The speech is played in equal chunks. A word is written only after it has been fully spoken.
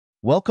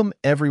Welcome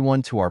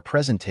everyone to our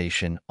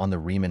presentation on the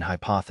Riemann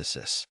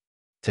hypothesis.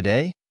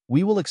 Today,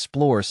 we will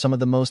explore some of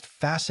the most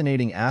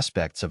fascinating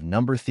aspects of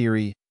number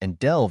theory and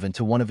delve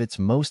into one of its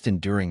most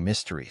enduring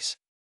mysteries,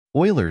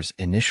 Euler's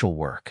initial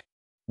work.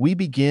 We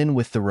begin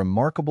with the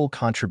remarkable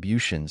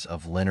contributions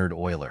of Leonhard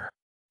Euler.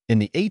 In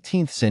the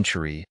 18th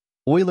century,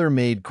 Euler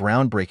made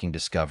groundbreaking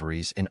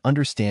discoveries in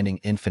understanding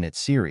infinite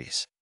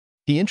series.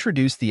 He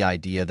introduced the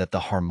idea that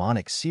the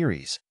harmonic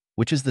series,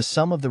 which is the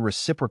sum of the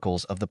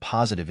reciprocals of the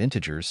positive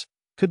integers,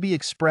 could be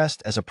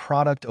expressed as a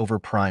product over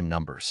prime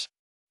numbers.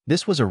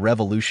 This was a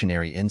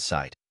revolutionary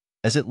insight,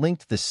 as it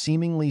linked the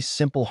seemingly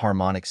simple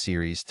harmonic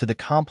series to the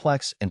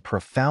complex and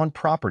profound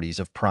properties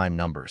of prime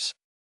numbers.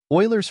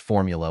 Euler's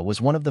formula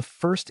was one of the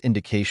first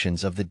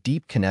indications of the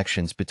deep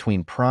connections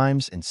between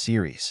primes and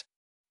series.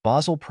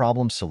 Basel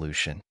problem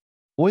solution.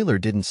 Euler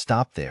didn't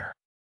stop there.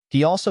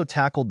 He also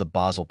tackled the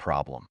Basel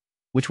problem,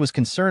 which was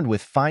concerned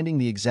with finding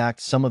the exact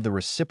sum of the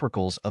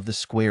reciprocals of the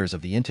squares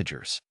of the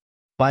integers.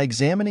 By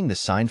examining the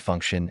sine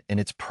function and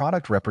its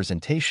product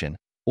representation,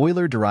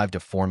 Euler derived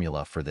a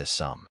formula for this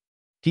sum.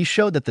 He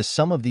showed that the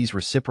sum of these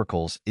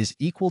reciprocals is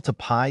equal to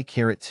pi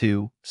caret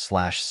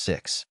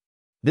 2/6.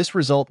 This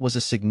result was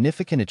a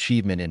significant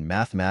achievement in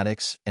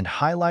mathematics and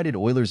highlighted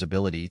Euler's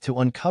ability to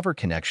uncover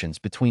connections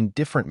between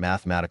different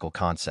mathematical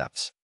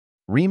concepts.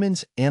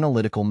 Riemann's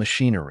analytical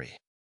machinery.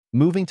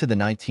 Moving to the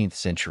 19th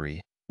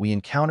century, we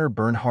encounter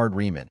Bernhard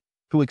Riemann,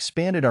 who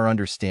expanded our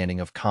understanding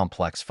of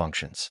complex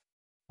functions.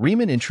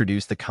 Riemann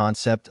introduced the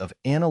concept of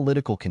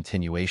analytical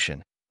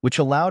continuation, which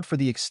allowed for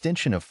the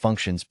extension of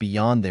functions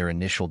beyond their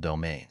initial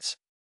domains.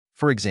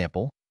 For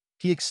example,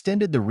 he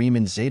extended the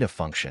Riemann zeta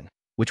function,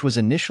 which was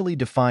initially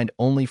defined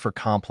only for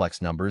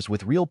complex numbers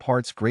with real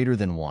parts greater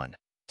than 1,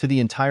 to the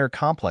entire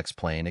complex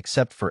plane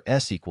except for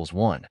s equals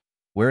 1,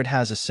 where it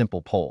has a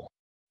simple pole.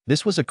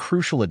 This was a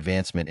crucial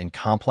advancement in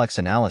complex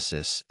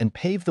analysis and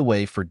paved the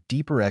way for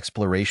deeper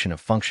exploration of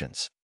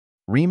functions.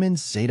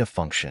 Riemann's zeta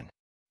function.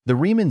 The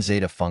Riemann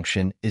zeta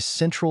function is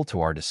central to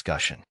our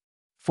discussion.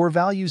 For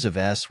values of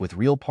s with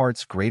real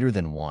parts greater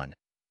than 1,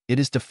 it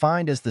is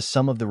defined as the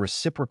sum of the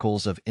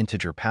reciprocals of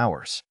integer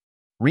powers.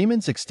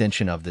 Riemann's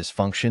extension of this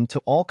function to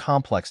all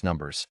complex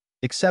numbers,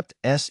 except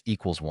s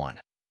equals 1,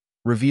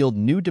 revealed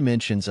new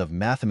dimensions of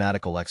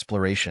mathematical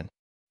exploration.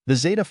 The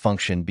zeta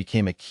function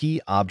became a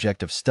key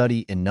object of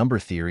study in number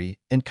theory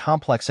and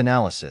complex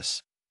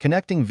analysis,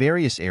 connecting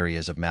various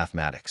areas of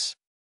mathematics.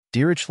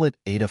 Dirichlet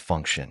eta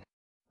function.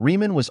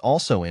 Riemann was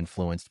also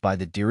influenced by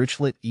the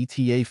Dirichlet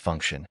eta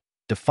function,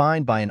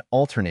 defined by an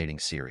alternating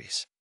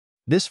series.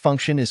 This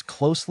function is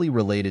closely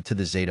related to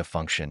the zeta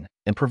function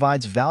and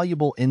provides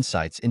valuable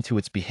insights into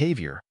its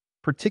behavior,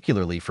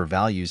 particularly for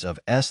values of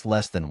s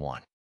less than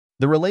 1.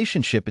 The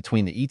relationship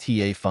between the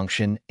eta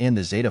function and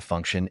the zeta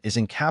function is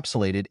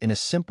encapsulated in a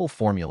simple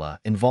formula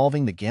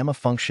involving the gamma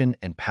function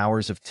and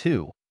powers of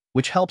 2,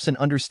 which helps in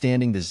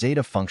understanding the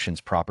zeta function's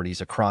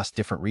properties across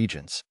different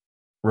regions.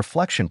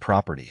 Reflection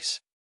properties.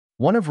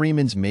 One of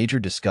Riemann's major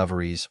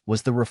discoveries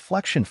was the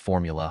reflection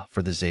formula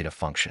for the zeta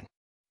function.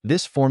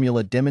 This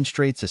formula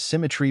demonstrates a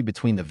symmetry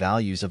between the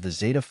values of the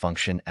zeta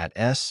function at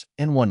s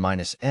and 1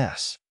 minus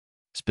s.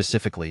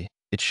 Specifically,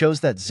 it shows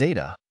that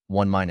zeta,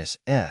 1 minus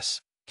s,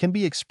 can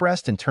be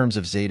expressed in terms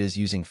of zetas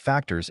using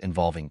factors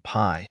involving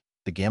pi,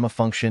 the gamma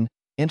function,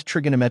 and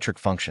trigonometric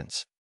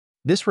functions.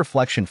 This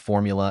reflection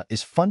formula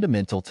is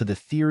fundamental to the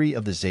theory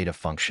of the zeta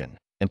function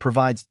and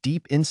provides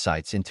deep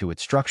insights into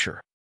its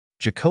structure.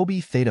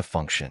 Jacobi theta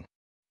function.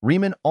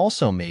 Riemann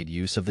also made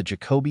use of the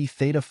Jacobi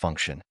theta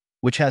function,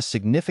 which has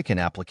significant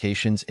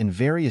applications in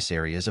various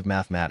areas of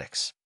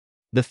mathematics.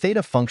 The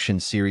theta function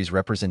series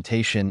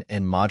representation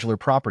and modular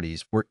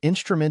properties were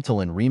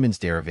instrumental in Riemann's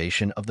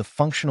derivation of the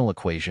functional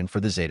equation for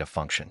the zeta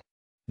function.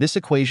 This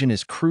equation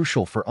is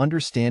crucial for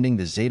understanding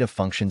the zeta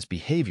function's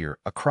behavior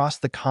across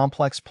the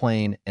complex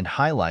plane and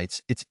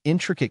highlights its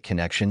intricate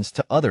connections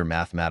to other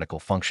mathematical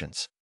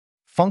functions.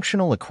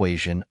 Functional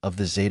equation of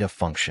the zeta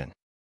function.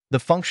 The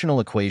functional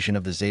equation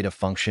of the zeta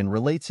function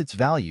relates its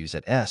values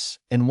at s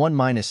and 1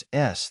 minus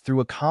s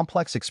through a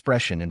complex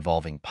expression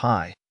involving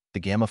pi, the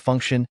gamma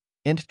function,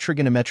 and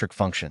trigonometric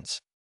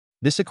functions.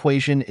 This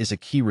equation is a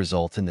key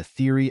result in the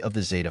theory of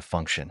the zeta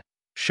function,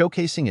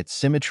 showcasing its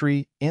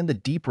symmetry and the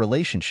deep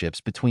relationships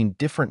between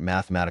different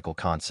mathematical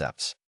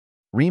concepts.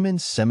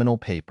 Riemann's seminal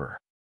paper.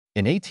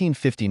 In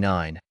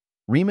 1859,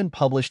 Riemann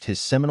published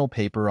his seminal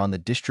paper on the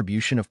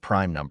distribution of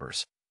prime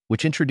numbers,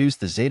 which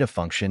introduced the zeta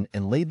function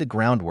and laid the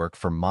groundwork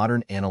for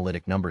modern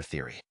analytic number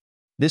theory.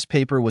 This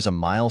paper was a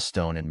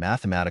milestone in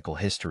mathematical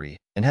history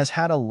and has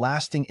had a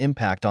lasting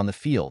impact on the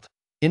field,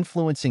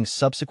 influencing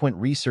subsequent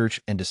research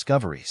and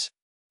discoveries.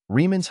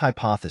 Riemann's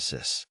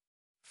hypothesis.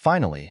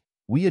 Finally,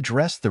 we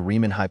address the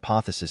Riemann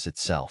hypothesis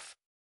itself.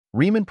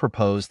 Riemann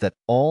proposed that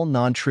all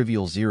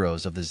non-trivial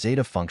zeros of the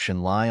zeta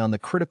function lie on the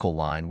critical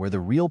line where the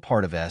real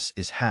part of s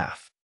is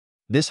half.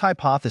 This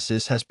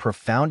hypothesis has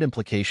profound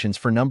implications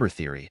for number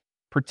theory,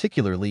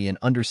 particularly in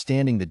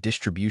understanding the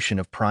distribution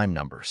of prime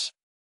numbers.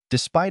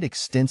 Despite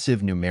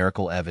extensive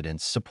numerical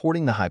evidence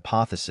supporting the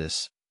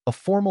hypothesis, a a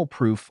formal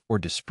proof or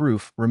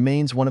disproof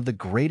remains one of the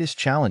greatest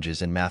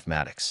challenges in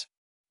mathematics.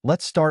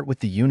 Let's start with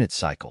the unit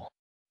cycle.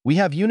 We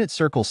have unit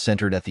circles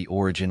centered at the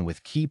origin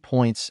with key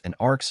points and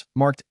arcs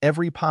marked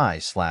every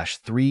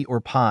pi/3 or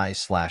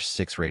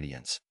pi/6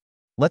 radians.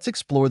 Let's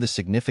explore the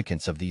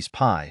significance of these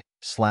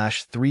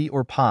pi/3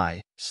 or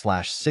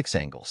pi/6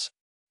 angles.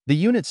 The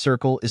unit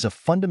circle is a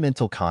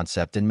fundamental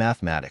concept in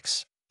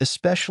mathematics,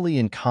 especially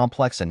in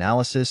complex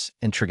analysis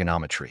and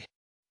trigonometry.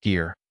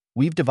 Here,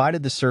 we've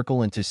divided the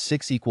circle into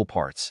 6 equal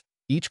parts,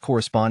 each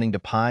corresponding to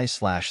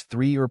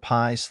pi/3 or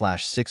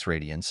pi/6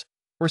 radians,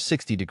 or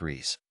 60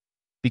 degrees.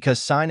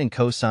 Because sine and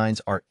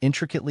cosines are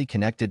intricately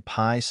connected,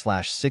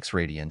 pi/6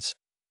 radians,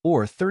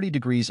 or 30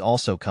 degrees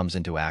also comes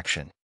into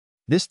action.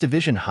 This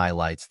division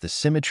highlights the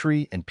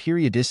symmetry and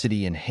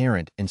periodicity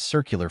inherent in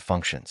circular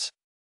functions.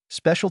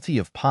 Specialty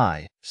of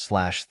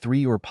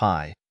pi/3 or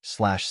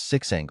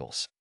pi/6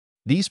 angles.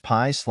 These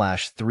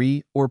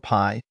pi/3 or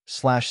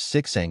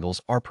pi/6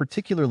 angles are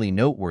particularly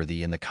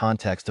noteworthy in the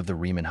context of the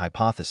Riemann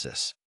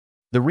hypothesis.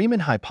 The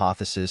Riemann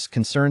hypothesis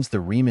concerns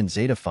the Riemann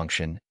zeta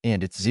function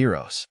and its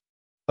zeros.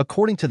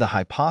 According to the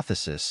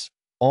hypothesis,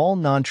 all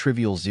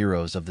non-trivial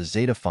zeros of the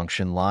zeta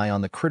function lie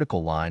on the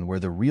critical line where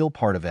the real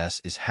part of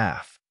s is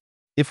half.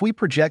 If we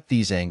project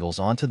these angles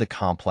onto the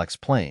complex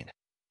plane,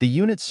 the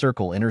unit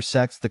circle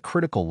intersects the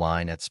critical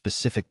line at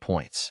specific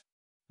points.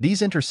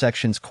 These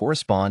intersections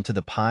correspond to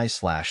the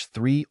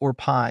pi/3 or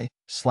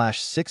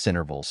pi/6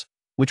 intervals,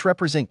 which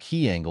represent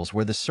key angles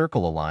where the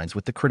circle aligns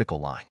with the critical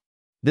line.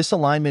 This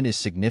alignment is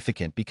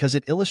significant because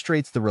it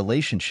illustrates the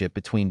relationship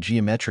between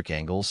geometric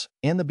angles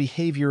and the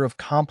behavior of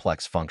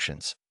complex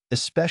functions,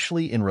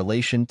 especially in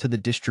relation to the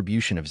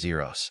distribution of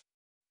zeros.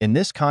 In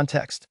this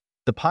context,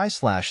 the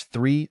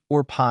pi/3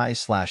 or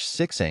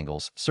pi/6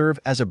 angles serve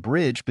as a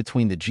bridge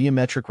between the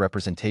geometric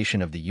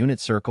representation of the unit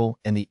circle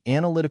and the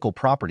analytical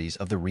properties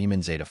of the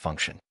Riemann zeta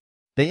function.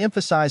 They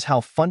emphasize how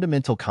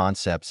fundamental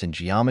concepts in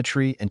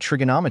geometry and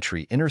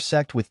trigonometry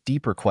intersect with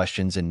deeper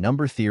questions in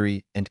number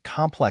theory and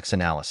complex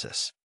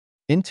analysis.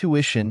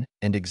 Intuition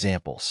and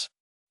examples.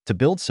 To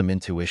build some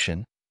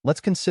intuition,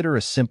 let's consider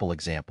a simple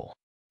example.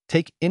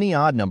 Take any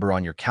odd number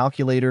on your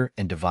calculator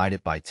and divide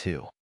it by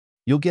 2.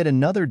 You'll get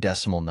another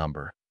decimal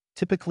number,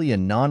 typically a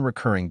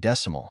non-recurring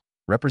decimal,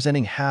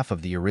 representing half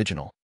of the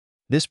original.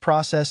 This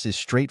process is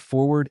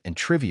straightforward and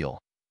trivial,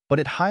 but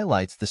it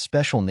highlights the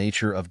special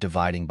nature of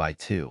dividing by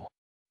 2.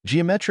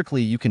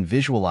 Geometrically, you can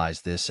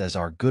visualize this as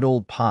our good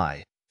old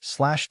pi/2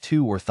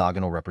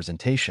 orthogonal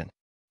representation.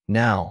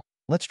 Now,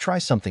 let's try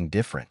something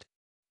different.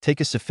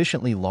 Take a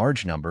sufficiently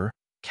large number,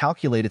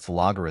 calculate its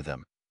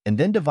logarithm, and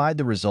then divide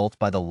the result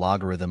by the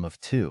logarithm of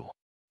 2.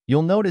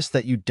 You'll notice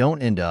that you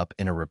don't end up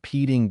in a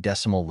repeating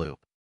decimal loop.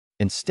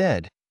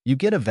 Instead, you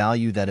get a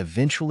value that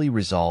eventually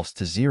resolves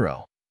to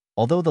 0,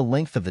 although the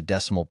length of the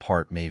decimal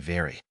part may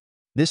vary.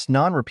 This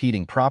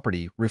non-repeating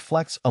property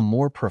reflects a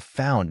more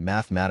profound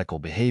mathematical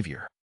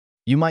behavior.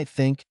 You might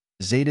think,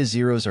 zeta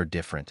zeros are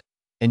different,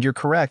 and you're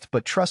correct,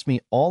 but trust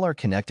me, all are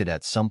connected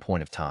at some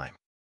point of time.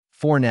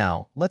 For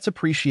now, let's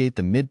appreciate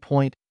the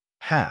midpoint,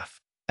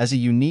 half, as a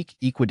unique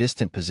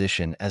equidistant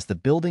position as the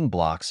building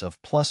blocks of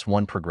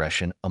 +1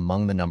 progression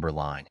among the number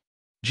line.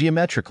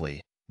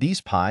 Geometrically, these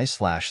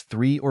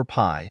pi/3 or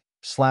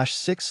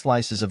pi/6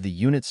 slices of the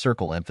unit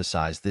circle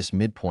emphasize this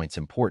midpoint's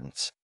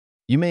importance.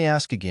 You may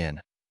ask again,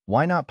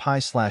 why not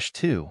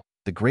pi/2,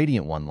 the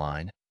gradient one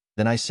line?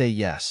 Then I say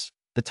yes,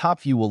 the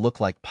top view will look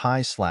like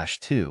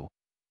pi/2,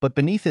 but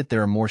beneath it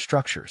there are more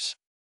structures.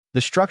 The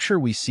structure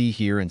we see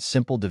here in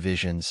simple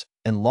divisions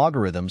and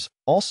logarithms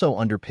also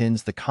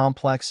underpins the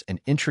complex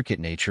and intricate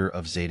nature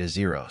of zeta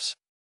zeros.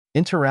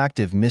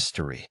 Interactive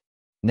mystery.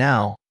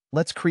 Now,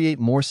 let's create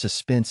more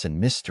suspense and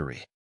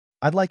mystery.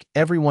 I'd like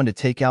everyone to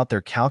take out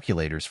their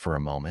calculators for a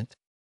moment.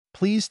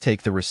 Please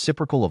take the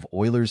reciprocal of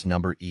Euler's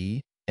number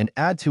e and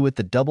add to it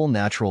the double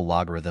natural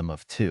logarithm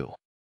of 2.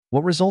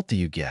 What result do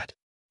you get?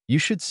 You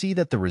should see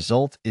that the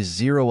result is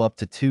 0 up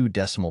to 2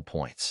 decimal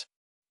points.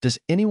 Does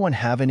anyone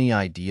have any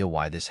idea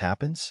why this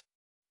happens?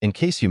 In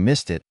case you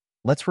missed it,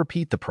 let's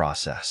repeat the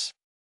process.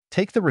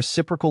 Take the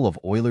reciprocal of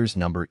Euler's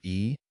number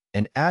e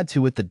and add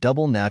to it the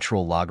double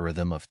natural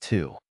logarithm of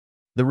 2.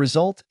 The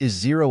result is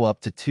 0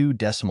 up to 2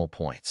 decimal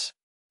points.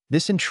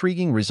 This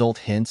intriguing result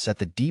hints at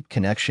the deep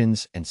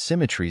connections and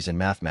symmetries in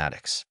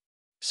mathematics.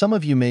 Some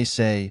of you may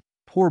say,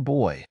 poor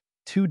boy,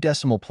 2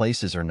 decimal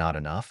places are not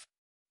enough.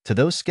 To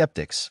those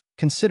skeptics,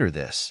 consider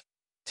this.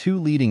 2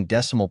 leading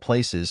decimal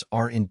places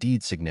are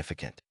indeed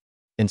significant.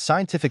 In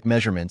scientific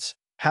measurements,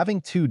 having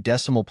 2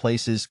 decimal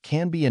places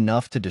can be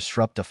enough to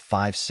disrupt a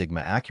 5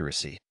 sigma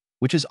accuracy,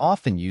 which is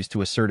often used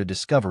to assert a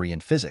discovery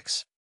in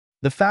physics.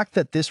 The fact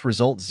that this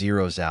result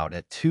zeroes out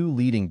at 2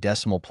 leading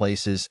decimal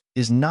places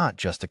is not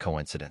just a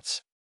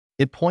coincidence.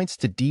 It points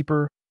to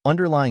deeper,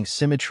 underlying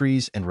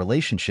symmetries and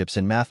relationships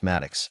in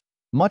mathematics,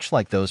 much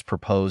like those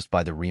proposed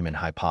by the Riemann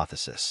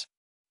hypothesis.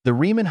 The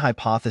Riemann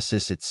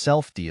hypothesis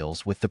itself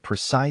deals with the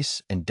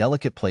precise and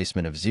delicate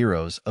placement of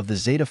zeros of the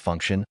zeta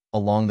function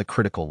along the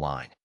critical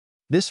line.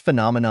 This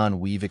phenomenon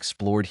we've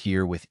explored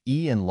here with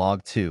E and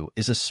log 2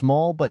 is a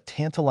small but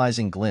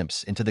tantalizing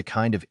glimpse into the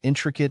kind of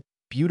intricate,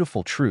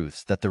 beautiful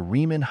truths that the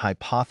Riemann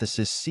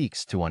hypothesis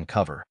seeks to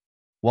uncover.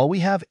 While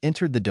we have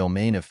entered the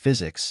domain of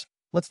physics,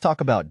 let's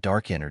talk about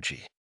dark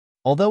energy.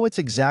 Although its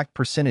exact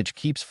percentage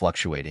keeps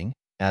fluctuating,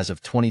 as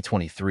of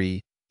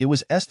 2023, it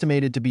was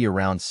estimated to be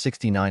around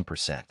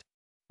 69%.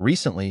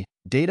 Recently,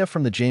 data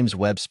from the James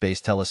Webb Space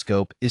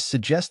Telescope is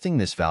suggesting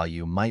this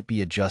value might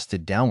be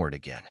adjusted downward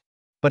again.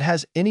 But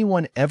has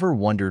anyone ever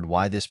wondered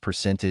why this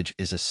percentage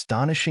is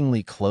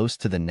astonishingly close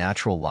to the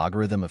natural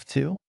logarithm of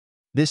 2?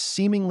 This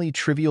seemingly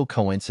trivial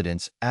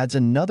coincidence adds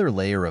another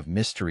layer of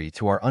mystery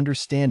to our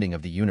understanding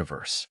of the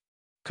universe.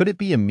 Could it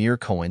be a mere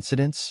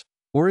coincidence,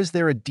 or is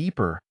there a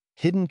deeper,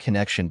 hidden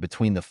connection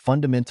between the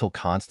fundamental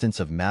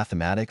constants of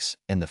mathematics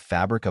and the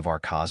fabric of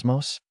our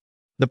cosmos?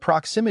 The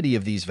proximity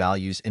of these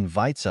values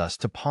invites us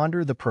to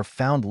ponder the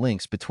profound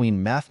links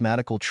between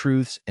mathematical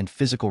truths and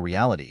physical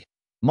reality,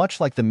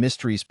 much like the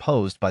mysteries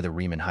posed by the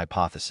Riemann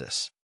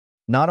hypothesis.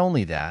 Not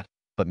only that,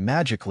 but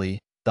magically,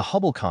 the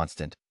Hubble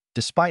constant,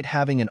 despite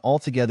having an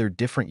altogether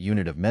different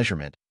unit of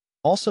measurement,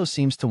 also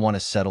seems to want to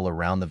settle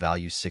around the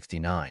value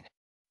 69.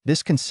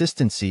 This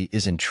consistency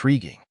is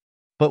intriguing.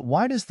 But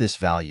why does this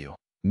value,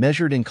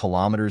 measured in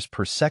kilometers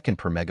per second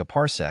per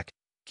megaparsec,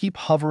 keep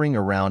hovering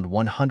around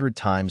 100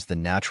 times the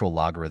natural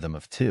logarithm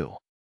of 2?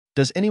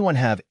 Does anyone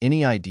have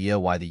any idea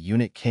why the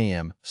unit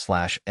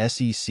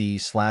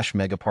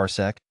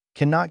km/sec/megaparsec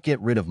cannot get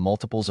rid of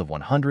multiples of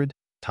 100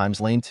 times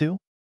lane 2?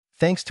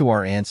 Thanks to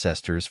our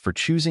ancestors for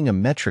choosing a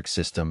metric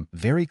system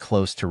very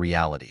close to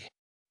reality.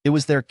 It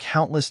was their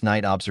countless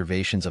night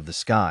observations of the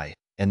sky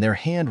and their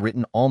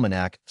handwritten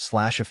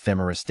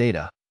almanac/ephemeris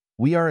data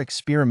we are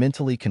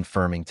experimentally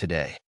confirming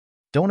today.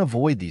 Don't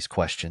avoid these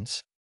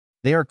questions.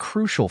 They are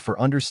crucial for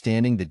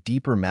understanding the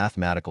deeper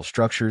mathematical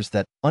structures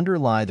that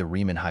underlie the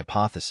Riemann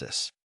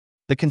hypothesis.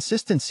 The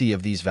consistency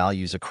of these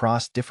values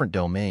across different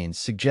domains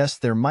suggests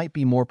there might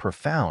be more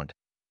profound,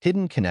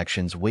 hidden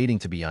connections waiting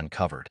to be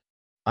uncovered.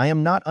 I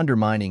am not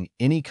undermining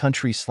any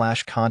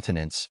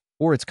country/continents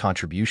or its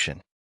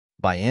contribution.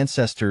 By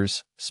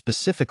ancestors,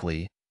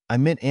 specifically, I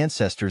meant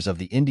ancestors of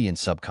the Indian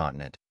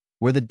subcontinent,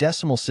 where the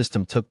decimal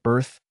system took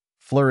birth,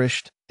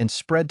 flourished, and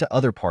spread to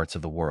other parts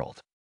of the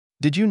world.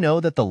 Did you know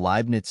that the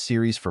Leibniz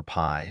series for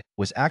pi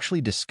was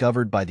actually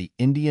discovered by the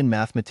Indian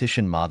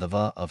mathematician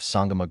Madhava of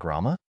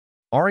Sangamagrama?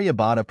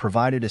 Aryabhata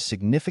provided a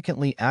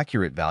significantly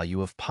accurate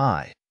value of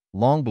pi,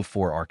 long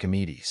before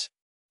Archimedes.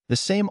 The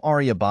same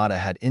Aryabhata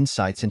had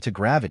insights into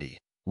gravity,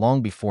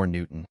 long before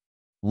Newton.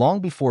 Long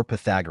before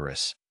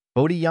Pythagoras,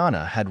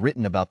 Bodhayana had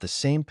written about the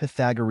same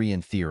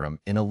Pythagorean theorem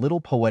in a little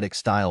poetic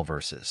style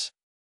verses.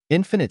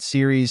 Infinite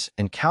series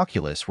and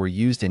calculus were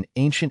used in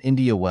ancient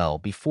India well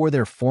before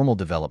their formal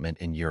development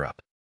in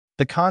Europe.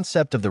 The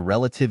concept of the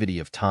relativity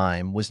of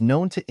time was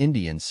known to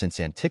Indians since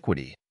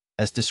antiquity,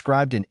 as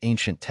described in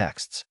ancient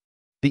texts.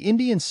 The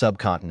Indian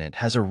subcontinent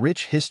has a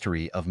rich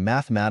history of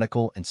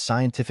mathematical and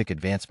scientific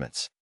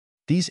advancements.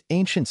 These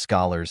ancient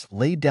scholars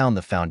laid down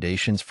the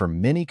foundations for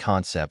many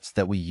concepts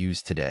that we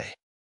use today.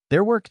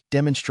 Their work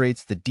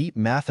demonstrates the deep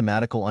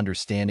mathematical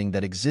understanding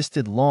that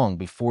existed long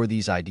before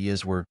these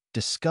ideas were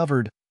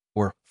discovered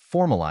or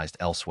formalized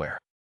elsewhere.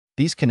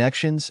 These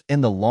connections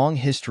and the long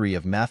history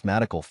of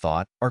mathematical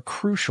thought are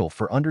crucial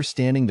for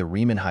understanding the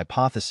Riemann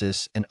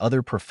hypothesis and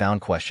other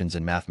profound questions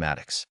in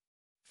mathematics.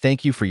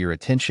 Thank you for your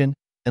attention,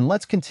 and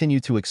let's continue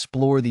to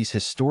explore these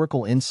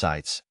historical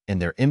insights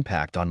and their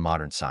impact on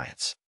modern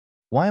science.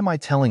 Why am I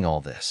telling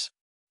all this?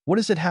 What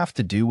does it have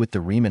to do with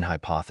the Riemann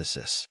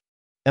hypothesis?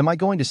 Am I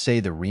going to say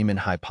the Riemann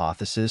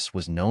hypothesis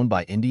was known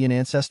by Indian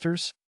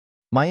ancestors?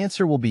 My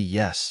answer will be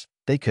yes,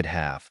 they could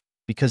have,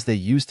 because they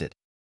used it.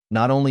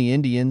 Not only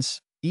Indians,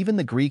 even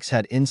the Greeks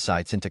had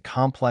insights into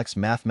complex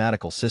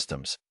mathematical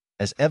systems,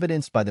 as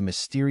evidenced by the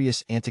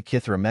mysterious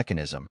Antikythera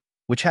mechanism,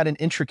 which had an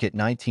intricate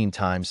 19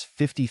 times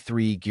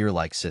 53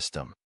 gear-like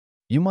system.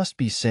 You must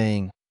be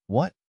saying,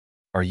 what?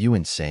 Are you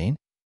insane?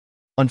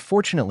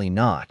 Unfortunately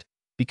not.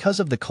 Because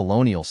of the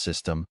colonial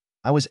system,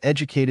 I was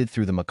educated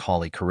through the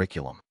Macaulay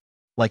curriculum.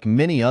 Like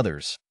many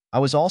others, I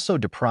was also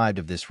deprived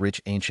of this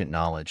rich ancient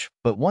knowledge,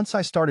 but once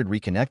I started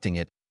reconnecting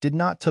it, did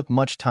not took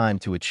much time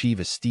to achieve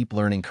a steep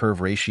learning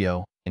curve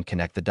ratio and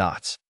connect the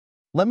dots.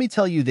 Let me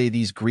tell you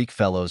these Greek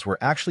fellows were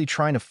actually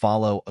trying to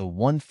follow a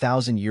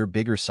 1,000-year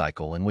bigger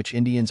cycle in which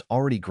Indians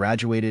already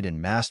graduated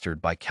and mastered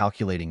by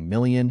calculating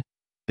million,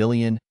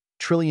 billion,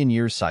 trillion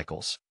year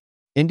cycles.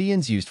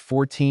 Indians used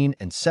 14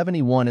 and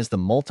 71 as the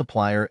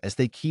multiplier as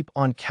they keep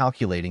on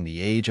calculating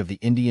the age of the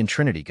Indian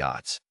Trinity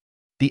gods.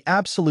 The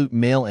absolute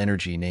male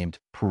energy named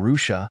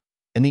Purusha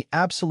and the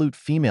absolute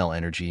female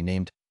energy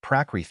named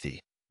Prakriti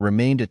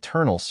remained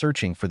eternal,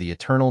 searching for the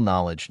eternal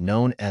knowledge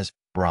known as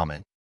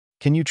Brahman.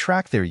 Can you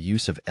track their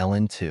use of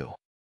LN2?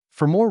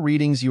 For more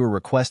readings, you are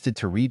requested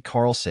to read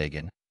Carl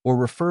Sagan or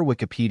refer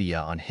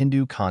Wikipedia on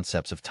Hindu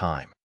concepts of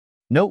time.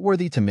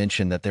 Noteworthy to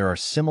mention that there are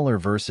similar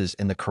verses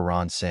in the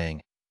Quran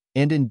saying,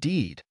 "And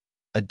indeed,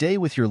 a day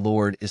with your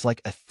Lord is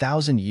like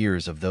 1,000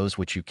 years of those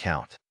which you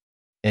count."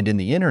 And in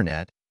the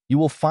internet, you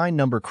will find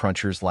number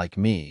crunchers like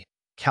me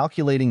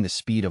calculating the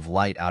speed of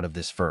light out of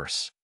this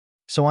verse.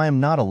 So I am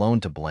not alone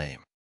to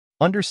blame.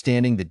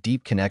 Understanding the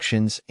deep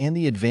connections and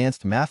the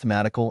advanced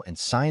mathematical and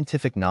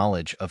scientific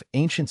knowledge of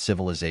ancient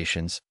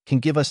civilizations can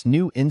give us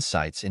new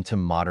insights into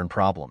modern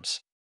problems.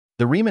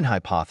 The Riemann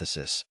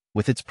hypothesis,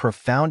 with its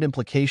profound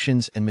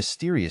implications and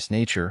mysterious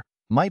nature,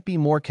 might be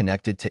more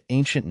connected to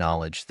ancient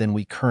knowledge than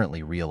we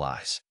currently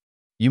realize.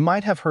 You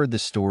might have heard the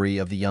story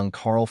of the young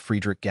Carl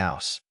Friedrich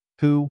Gauss,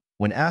 who,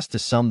 when asked to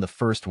sum the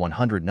first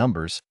 100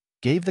 numbers,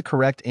 gave the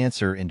correct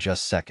answer in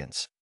just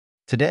seconds.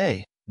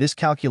 Today, this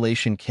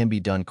calculation can be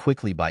done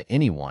quickly by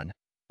anyone,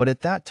 but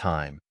at that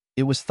time,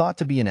 it was thought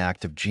to be an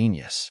act of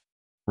genius.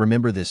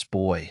 Remember this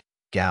boy,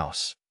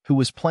 Gauss, who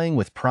was playing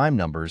with prime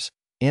numbers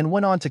and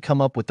went on to come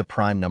up with the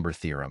prime number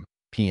theorem,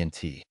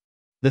 P&T.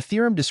 The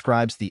theorem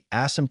describes the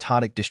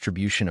asymptotic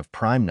distribution of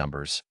prime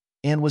numbers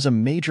and was a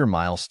major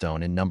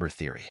milestone in number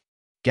theory.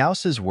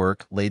 Gauss's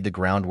work laid the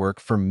groundwork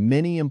for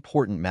many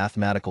important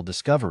mathematical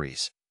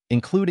discoveries,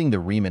 including the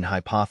Riemann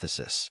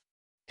hypothesis.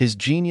 His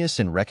genius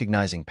in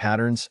recognizing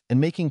patterns and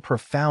making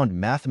profound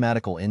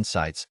mathematical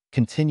insights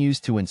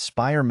continues to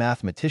inspire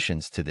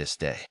mathematicians to this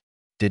day.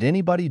 Did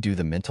anybody do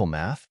the mental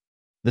math?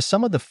 The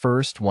sum of the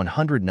first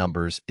 100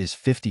 numbers is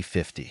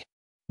 50-50.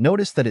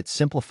 Notice that it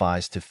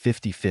simplifies to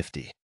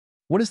 50-50.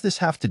 What does this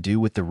have to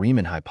do with the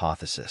Riemann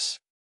hypothesis?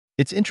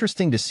 It's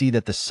interesting to see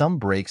that the sum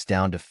breaks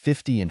down to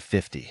 50 and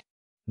 50.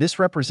 This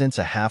represents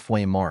a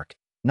halfway mark,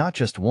 not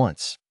just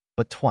once,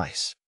 but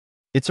twice.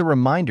 It's a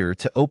reminder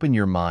to open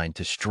your mind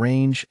to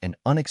strange and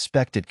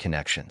unexpected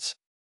connections.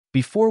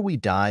 Before we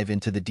dive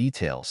into the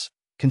details,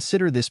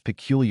 consider this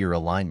peculiar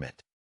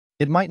alignment.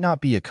 It might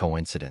not be a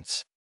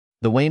coincidence.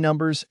 The way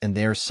numbers and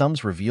their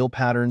sums reveal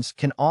patterns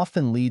can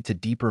often lead to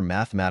deeper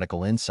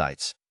mathematical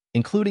insights,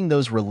 including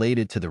those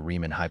related to the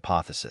Riemann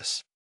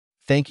hypothesis.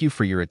 Thank you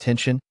for your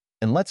attention,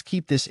 and let's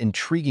keep this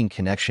intriguing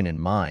connection in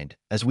mind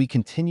as we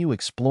continue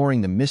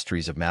exploring the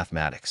mysteries of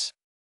mathematics.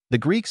 The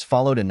Greeks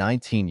followed a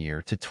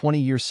 19-year to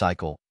 20-year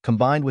cycle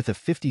combined with a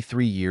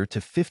 53-year to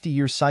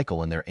 50-year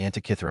cycle in their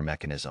Antikythera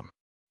mechanism.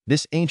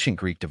 This ancient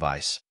Greek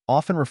device,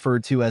 often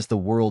referred to as the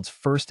world's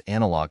first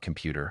analog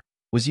computer,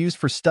 was used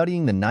for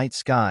studying the night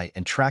sky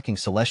and tracking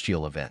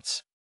celestial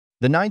events.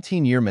 The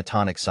 19-year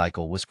metonic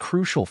cycle was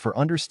crucial for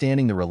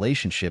understanding the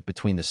relationship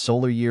between the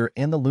solar year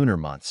and the lunar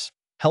months,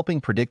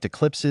 helping predict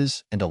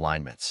eclipses and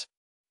alignments.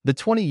 The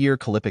 20-year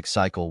Kallipic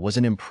cycle was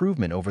an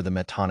improvement over the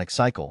metonic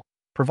cycle,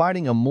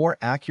 providing a more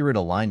accurate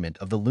alignment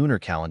of the lunar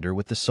calendar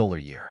with the solar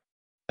year.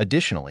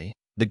 Additionally,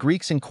 the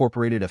Greeks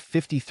incorporated a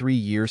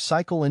 53-year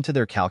cycle into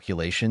their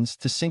calculations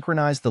to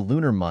synchronize the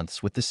lunar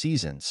months with the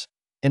seasons,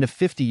 and a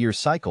 50-year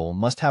cycle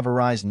must have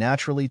arisen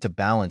naturally to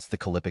balance the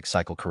Kallipic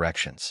cycle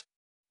corrections.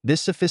 This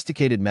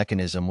sophisticated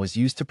mechanism was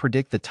used to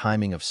predict the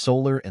timing of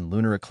solar and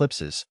lunar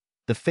eclipses,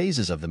 the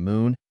phases of the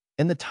moon,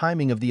 and the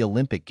timing of the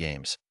Olympic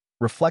Games,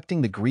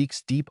 reflecting the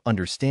Greeks' deep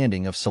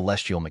understanding of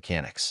celestial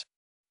mechanics.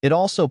 It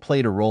also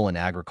played a role in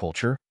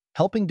agriculture,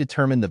 helping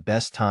determine the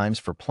best times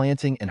for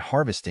planting and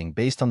harvesting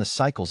based on the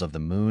cycles of the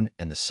moon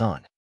and the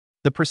sun.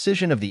 The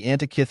precision of the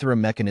Antikythera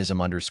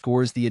mechanism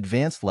underscores the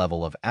advanced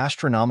level of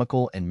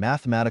astronomical and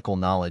mathematical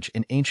knowledge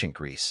in ancient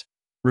Greece,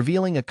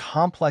 revealing a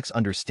complex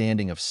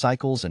understanding of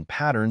cycles and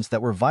patterns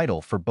that were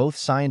vital for both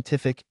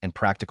scientific and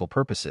practical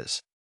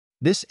purposes.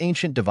 This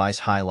ancient device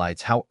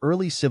highlights how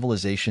early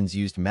civilizations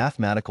used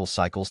mathematical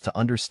cycles to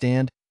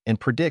understand and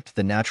predict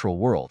the natural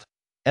world,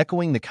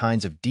 echoing the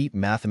kinds of deep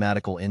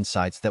mathematical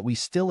insights that we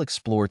still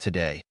explore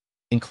today,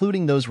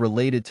 including those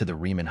related to the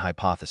Riemann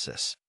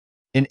hypothesis.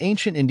 In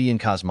ancient Indian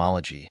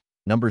cosmology,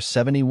 numbers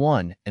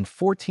 71 and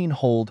 14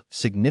 hold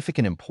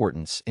significant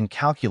importance in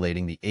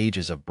calculating the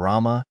ages of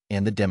Brahma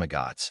and the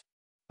demigods.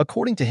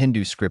 According to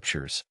Hindu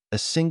scriptures, a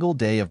single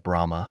day of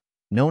Brahma,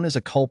 known as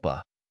a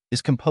kalpa,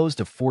 is composed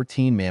of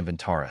 14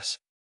 manvantaras.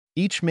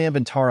 Each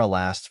manvantara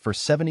lasts for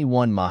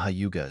 71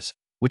 mahayugas,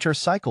 which are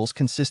cycles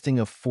consisting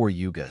of 4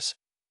 yugas: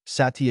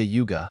 Satya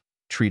Yuga,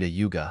 Treta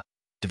Yuga,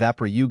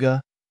 Dvapara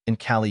Yuga, and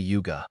Kali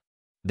Yuga.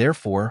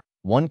 Therefore,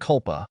 one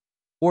kalpa,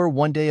 or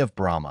one day of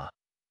Brahma,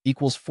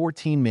 equals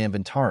 14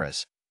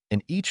 manvantaras,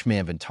 and each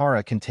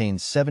manvantara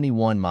contains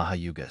 71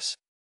 mahayugas.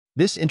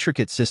 This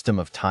intricate system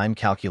of time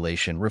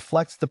calculation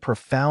reflects the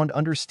profound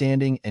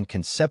understanding and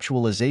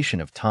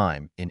conceptualization of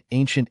time in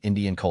ancient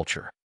Indian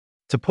culture.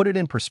 To put it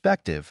in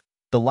perspective,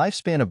 the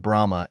lifespan of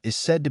Brahma is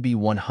said to be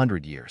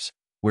 100 years,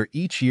 where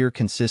each year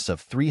consists of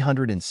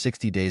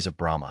 360 days of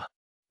Brahma.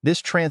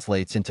 This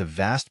translates into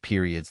vast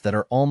periods that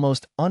are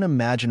almost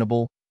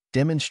unimaginable,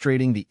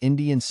 demonstrating the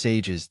Indian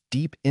sages'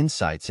 deep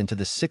insights into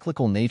the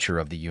cyclical nature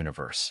of the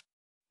universe.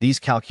 These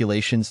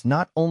calculations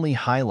not only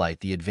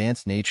highlight the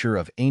advanced nature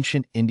of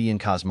ancient Indian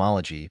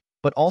cosmology,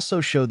 but also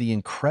show the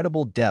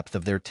incredible depth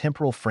of their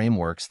temporal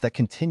frameworks that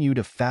continue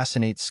to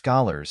fascinate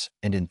scholars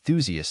and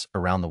enthusiasts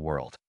around the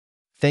world.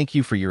 Thank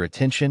you for your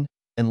attention,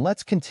 and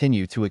let's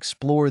continue to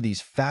explore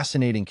these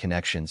fascinating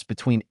connections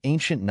between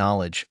ancient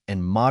knowledge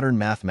and modern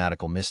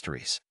mathematical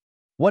mysteries.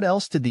 What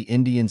else did the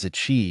Indians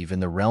achieve in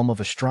the realm of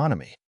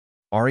astronomy?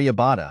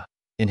 Aryabhata,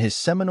 in his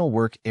seminal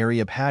work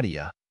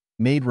Aryabhatiya,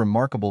 made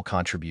remarkable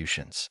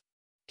contributions.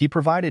 He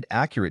provided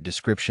accurate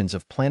descriptions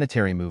of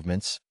planetary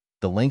movements,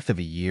 the length of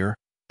a year,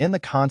 and the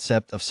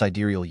concept of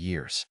sidereal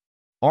years.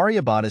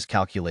 Aryabhata's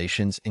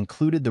calculations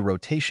included the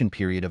rotation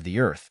period of the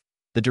Earth,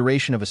 the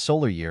duration of a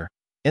solar year,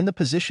 and the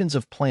positions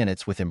of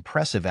planets with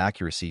impressive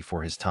accuracy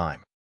for his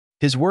time.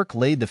 His work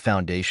laid the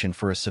foundation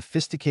for a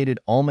sophisticated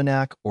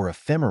almanac or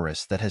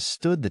ephemeris that has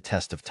stood the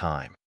test of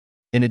time.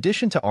 In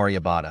addition to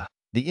Aryabhata,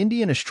 the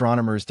Indian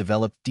astronomers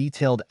developed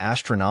detailed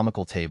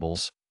astronomical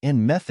tables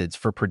and methods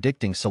for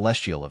predicting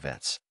celestial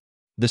events.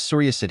 The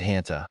Surya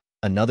Siddhanta,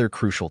 another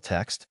crucial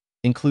text,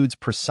 includes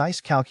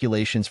precise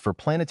calculations for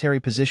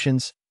planetary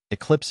positions,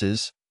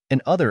 eclipses,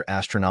 and other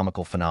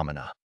astronomical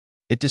phenomena.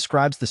 It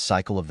describes the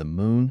cycle of the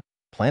moon,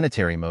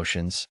 planetary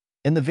motions,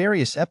 and the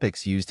various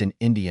epochs used in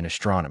Indian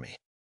astronomy.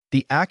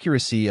 The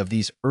accuracy of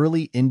these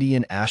early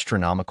Indian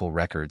astronomical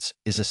records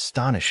is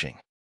astonishing.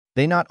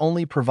 They not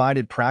only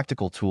provided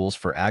practical tools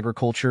for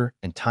agriculture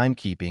and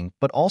timekeeping,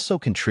 but also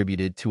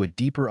contributed to a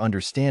deeper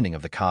understanding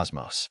of the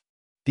cosmos.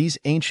 These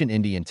ancient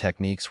Indian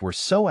techniques were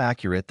so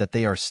accurate that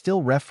they are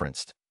still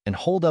referenced and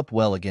hold up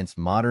well against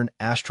modern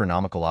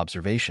astronomical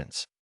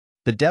observations.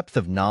 The depth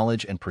of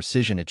knowledge and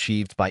precision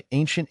achieved by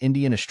ancient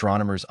Indian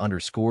astronomers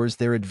underscores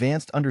their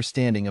advanced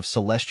understanding of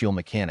celestial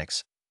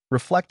mechanics,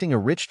 reflecting a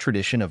rich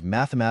tradition of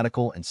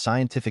mathematical and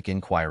scientific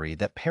inquiry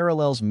that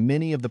parallels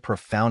many of the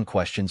profound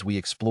questions we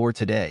explore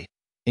today,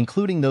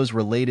 including those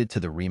related to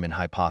the Riemann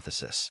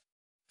hypothesis.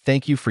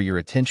 Thank you for your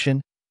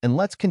attention, and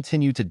let's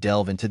continue to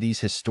delve into these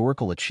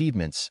historical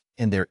achievements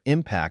and their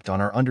impact on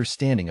our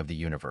understanding of the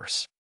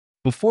universe.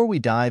 Before we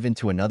dive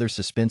into another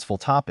suspenseful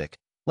topic,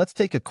 let's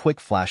take a quick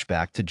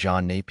flashback to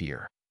John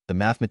Napier, the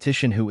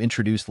mathematician who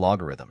introduced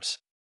logarithms.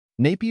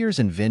 Napier's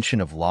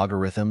invention of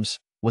logarithms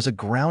was a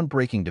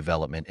groundbreaking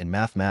development in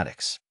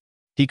mathematics.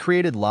 He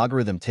created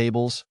logarithm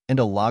tables and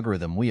a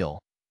logarithm wheel,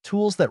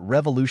 tools that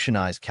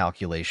revolutionized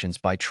calculations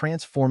by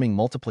transforming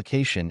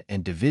multiplication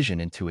and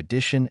division into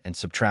addition and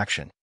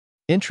subtraction.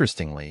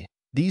 Interestingly,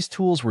 these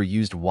tools were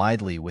used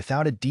widely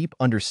without a deep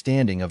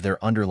understanding of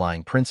their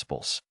underlying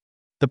principles.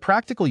 The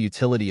practical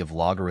utility of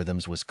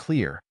logarithms was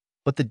clear,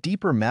 but the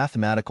deeper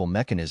mathematical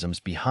mechanisms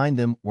behind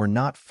them were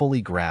not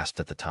fully grasped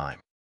at the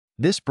time.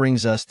 This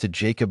brings us to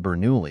Jacob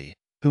Bernoulli,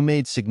 who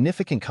made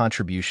significant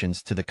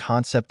contributions to the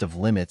concept of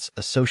limits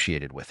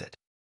associated with it.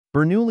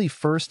 Bernoulli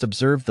first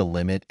observed the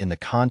limit in the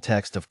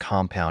context of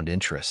compound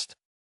interest.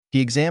 He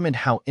examined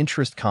how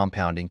interest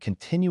compounding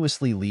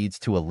continuously leads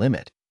to a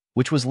limit,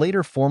 which was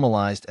later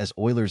formalized as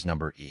Euler's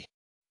number E.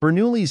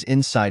 Bernoulli's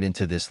insight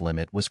into this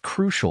limit was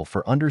crucial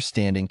for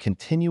understanding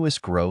continuous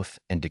growth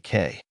and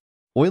decay.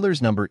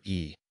 Euler's number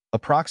E,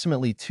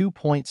 approximately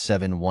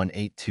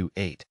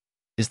 2.71828,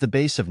 is the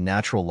base of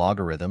natural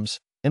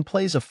logarithms and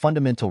plays a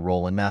fundamental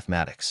role in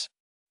mathematics.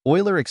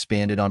 Euler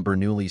expanded on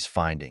Bernoulli's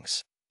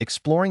findings,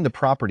 exploring the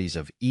properties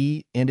of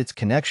E and its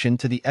connection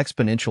to the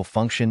exponential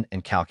function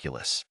and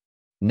calculus.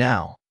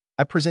 Now,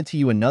 I present to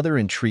you another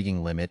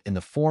intriguing limit in the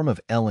form of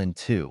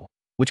ln2,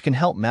 which can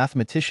help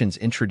mathematicians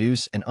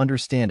introduce and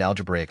understand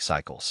algebraic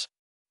cycles.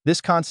 This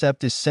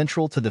concept is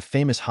central to the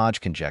famous Hodge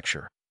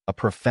conjecture, a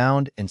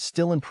profound and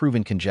still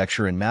unproven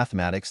conjecture in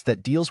mathematics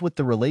that deals with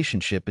the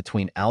relationship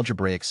between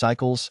algebraic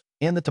cycles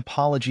and the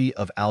topology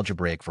of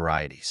algebraic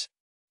varieties.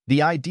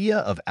 The idea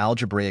of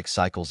algebraic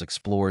cycles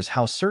explores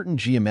how certain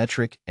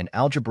geometric and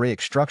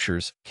algebraic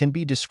structures can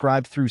be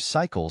described through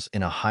cycles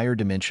in a higher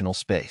dimensional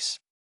space.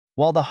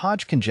 While the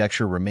Hodge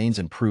conjecture remains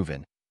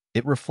unproven,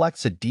 it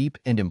reflects a deep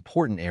and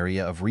important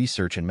area of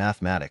research in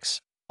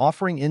mathematics,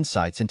 offering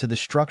insights into the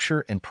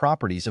structure and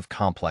properties of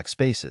complex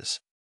spaces.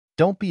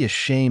 Don't be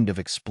ashamed of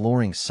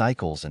exploring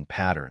cycles and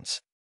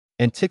patterns.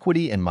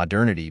 Antiquity and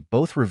modernity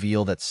both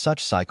reveal that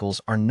such cycles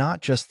are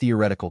not just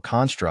theoretical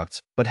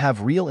constructs, but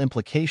have real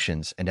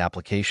implications and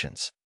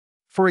applications.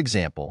 For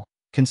example,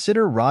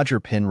 consider Roger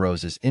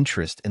Penrose's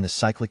interest in the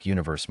cyclic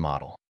universe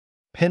model.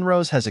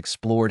 Penrose has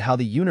explored how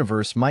the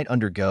universe might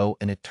undergo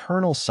an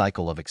eternal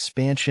cycle of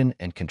expansion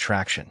and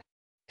contraction.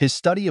 His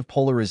study of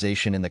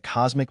polarization in the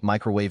cosmic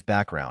microwave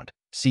background,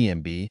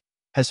 CMB,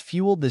 has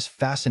fueled this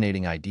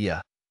fascinating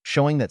idea,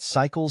 showing that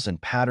cycles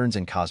and patterns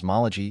in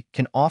cosmology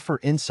can offer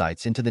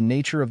insights into the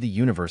nature of the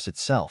universe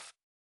itself.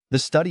 The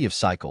study of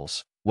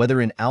cycles, whether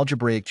in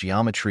algebraic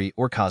geometry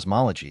or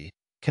cosmology,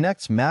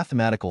 connects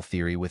mathematical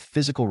theory with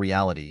physical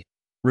reality,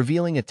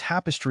 revealing a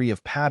tapestry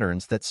of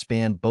patterns that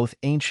span both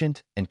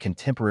ancient and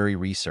contemporary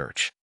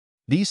research.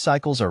 These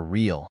cycles are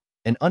real,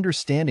 and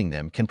understanding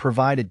them can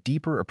provide a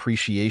deeper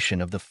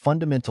appreciation of the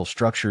fundamental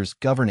structures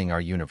governing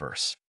our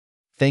universe.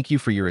 Thank you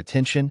for your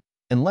attention,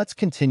 and let's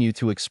continue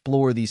to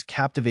explore these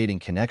captivating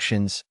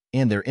connections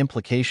and their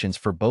implications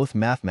for both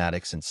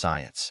mathematics and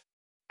science.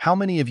 How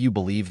many of you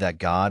believe that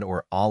God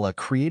or Allah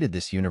created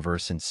this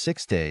universe in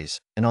 6 days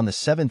and on the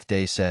 7th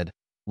day said,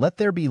 "Let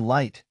there be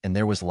light," and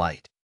there was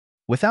light?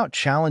 Without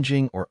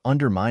challenging or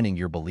undermining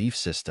your belief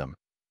system,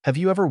 have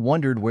you ever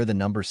wondered where the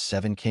number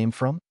 7 came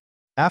from?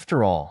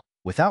 After all,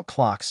 without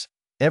clocks,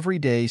 every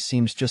day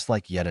seems just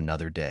like yet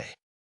another day.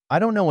 I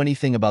don't know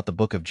anything about the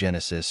book of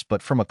Genesis,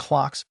 but from a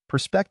clock's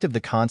perspective,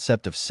 the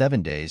concept of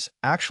 7 days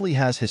actually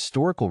has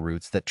historical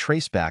roots that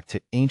trace back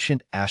to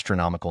ancient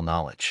astronomical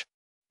knowledge.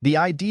 The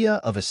idea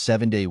of a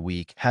 7-day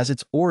week has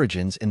its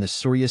origins in the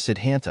Surya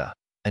Siddhanta,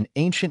 an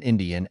ancient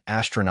Indian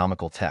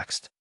astronomical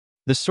text.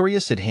 The Surya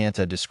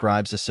Siddhanta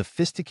describes a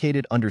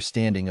sophisticated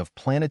understanding of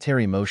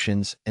planetary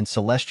motions and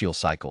celestial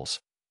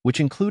cycles, which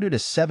included a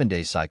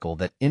 7-day cycle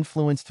that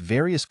influenced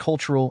various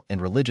cultural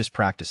and religious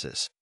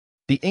practices.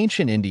 The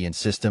ancient Indian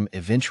system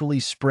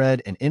eventually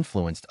spread and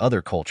influenced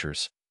other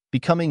cultures,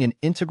 becoming an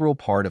integral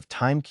part of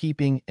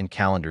timekeeping and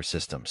calendar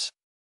systems.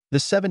 The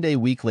 7-day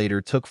week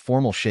later took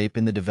formal shape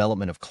in the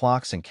development of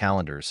clocks and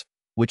calendars,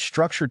 which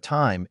structured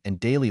time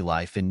and daily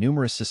life in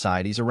numerous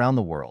societies around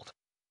the world.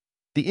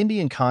 The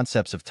Indian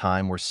concepts of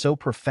time were so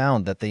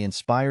profound that they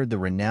inspired the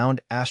renowned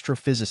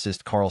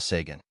astrophysicist Carl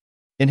Sagan.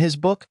 In his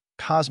book,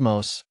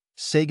 Cosmos,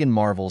 Sagan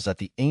marvels at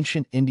the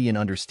ancient Indian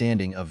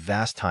understanding of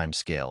vast time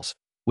scales,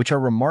 which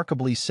are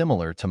remarkably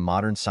similar to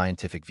modern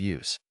scientific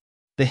views.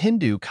 The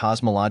Hindu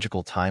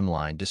cosmological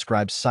timeline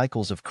describes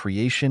cycles of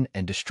creation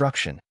and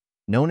destruction,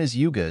 known as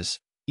yugas,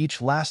 each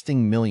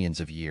lasting millions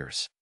of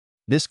years.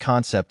 This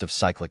concept of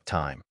cyclic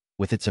time,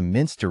 with its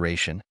immense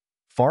duration,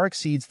 far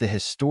exceeds the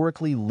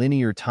historically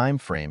linear time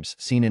frames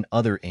seen in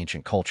other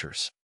ancient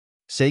cultures.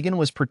 Sagan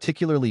was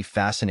particularly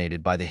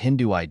fascinated by the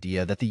Hindu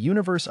idea that the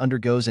universe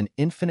undergoes an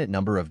infinite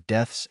number of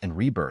deaths and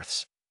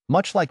rebirths,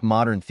 much like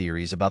modern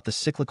theories about the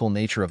cyclical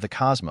nature of the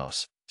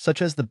cosmos,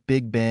 such as the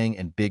Big Bang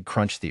and Big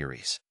Crunch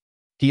theories.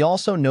 He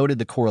also noted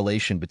the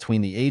correlation between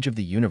the age of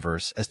the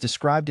universe as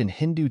described in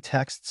Hindu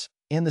texts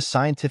and the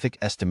scientific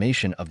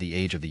estimation of the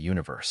age of the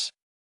universe.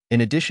 In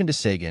addition to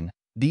Sagan,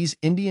 these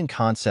Indian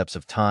concepts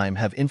of time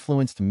have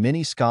influenced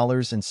many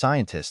scholars and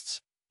scientists,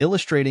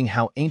 illustrating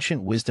how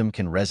ancient wisdom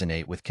can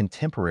resonate with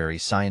contemporary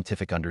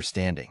scientific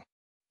understanding.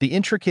 The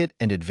intricate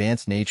and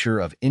advanced nature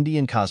of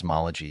Indian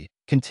cosmology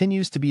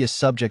continues to be a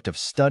subject of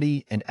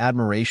study and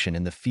admiration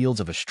in the fields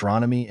of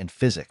astronomy and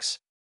physics.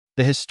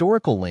 The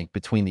historical link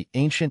between the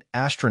ancient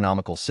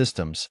astronomical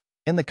systems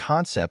and the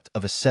concept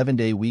of a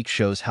 7-day week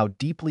shows how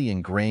deeply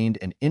ingrained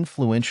and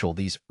influential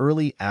these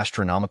early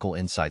astronomical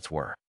insights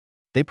were.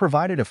 They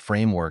provided a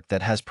framework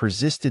that has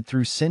persisted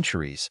through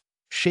centuries,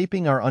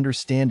 shaping our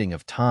understanding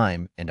of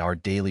time and our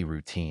daily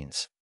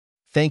routines.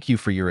 Thank you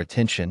for your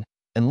attention,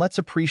 and let's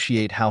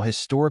appreciate how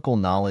historical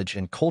knowledge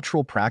and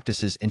cultural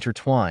practices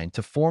intertwine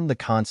to form the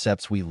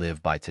concepts we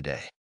live by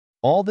today.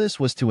 All this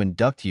was to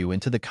induct you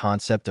into the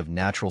concept of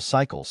natural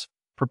cycles,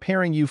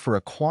 preparing you for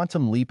a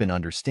quantum leap in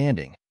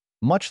understanding,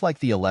 much like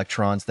the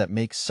electrons that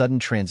make sudden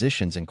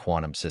transitions in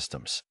quantum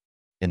systems.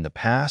 In the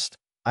past,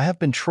 I have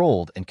been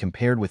trolled and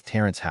compared with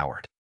Terrence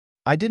Howard.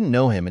 I didn't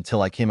know him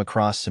until I came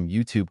across some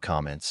YouTube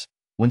comments.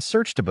 When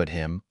searched about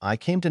him, I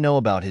came to know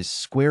about his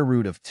square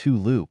root of 2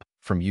 loop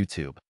from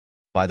YouTube.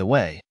 By the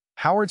way,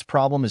 Howard's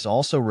problem is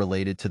also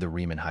related to the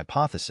Riemann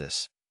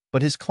hypothesis,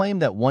 but his claim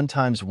that 1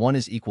 times 1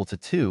 is equal to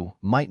 2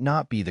 might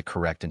not be the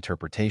correct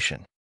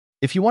interpretation.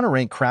 If you want to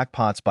rank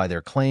crackpots by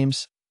their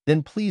claims,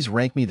 then please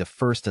rank me the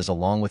first, as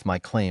along with my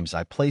claims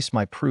I place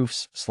my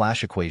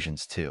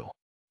proofs/equations too.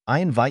 I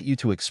invite you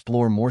to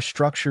explore more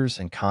structures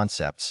and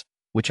concepts,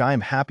 which I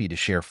am happy to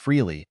share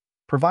freely,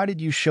 provided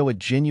you show a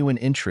genuine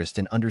interest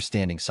in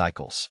understanding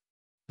cycles.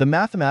 The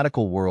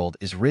mathematical world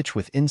is rich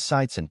with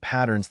insights and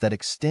patterns that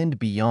extend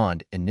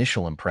beyond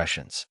initial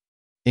impressions.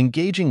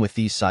 Engaging with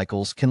these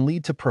cycles can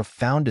lead to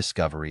profound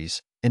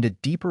discoveries and a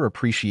deeper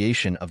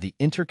appreciation of the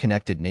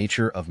interconnected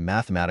nature of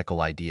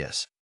mathematical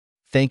ideas.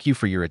 Thank you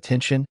for your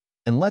attention,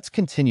 and let's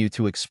continue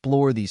to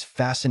explore these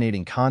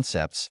fascinating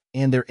concepts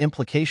and their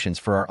implications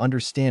for our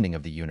understanding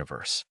of the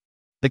universe.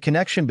 The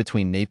connection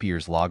between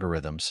Napier's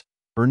logarithms,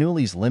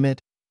 Bernoulli's limit,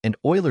 and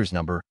Euler's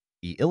number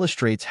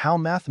illustrates how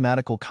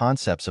mathematical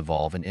concepts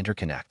evolve and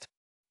interconnect.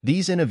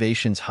 These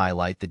innovations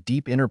highlight the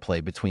deep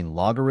interplay between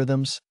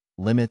logarithms,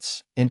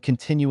 limits, and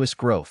continuous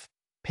growth,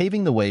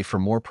 paving the way for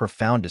more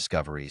profound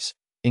discoveries,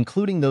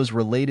 including those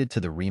related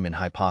to the Riemann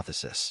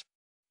hypothesis.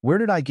 Where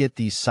did I get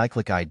these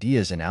cyclic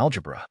ideas in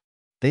algebra?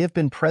 They have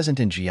been present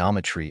in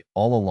geometry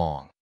all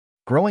along.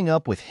 Growing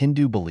up with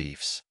Hindu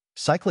beliefs,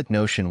 cyclic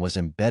notion was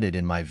embedded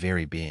in my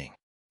very being.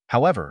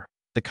 However,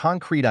 the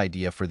concrete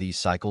idea for these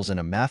cycles in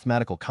a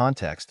mathematical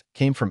context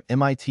came from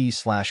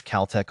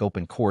MIT/Caltech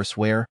Open Course,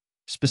 where,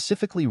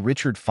 specifically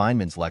Richard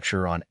Feynman's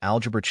lecture on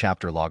algebra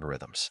chapter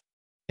logarithms.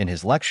 In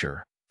his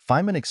lecture,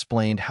 Feynman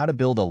explained how to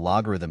build a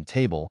logarithm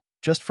table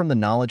just from the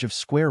knowledge of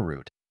square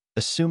root,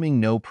 assuming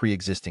no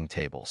pre-existing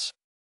tables.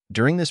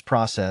 During this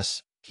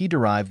process, he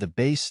derived the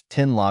base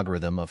 10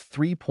 logarithm of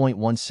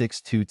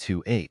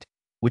 3.16228,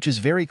 which is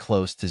very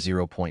close to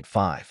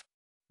 0.5.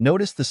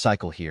 Notice the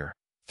cycle here.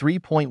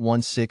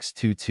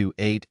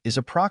 3.16228 is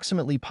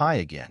approximately pi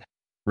again,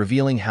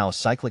 revealing how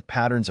cyclic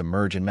patterns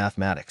emerge in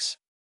mathematics.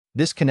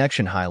 This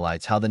connection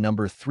highlights how the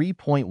number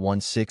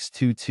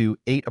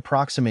 3.16228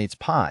 approximates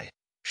pi,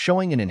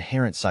 showing an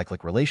inherent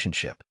cyclic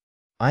relationship.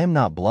 I am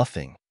not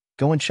bluffing.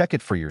 Go and check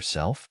it for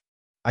yourself.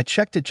 I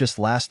checked it just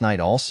last night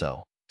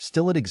also.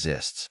 Still it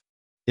exists.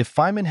 If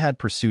Feynman had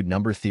pursued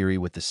number theory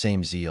with the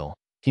same zeal,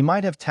 he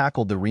might have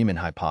tackled the Riemann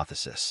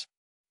hypothesis.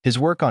 His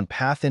work on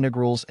path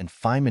integrals and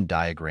Feynman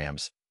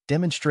diagrams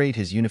demonstrate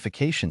his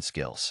unification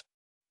skills.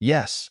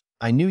 Yes,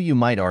 I knew you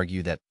might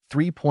argue that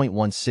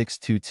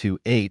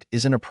 3.16228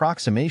 is an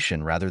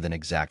approximation rather than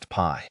exact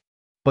pi.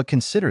 But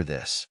consider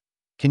this.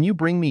 Can you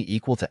bring me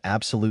equal to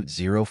absolute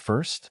zero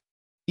first?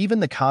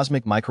 Even the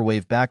cosmic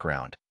microwave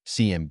background,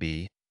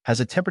 CMB, has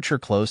a temperature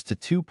close to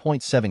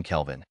 2.7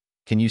 Kelvin.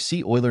 Can you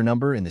see Euler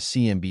number in the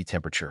CMB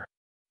temperature?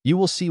 You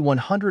will see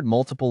 100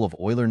 multiple of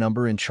Euler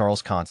number in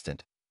Charles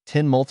constant,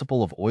 10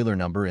 multiple of Euler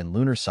number in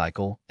lunar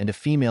cycle, and a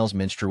female's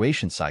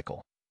menstruation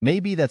cycle.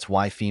 Maybe that's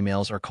why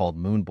females are called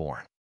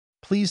moonborn.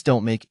 Please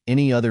don't make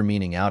any other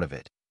meaning out of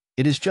it.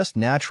 It is just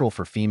natural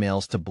for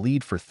females to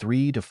bleed for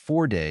 3 to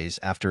 4 days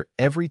after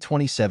every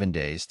 27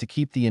 days to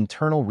keep the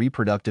internal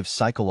reproductive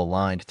cycle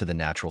aligned to the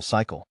natural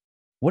cycle.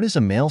 What is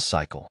a male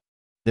cycle?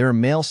 There are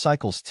male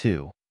cycles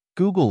too.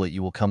 Google it,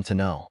 you will come to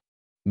know.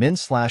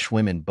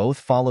 Men/women both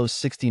follow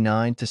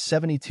 69 to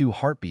 72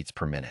 heartbeats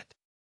per minute.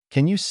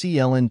 Can you see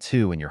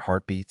LN2 in your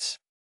heartbeats?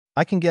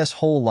 I can guess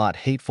whole lot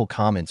hateful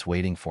comments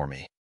waiting for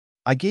me.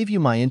 I gave you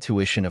my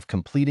intuition of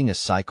completing a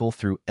cycle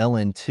through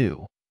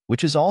LN2,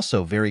 which is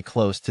also very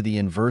close to the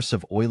inverse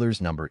of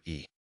Euler's number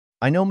E.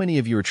 I know many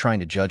of you are trying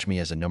to judge me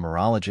as a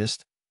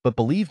numerologist, but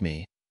believe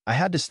me, I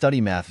had to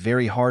study math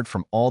very hard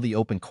from all the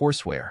open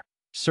courseware,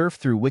 surf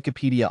through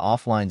Wikipedia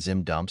offline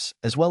Zim dumps,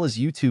 as well as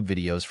YouTube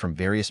videos from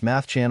various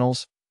math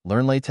channels,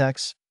 learn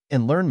LaTeX,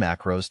 and learn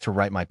macros to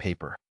write my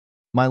paper.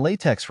 My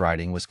LaTeX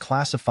writing was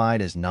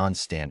classified as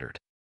non-standard.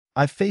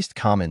 I've faced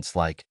comments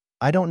like,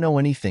 I don't know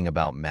anything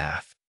about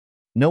math.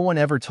 No one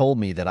ever told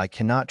me that I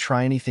cannot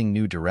try anything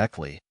new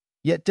directly,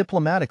 yet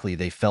diplomatically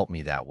they felt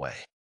me that way.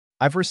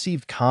 I've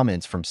received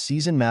comments from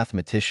seasoned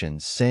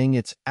mathematicians saying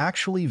it's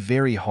actually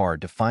very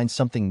hard to find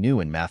something new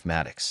in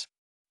mathematics.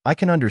 I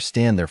can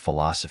understand their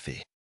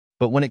philosophy.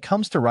 But when it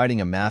comes to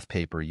writing a math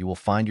paper, you will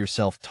find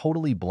yourself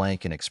totally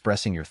blank in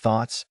expressing your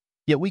thoughts,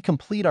 yet we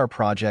complete our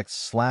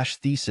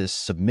project/thesis,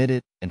 submit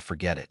it, and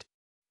forget it.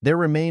 There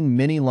remain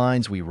many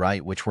lines we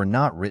write which were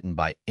not written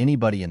by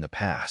anybody in the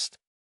past.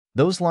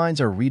 Those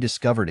lines are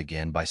rediscovered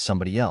again by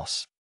somebody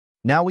else.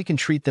 Now we can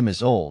treat them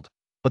as old,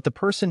 but the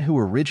person who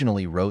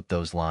originally wrote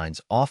those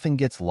lines often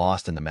gets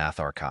lost in the math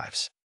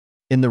archives.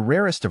 In the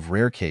rarest of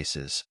rare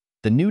cases,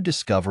 the new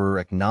discoverer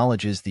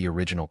acknowledges the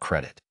original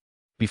credit.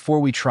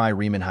 Before we try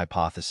Riemann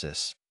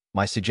hypothesis,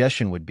 my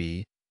suggestion would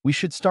be, we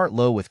should start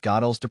low with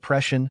Gödel's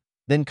depression,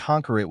 then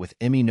conquer it with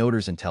Emmy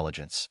Noether's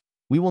intelligence.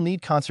 We will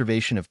need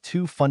conservation of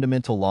 2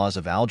 fundamental laws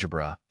of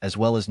algebra, as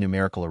well as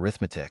numerical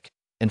arithmetic.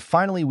 And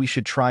finally, we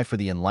should try for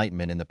the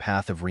enlightenment in the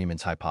path of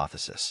Riemann's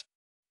hypothesis.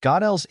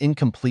 Gödel's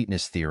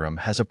incompleteness theorem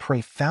has a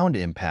profound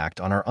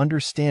impact on our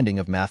understanding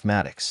of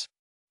mathematics.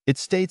 It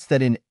states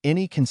that in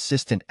any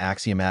consistent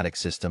axiomatic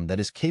system that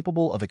is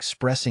capable of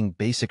expressing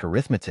basic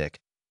arithmetic,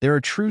 there are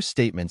true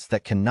statements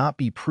that cannot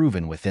be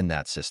proven within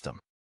that system.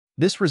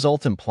 This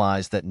result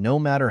implies that no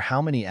matter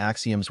how many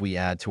axioms we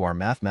add to our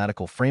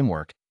mathematical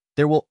framework,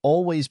 there will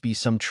always be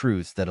some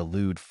truths that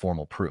elude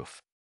formal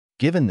proof.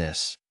 Given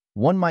this,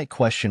 one might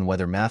question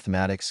whether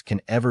mathematics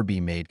can ever be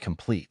made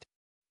complete.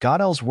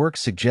 Gödel's work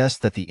suggests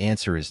that the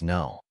answer is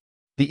no.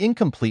 The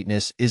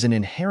incompleteness is an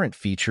inherent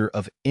feature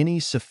of any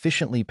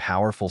sufficiently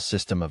powerful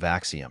system of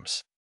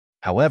axioms.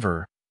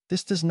 However,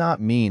 this does not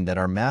mean that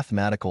our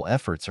mathematical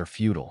efforts are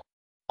futile.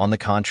 On the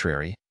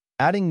contrary,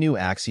 adding new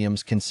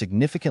axioms can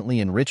significantly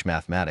enrich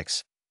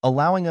mathematics,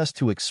 allowing us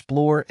to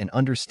explore and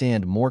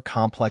understand more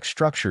complex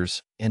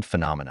structures and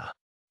phenomena.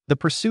 The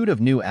pursuit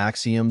of new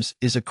axioms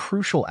is a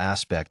crucial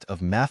aspect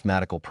of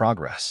mathematical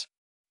progress.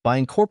 By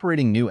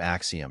incorporating new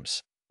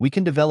axioms, we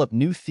can develop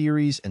new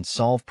theories and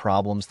solve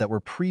problems that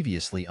were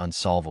previously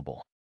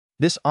unsolvable.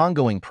 This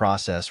ongoing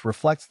process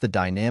reflects the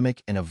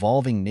dynamic and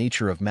evolving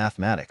nature of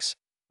mathematics,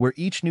 where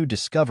each new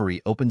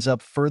discovery opens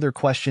up further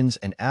questions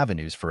and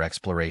avenues for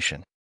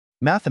exploration.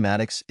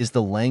 Mathematics is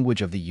the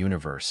language of the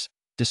universe,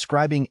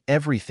 describing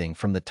everything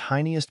from the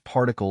tiniest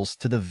particles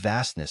to the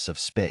vastness of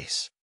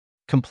space.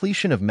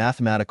 Completion of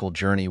mathematical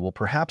journey will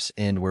perhaps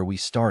end where we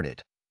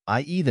started,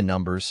 i.e. the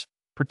numbers,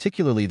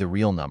 particularly the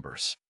real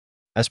numbers.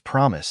 As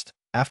promised,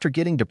 after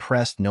getting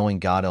depressed knowing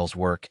Gödel's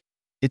work,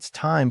 it's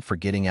time for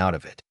getting out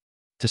of it.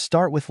 To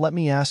start with, let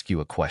me ask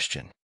you a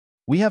question.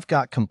 We have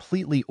got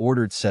completely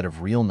ordered set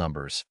of real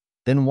numbers,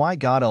 then why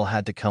Gödel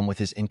had to come with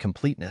his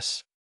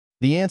incompleteness?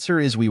 The answer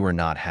is we were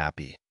not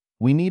happy.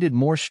 We needed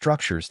more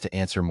structures to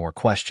answer more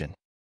questions.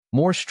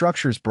 More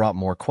structures brought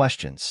more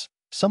questions,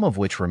 some of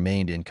which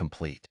remained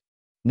incomplete.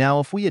 Now,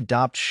 if we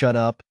adopt shut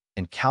up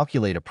and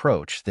calculate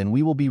approach, then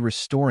we will be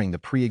restoring the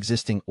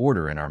pre-existing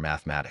order in our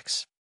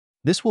mathematics.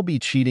 This will be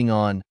cheating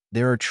on,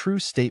 there are true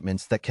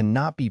statements that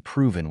cannot be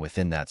proven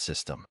within that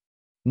system.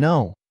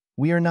 No,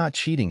 we are not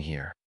cheating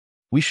here.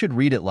 We should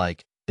read it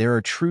like, there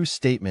are true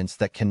statements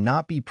that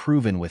cannot be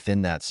proven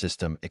within that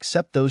system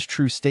except those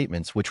true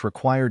statements which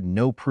required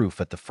no proof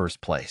at the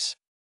first place.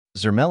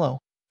 Zermelo,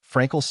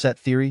 Frankel set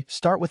theory,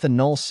 start with a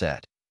null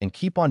set, and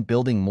keep on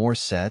building more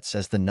sets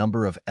as the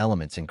number of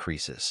elements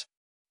increases.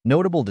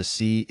 Notable to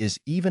see is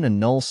even a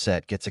null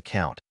set gets a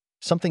count,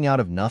 something out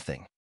of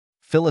nothing.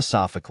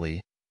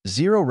 Philosophically,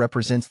 0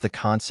 represents the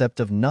concept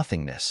of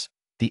nothingness,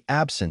 the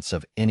absence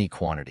of any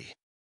quantity.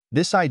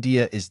 This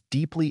idea is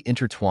deeply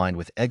intertwined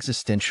with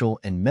existential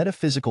and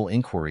metaphysical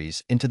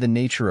inquiries into the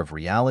nature of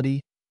reality,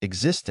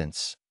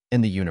 existence,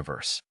 and the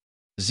universe.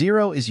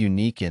 0 is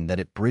unique in that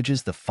it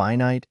bridges the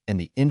finite and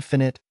the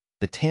infinite,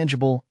 the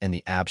tangible and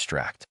the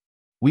abstract.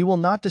 We will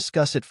not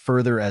discuss it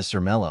further as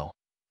Zermelo.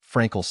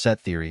 Frankel's set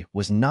theory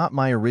was not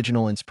my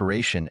original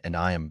inspiration, and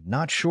I am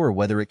not sure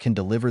whether it can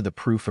deliver the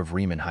proof of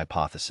Riemann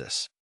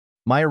hypothesis.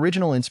 My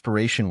original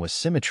inspiration was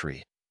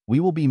symmetry. We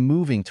will be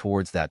moving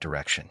towards that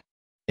direction.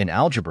 In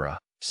algebra,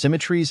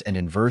 symmetries and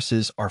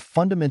inverses are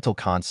fundamental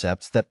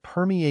concepts that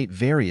permeate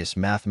various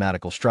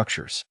mathematical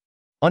structures.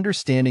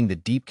 Understanding the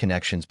deep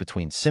connections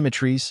between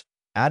symmetries,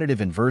 additive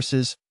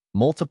inverses,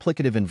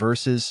 multiplicative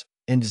inverses,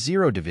 and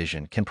zero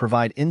division can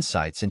provide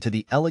insights into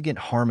the elegant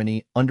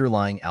harmony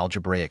underlying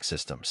algebraic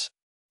systems.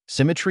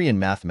 Symmetry in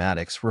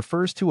mathematics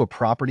refers to a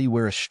property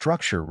where a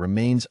structure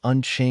remains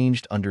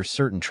unchanged under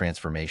certain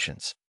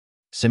transformations.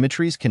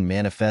 Symmetries can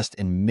manifest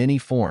in many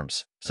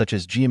forms, such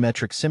as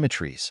geometric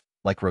symmetries,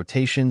 like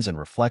rotations and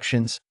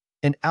reflections,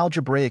 and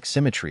algebraic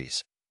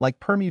symmetries, like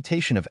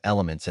permutation of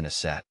elements in a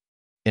set.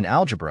 In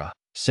algebra,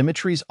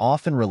 symmetries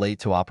often relate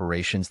to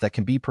operations that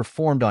can be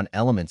performed on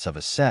elements of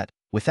a set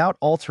without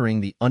altering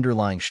the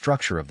underlying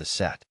structure of the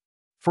set.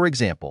 For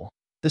example,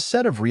 the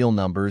set of real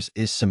numbers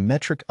is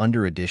symmetric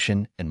under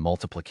addition and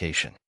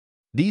multiplication.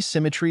 These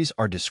symmetries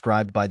are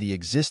described by the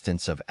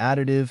existence of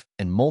additive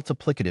and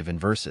multiplicative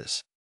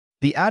inverses.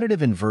 The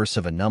additive inverse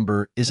of a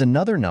number is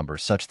another number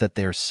such that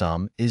their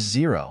sum is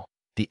 0,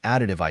 the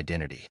additive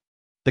identity.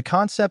 The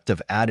concept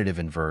of additive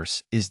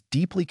inverse is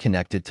deeply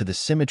connected to the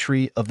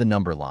symmetry of the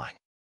number line.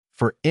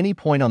 For any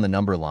point on the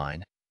number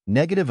line,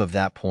 negative of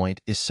that point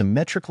is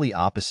symmetrically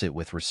opposite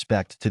with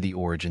respect to the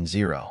origin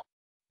 0.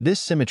 This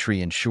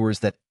symmetry ensures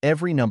that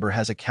every number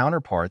has a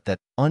counterpart that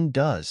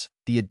undoes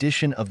the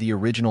addition of the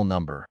original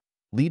number,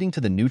 leading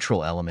to the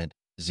neutral element,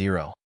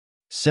 0.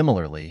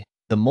 Similarly,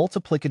 the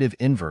multiplicative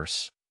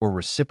inverse, or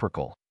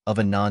reciprocal, of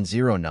a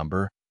non-zero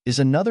number is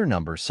another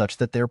number such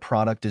that their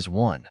product is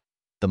 1,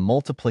 the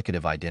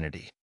multiplicative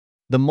identity.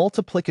 The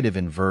multiplicative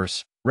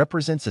inverse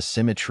represents a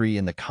symmetry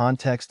in the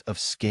context of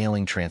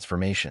scaling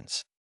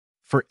transformations.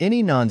 For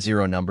any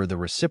non-zero number, the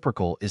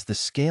reciprocal is the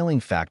scaling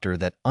factor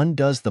that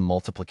undoes the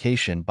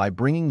multiplication by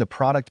bringing the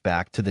product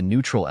back to the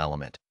neutral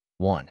element,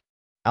 1.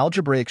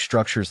 Algebraic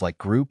structures like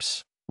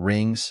groups,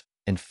 rings,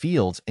 and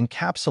fields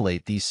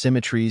encapsulate these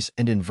symmetries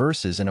and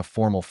inverses in a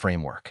formal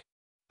framework.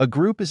 A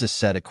group is a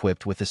set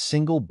equipped with a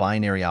single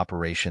binary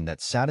operation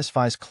that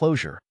satisfies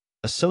closure,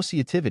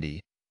 associativity,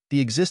 the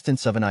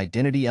existence of an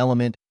identity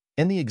element,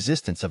 and the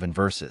existence of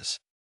inverses.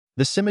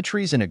 The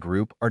symmetries in a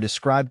group are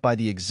described by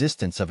the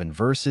existence of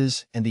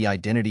inverses and the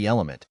identity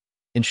element,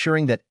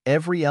 ensuring that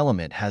every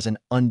element has an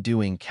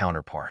undoing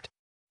counterpart.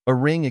 A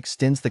ring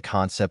extends the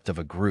concept of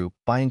a group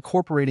by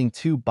incorporating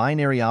two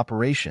binary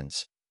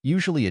operations,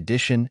 usually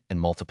addition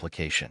and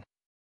multiplication.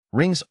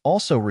 Rings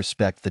also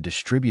respect the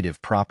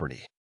distributive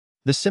property.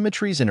 The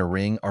symmetries in a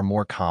ring are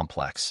more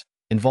complex,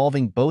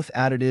 involving both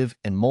additive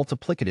and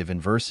multiplicative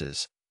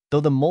inverses, though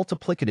the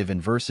multiplicative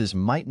inverses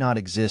might not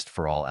exist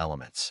for all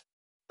elements.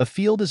 A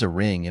field is a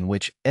ring in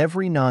which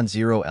every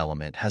non-zero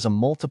element has a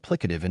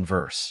multiplicative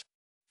inverse.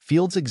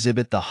 Fields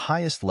exhibit the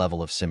highest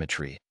level of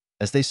symmetry,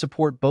 as they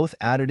support both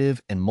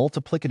additive and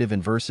multiplicative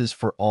inverses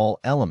for all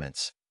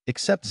elements,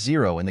 except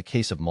 0 in the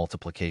case of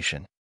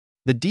multiplication.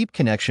 The deep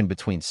connection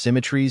between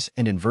symmetries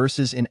and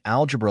inverses in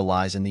algebra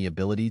lies in the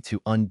ability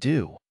to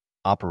undo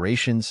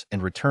operations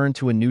and return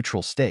to a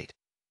neutral state,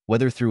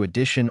 whether through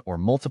addition or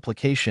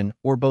multiplication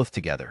or both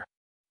together.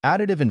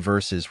 Additive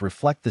inverses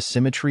reflect the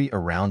symmetry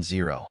around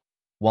 0,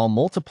 while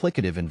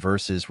multiplicative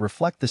inverses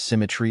reflect the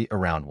symmetry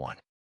around 1.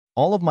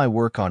 All of my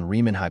work on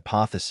Riemann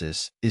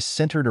hypothesis is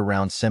centered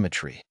around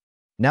symmetry.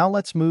 Now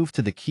let's move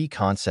to the key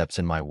concepts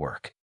in my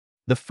work.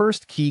 The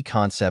first key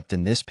concept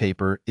in this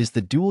paper is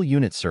the dual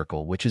unit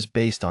circle, which is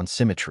based on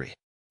symmetry.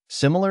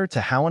 Similar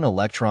to how an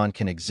electron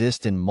can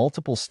exist in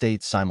multiple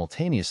states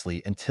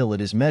simultaneously until it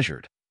is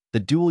measured, the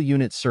dual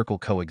unit circle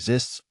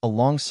coexists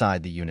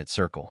alongside the unit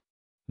circle.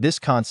 This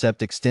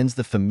concept extends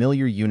the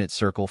familiar unit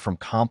circle from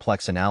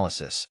complex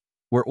analysis,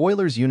 where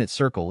Euler's unit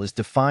circle is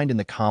defined in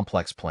the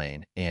complex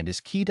plane and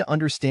is key to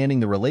understanding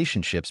the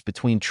relationships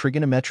between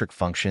trigonometric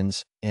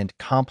functions and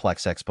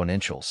complex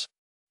exponentials.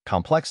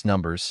 Complex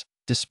numbers,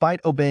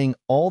 despite obeying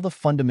all the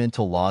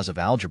fundamental laws of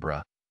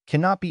algebra,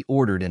 cannot be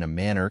ordered in a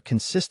manner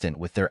consistent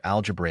with their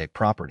algebraic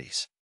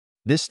properties.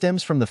 This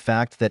stems from the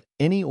fact that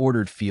any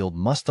ordered field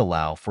must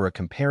allow for a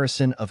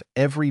comparison of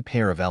every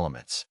pair of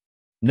elements.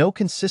 No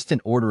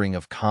consistent ordering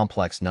of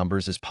complex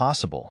numbers is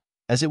possible,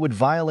 as it would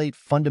violate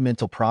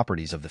fundamental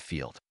properties of the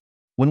field.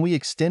 When we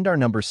extend our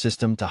number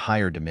system to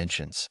higher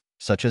dimensions,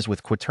 such as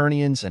with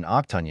quaternions and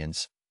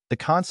octonions, the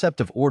concept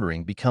of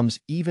ordering becomes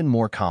even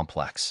more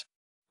complex.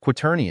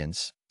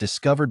 Quaternions,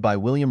 discovered by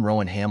William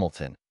Rowan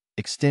Hamilton,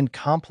 extend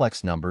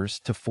complex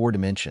numbers to 4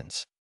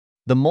 dimensions.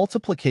 The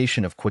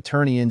multiplication of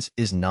quaternions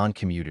is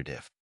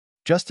non-commutative.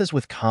 Just as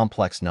with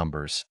complex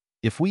numbers,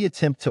 if we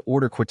attempt to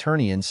order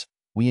quaternions,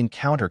 we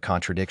encounter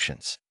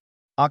contradictions.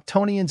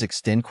 Octonions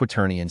extend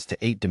quaternions to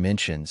 8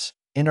 dimensions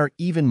and are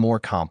even more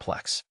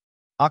complex.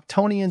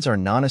 Octonions are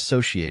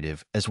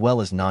non-associative as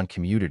well as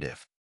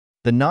non-commutative.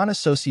 The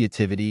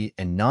non-associativity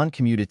and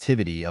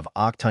non-commutativity of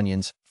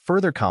octonions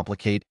further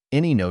complicate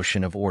any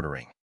notion of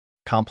ordering.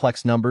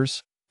 Complex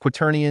numbers,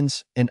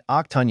 quaternions, and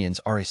octonions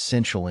are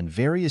essential in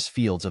various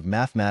fields of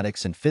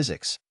mathematics and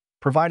physics,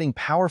 providing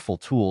powerful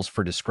tools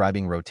for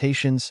describing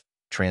rotations,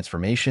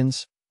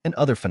 transformations, and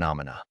other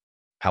phenomena.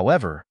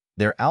 However,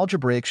 their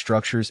algebraic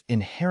structures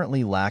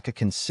inherently lack a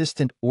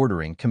consistent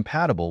ordering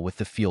compatible with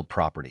the field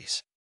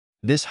properties.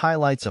 This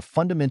highlights a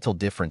fundamental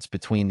difference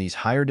between these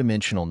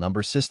higher-dimensional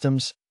number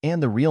systems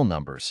and the real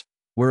numbers,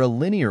 where a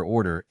linear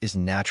order is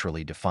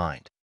naturally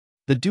defined.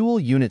 The dual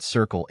unit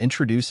circle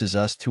introduces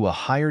us to a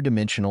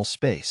higher-dimensional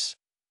space,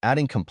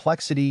 adding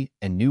complexity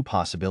and new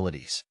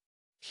possibilities.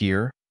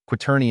 Here,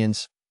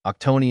 quaternions,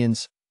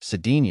 octonions,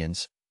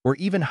 sedenions, or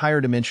even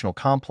higher-dimensional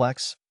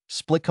complex,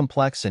 split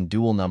complex, and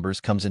dual numbers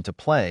comes into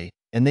play,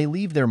 and they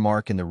leave their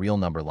mark in the real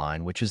number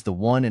line, which is the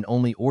one and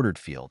only ordered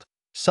field,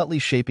 subtly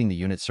shaping the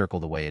unit circle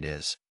the way it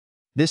is.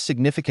 This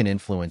significant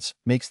influence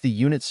makes the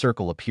unit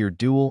circle appear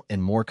dual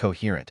and more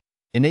coherent,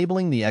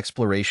 enabling the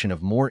exploration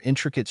of more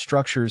intricate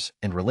structures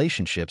and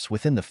relationships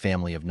within the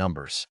family of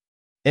numbers.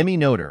 Emmy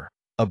Noether,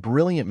 a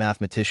brilliant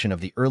mathematician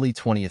of the early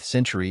 20th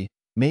century,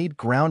 made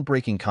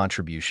groundbreaking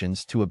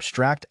contributions to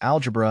abstract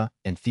algebra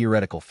and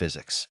theoretical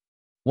physics.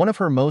 One of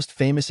her most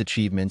famous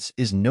achievements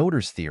is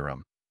Noether's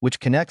theorem,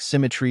 which connects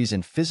symmetries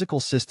in physical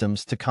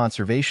systems to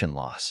conservation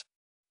laws.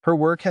 Her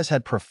work has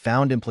had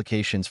profound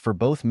implications for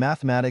both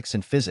mathematics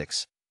and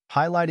physics,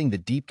 highlighting the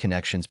deep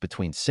connections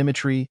between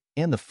symmetry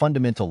and the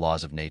fundamental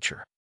laws of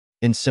nature.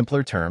 In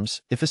simpler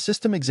terms, if a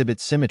system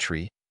exhibits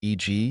symmetry,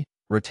 e.g.,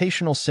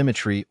 rotational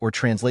symmetry or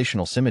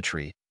translational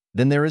symmetry,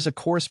 then there is a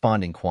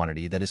corresponding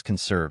quantity that is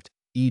conserved,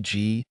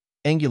 e.g.,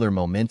 angular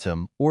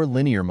momentum or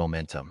linear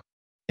momentum.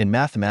 In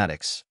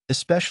mathematics,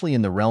 especially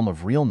in the realm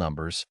of real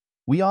numbers,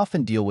 we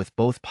often deal with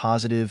both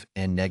positive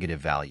and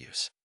negative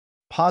values.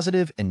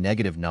 Positive and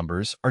negative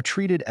numbers are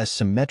treated as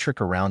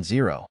symmetric around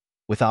zero,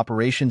 with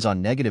operations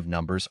on negative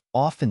numbers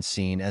often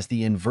seen as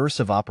the inverse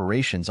of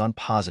operations on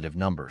positive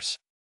numbers.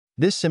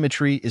 This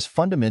symmetry is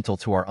fundamental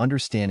to our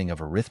understanding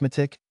of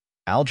arithmetic,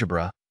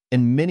 algebra,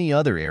 and many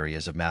other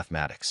areas of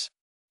mathematics.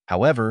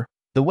 However,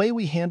 the way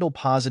we handle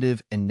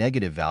positive and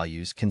negative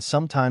values can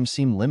sometimes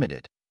seem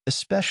limited,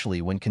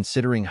 especially when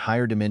considering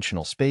higher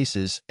dimensional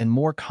spaces and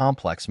more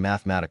complex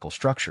mathematical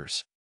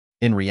structures.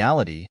 In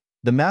reality,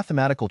 the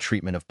mathematical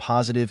treatment of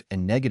positive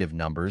and negative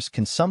numbers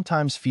can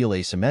sometimes feel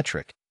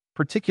asymmetric,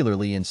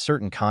 particularly in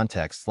certain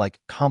contexts like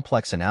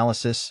complex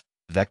analysis,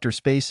 vector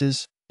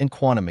spaces, and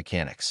quantum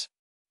mechanics.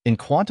 In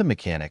quantum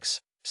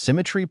mechanics,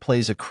 symmetry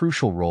plays a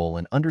crucial role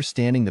in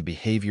understanding the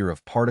behavior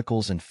of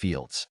particles and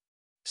fields.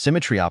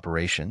 Symmetry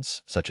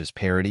operations, such as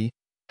parity,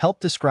 help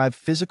describe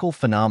physical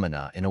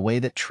phenomena in a way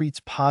that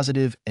treats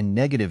positive and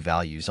negative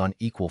values on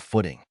equal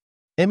footing.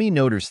 Emmy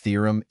Noether's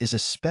theorem is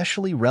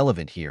especially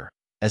relevant here,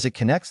 as it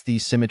connects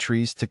these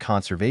symmetries to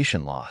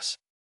conservation laws.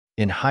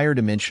 In higher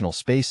dimensional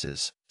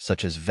spaces,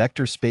 such as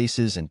vector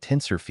spaces and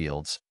tensor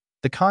fields,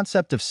 the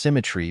concept of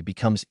symmetry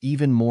becomes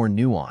even more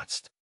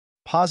nuanced.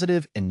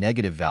 Positive and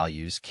negative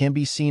values can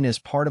be seen as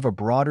part of a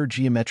broader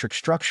geometric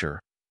structure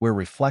where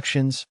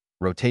reflections,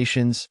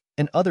 rotations,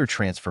 and other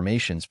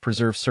transformations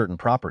preserve certain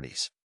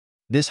properties.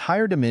 This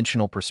higher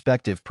dimensional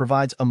perspective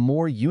provides a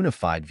more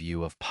unified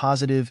view of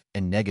positive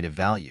and negative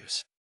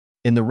values.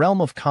 In the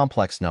realm of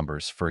complex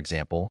numbers, for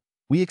example,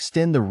 we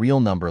extend the real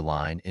number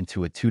line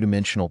into a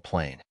two-dimensional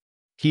plane.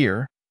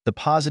 Here, the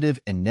positive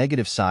and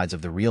negative sides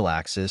of the real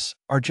axis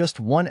are just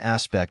one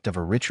aspect of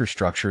a richer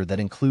structure that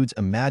includes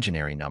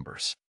imaginary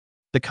numbers.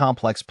 The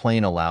complex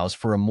plane allows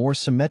for a more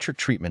symmetric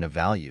treatment of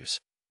values,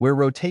 where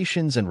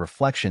rotations and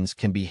reflections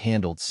can be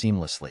handled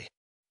seamlessly.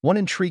 One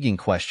intriguing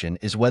question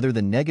is whether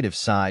the negative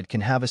side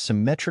can have a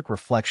symmetric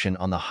reflection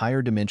on the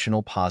higher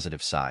dimensional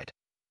positive side,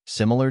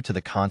 similar to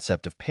the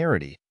concept of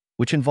parity,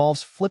 which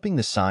involves flipping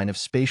the sign of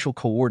spatial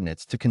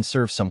coordinates to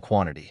conserve some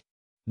quantity.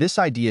 This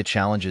idea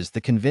challenges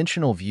the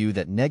conventional view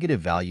that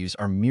negative values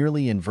are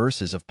merely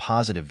inverses of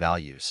positive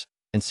values,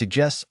 and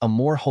suggests a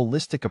more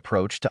holistic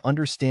approach to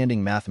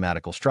understanding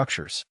mathematical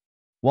structures.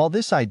 While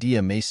this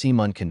idea may seem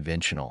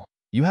unconventional,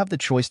 you have the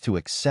choice to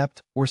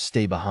accept or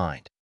stay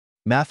behind.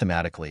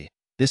 Mathematically,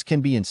 this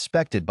can be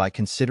inspected by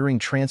considering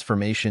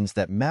transformations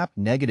that map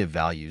negative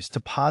values to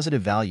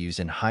positive values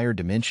in higher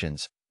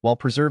dimensions while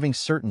preserving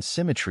certain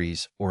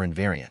symmetries or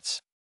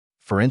invariants.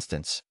 For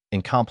instance,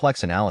 in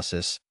complex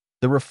analysis,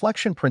 the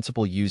reflection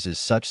principle uses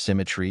such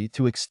symmetry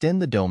to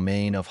extend the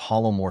domain of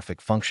holomorphic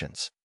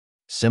functions.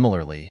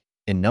 Similarly,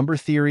 in number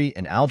theory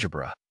and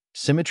algebra,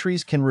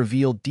 symmetries can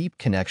reveal deep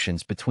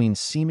connections between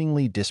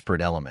seemingly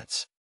disparate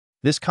elements.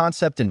 This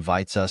concept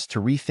invites us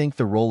to rethink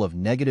the role of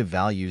negative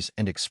values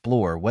and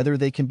explore whether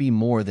they can be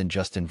more than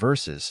just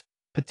inverses,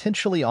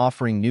 potentially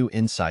offering new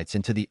insights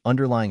into the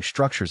underlying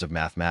structures of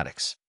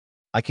mathematics.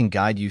 I can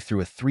guide you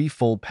through a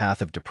threefold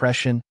path of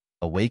depression,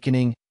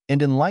 awakening,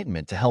 and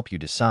enlightenment to help you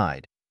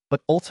decide,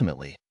 but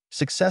ultimately,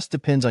 success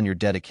depends on your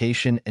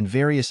dedication and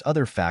various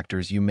other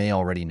factors you may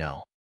already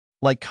know.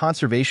 Like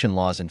conservation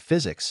laws in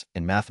physics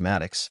and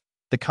mathematics,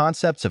 the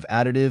concepts of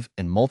additive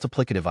and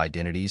multiplicative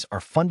identities are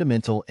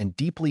fundamental and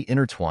deeply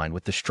intertwined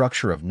with the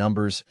structure of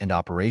numbers and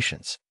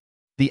operations.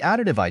 The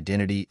additive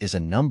identity is a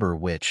number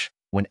which,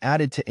 when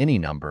added to any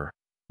number,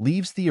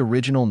 leaves the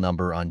original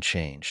number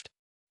unchanged.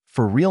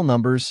 For real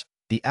numbers,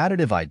 the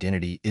additive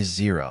identity is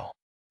 0.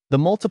 The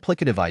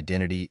multiplicative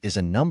identity is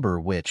a number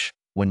which,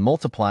 when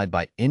multiplied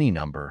by any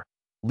number,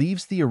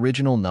 leaves the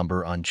original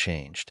number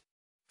unchanged.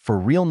 For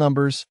real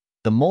numbers,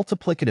 the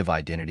multiplicative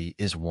identity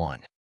is 1.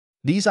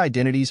 These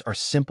identities are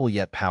simple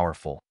yet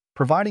powerful,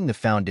 providing the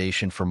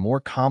foundation for more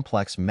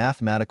complex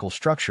mathematical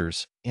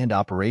structures and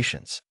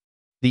operations.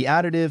 The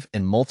additive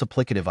and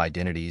multiplicative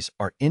identities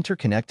are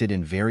interconnected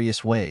in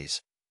various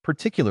ways,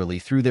 particularly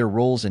through their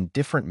roles in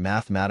different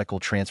mathematical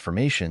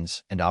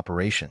transformations and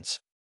operations.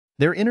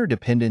 Their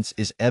interdependence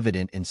is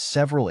evident in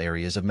several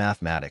areas of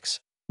mathematics,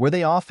 where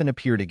they often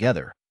appear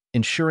together,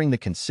 ensuring the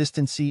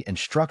consistency and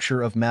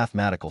structure of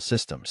mathematical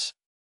systems.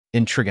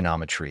 In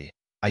trigonometry,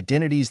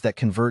 identities that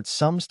convert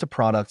sums to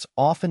products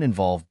often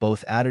involve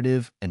both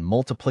additive and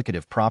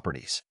multiplicative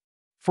properties.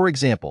 For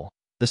example,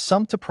 the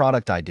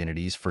sum-to-product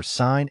identities for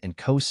sine and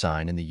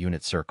cosine in the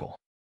unit circle.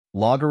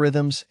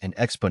 Logarithms and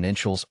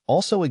exponentials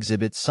also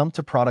exhibit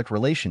sum-to-product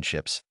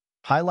relationships,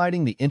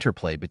 highlighting the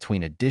interplay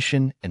between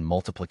addition and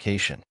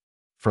multiplication.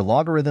 For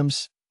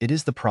logarithms, it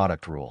is the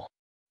product rule.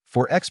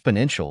 For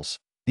exponentials,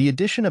 the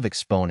addition of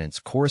exponents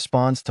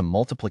corresponds to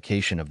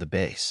multiplication of the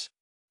base.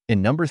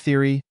 In number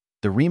theory,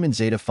 the Riemann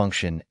zeta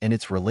function and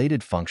its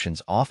related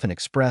functions often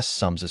express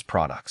sums as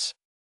products.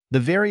 The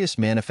various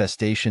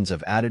manifestations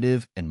of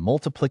additive and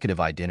multiplicative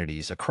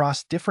identities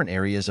across different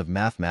areas of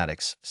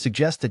mathematics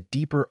suggest a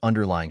deeper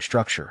underlying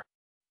structure.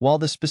 While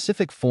the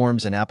specific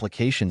forms and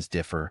applications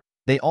differ,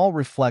 they all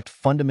reflect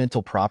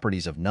fundamental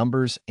properties of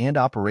numbers and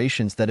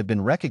operations that have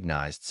been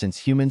recognized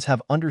since humans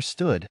have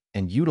understood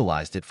and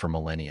utilized it for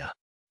millennia.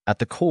 At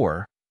the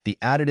core, the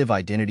additive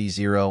identity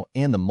 0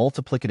 and the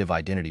multiplicative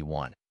identity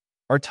 1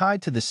 are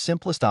tied to the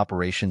simplest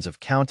operations of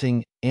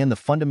counting and the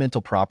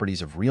fundamental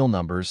properties of real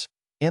numbers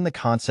and the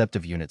concept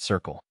of unit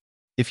circle.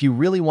 If you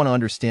really want to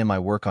understand my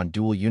work on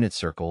dual unit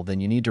circle,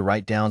 then you need to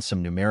write down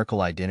some numerical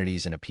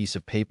identities in a piece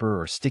of paper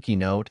or sticky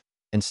note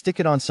and stick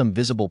it on some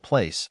visible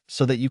place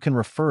so that you can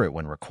refer it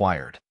when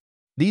required.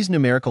 These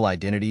numerical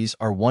identities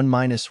are 1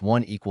 minus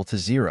 1 equal to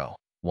 0,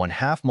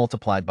 1/2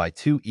 multiplied by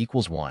 2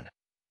 equals 1,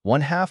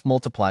 1/2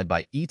 multiplied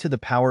by e to the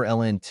power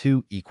ln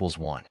 2 equals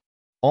 1.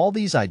 All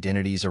these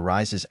identities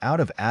arises out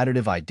of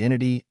additive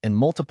identity and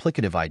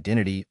multiplicative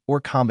identity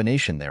or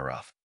combination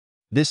thereof.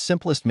 This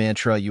simplest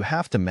mantra you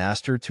have to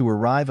master to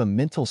arrive a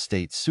mental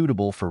state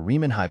suitable for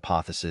Riemann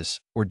hypothesis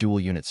or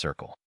dual unit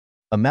circle.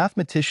 A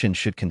mathematician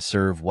should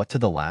conserve what to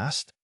the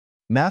last?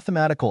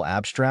 Mathematical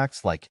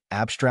abstracts like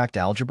abstract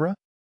algebra,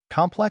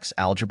 complex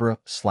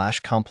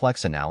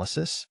algebra/complex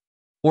analysis,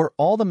 or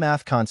all the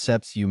math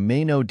concepts you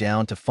may know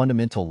down to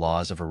fundamental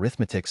laws of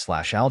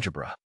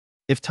arithmetic/algebra.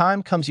 If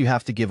time comes you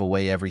have to give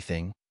away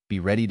everything, be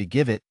ready to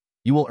give it,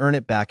 you will earn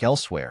it back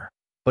elsewhere.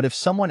 But if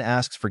someone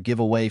asks for give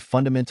away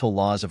fundamental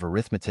laws of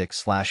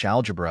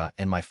arithmetic/algebra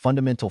and my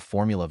fundamental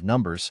formula of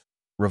numbers,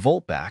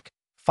 revolt back,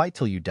 fight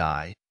till you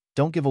die,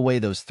 don't give away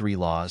those 3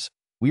 laws.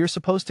 We are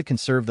supposed to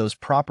conserve those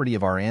property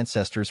of our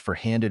ancestors for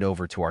handed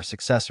over to our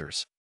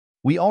successors.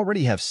 We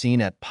already have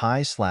seen at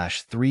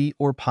pi/3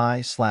 or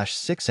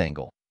pi/6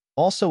 angle,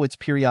 also its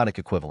periodic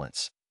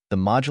equivalence. The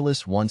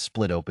modulus 1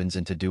 split opens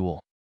into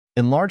dual.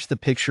 Enlarge the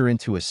picture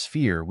into a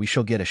sphere, we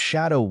shall get a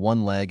shadow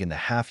one leg in the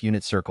half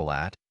unit circle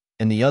at,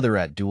 and the other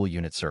at dual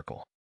unit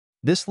circle.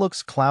 This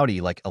looks cloudy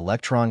like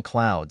electron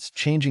clouds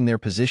changing their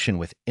position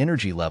with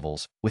energy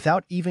levels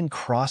without even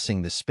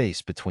crossing the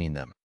space between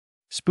them.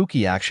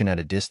 Spooky action at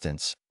a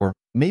distance, or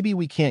maybe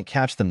we can't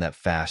catch them that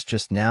fast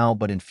just now,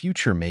 but in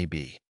future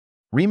maybe.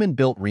 Riemann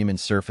built Riemann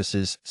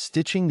surfaces,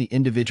 stitching the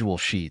individual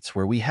sheets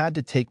where we had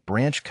to take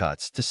branch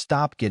cuts to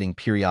stop getting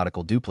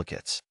periodical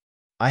duplicates.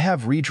 I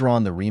have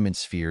redrawn the Riemann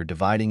sphere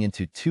dividing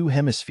into 2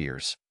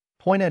 hemispheres,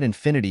 point at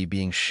infinity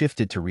being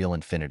shifted to real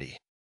infinity.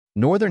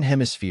 Northern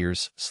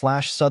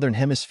hemispheres/southern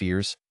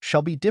hemispheres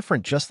shall be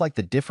different just like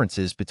the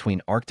differences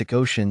between Arctic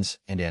oceans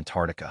and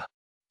Antarctica.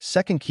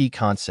 Second key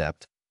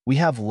concept, we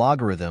have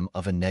logarithm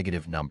of a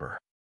negative number.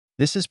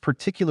 This is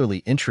particularly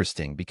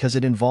interesting because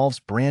it involves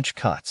branch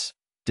cuts,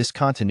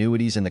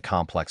 discontinuities in the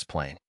complex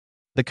plane.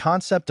 The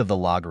concept of the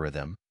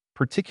logarithm,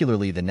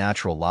 particularly the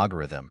natural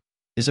logarithm,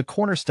 is a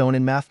cornerstone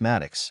in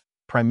mathematics,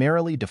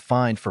 primarily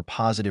defined for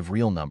positive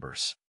real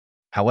numbers.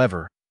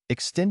 However,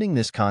 extending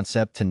this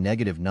concept to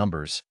negative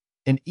numbers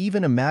and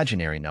even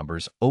imaginary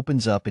numbers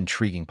opens up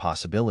intriguing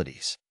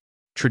possibilities.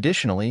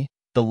 Traditionally,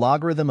 The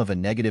logarithm of a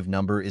negative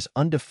number is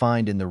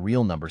undefined in the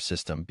real number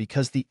system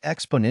because the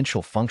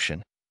exponential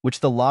function,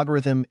 which the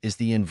logarithm is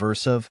the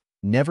inverse of,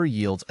 never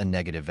yields a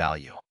negative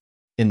value.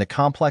 In the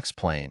complex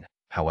plane,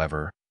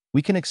 however,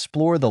 we can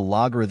explore the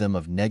logarithm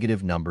of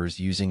negative numbers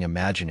using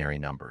imaginary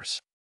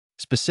numbers.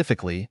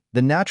 Specifically,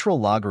 the natural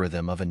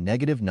logarithm of a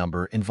negative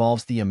number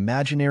involves the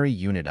imaginary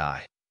unit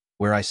I,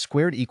 where I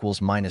squared equals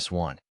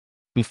 -1.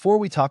 Before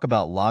we talk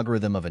about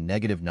logarithm of a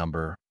negative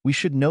number, we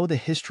should know the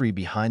history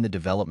behind the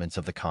developments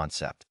of the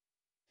concept.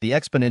 The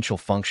exponential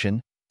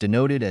function,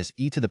 denoted as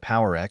e to the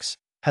power x,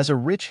 has a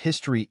rich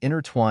history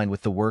intertwined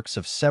with the works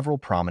of several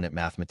prominent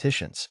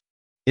mathematicians.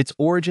 Its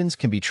origins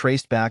can be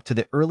traced back to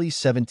the early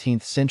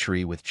 17th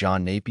century with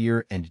John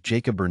Napier and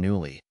Jacob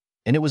Bernoulli,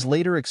 and it was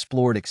later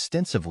explored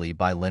extensively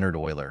by Leonhard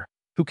Euler,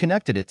 who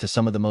connected it to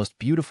some of the most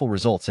beautiful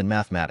results in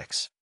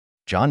mathematics.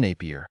 John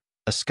Napier,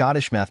 a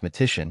Scottish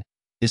mathematician,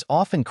 is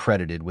often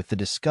credited with the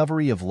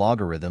discovery of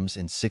logarithms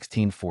in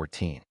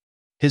 1614.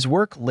 His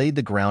work laid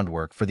the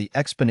groundwork for the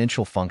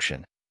exponential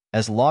function,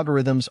 as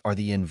logarithms are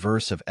the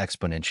inverse of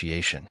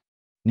exponentiation.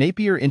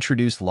 Napier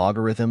introduced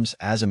logarithms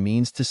as a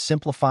means to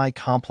simplify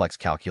complex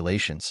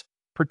calculations,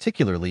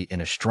 particularly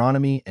in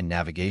astronomy and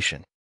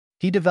navigation.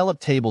 He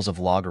developed tables of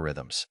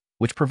logarithms,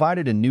 which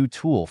provided a new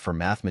tool for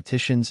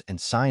mathematicians and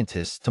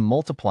scientists to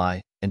multiply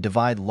and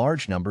divide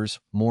large numbers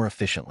more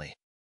efficiently.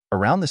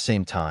 Around the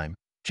same time,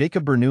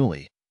 Jacob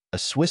Bernoulli, a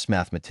Swiss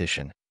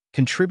mathematician,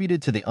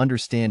 contributed to the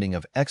understanding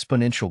of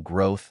exponential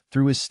growth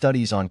through his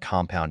studies on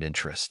compound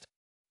interest.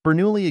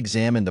 Bernoulli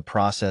examined the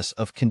process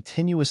of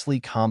continuously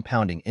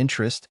compounding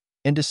interest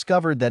and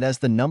discovered that as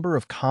the number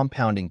of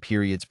compounding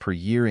periods per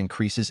year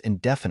increases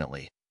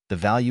indefinitely, the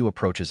value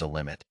approaches a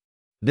limit.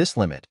 This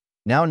limit,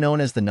 now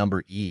known as the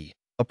number e,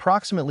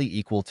 approximately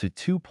equal to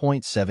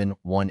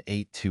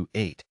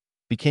 2.71828,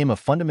 became a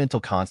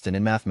fundamental constant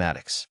in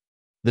mathematics.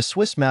 The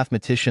Swiss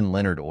mathematician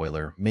Leonhard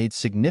Euler made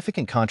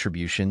significant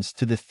contributions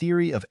to the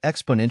theory of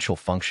exponential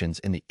functions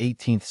in the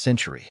 18th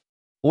century.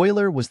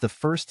 Euler was the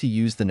first to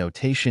use the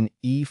notation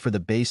e for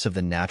the base of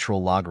the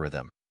natural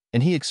logarithm,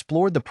 and he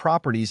explored the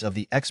properties of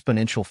the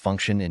exponential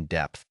function in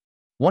depth.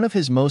 One of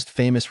his most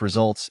famous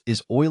results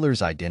is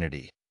Euler's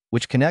identity,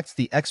 which connects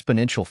the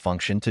exponential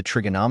function to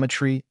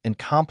trigonometry and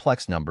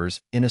complex numbers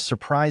in a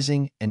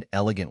surprising and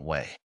elegant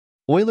way.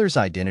 Euler's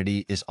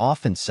identity is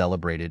often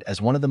celebrated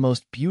as one of the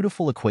most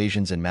beautiful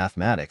equations in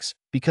mathematics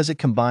because it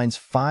combines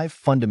 5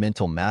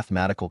 fundamental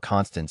mathematical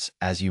constants,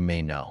 as you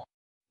may know.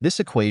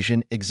 This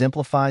equation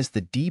exemplifies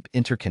the deep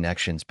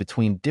interconnections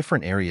between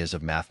different areas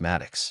of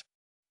mathematics.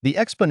 The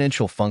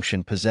exponential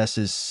function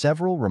possesses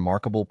several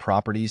remarkable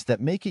properties that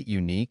make it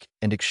unique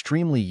and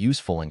extremely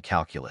useful in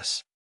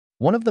calculus.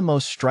 One of the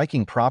most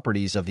striking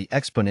properties of the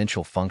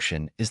exponential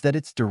function is that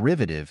its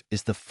derivative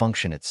is the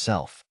function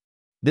itself.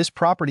 This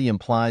property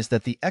implies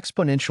that the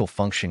exponential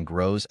function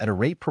grows at a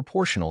rate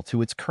proportional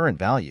to its current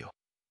value,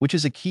 which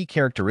is a key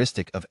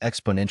characteristic of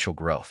exponential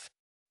growth.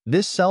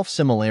 This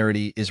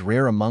self-similarity is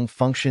rare among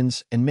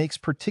functions and makes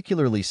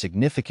particularly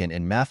significant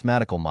in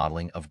mathematical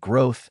modeling of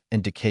growth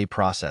and decay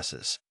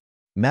processes.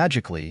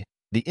 Magically,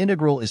 the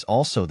integral is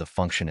also the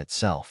function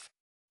itself.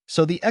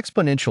 So the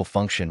exponential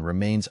function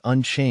remains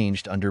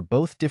unchanged under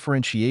both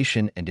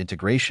differentiation and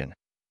integration,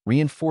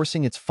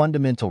 reinforcing its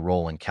fundamental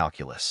role in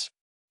calculus.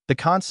 The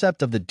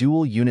concept of the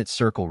dual unit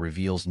circle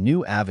reveals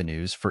new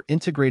avenues for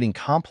integrating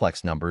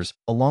complex numbers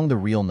along the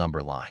real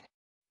number line.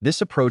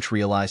 This approach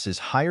realizes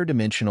higher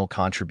dimensional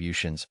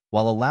contributions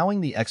while allowing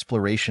the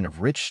exploration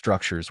of rich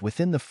structures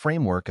within the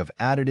framework of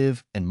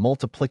additive and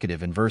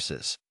multiplicative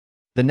inverses.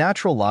 The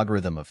natural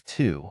logarithm of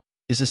 2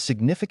 is a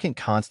significant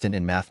constant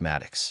in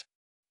mathematics.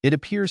 It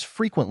appears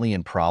frequently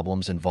in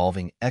problems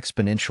involving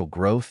exponential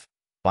growth,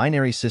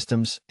 binary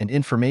systems, and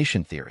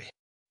information theory.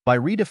 By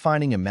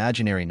redefining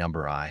imaginary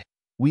number I,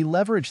 we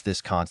leverage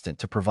this constant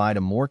to provide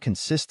a more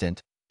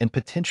consistent and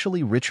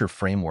potentially richer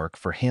framework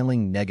for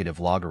handling negative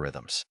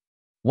logarithms.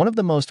 One of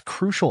the most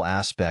crucial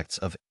aspects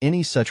of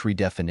any such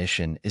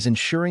redefinition is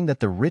ensuring that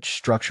the rich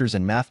structures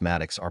in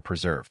mathematics are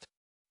preserved.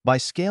 By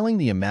scaling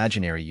the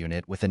imaginary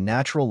unit with a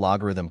natural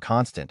logarithm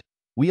constant,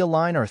 we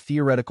align our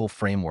theoretical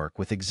framework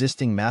with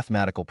existing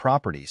mathematical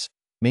properties,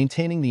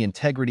 maintaining the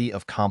integrity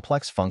of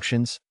complex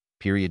functions,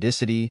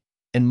 periodicity,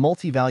 and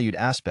multivalued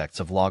aspects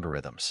of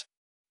logarithms.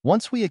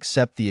 Once we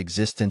accept the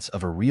existence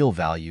of a real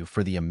value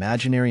for the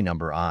imaginary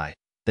number I,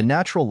 the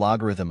natural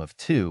logarithm of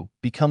 2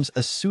 becomes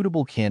a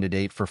suitable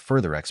candidate for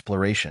further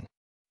exploration.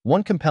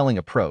 One compelling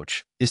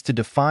approach is to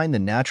define the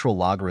natural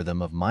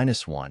logarithm of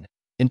 -1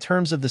 in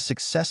terms of the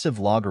successive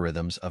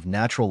logarithms of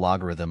natural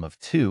logarithm of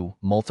 2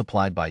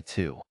 multiplied by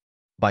 2.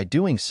 By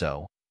doing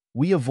so,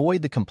 we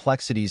avoid the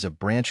complexities of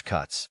branch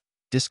cuts,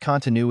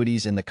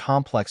 discontinuities in the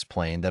complex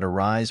plane that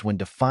arise when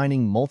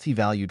defining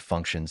multivalued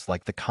functions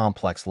like the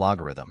complex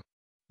logarithm.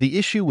 The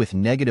issue with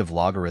negative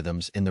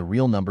logarithms in the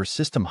real number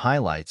system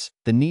highlights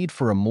the need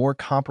for a more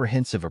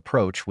comprehensive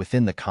approach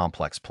within the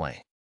complex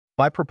plane.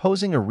 By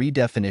proposing a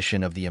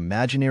redefinition of the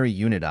imaginary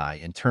unit I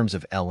in terms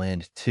of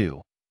ln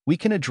 2, we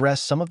can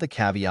address some of the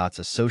caveats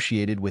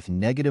associated with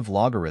negative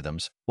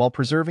logarithms while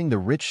preserving the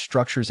rich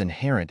structures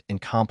inherent in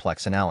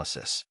complex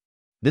analysis.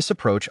 This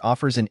approach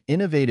offers an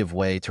innovative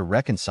way to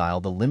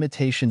reconcile the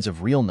limitations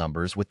of real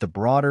numbers with the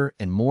broader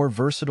and more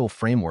versatile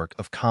framework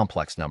of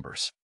complex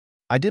numbers.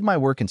 I did my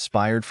work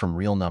inspired from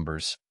real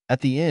numbers.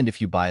 At the end, if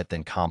you buy it,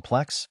 then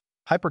complex,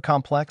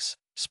 hypercomplex,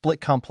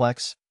 split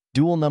complex,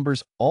 dual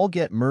numbers all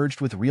get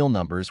merged with real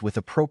numbers with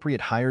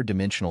appropriate higher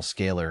dimensional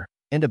scalar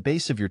and a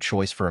base of your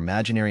choice for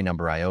imaginary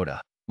number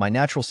iota. My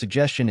natural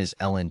suggestion is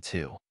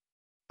ln2.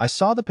 I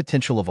saw the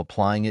potential of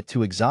applying it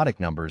to exotic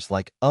numbers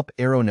like up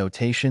arrow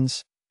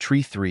notations,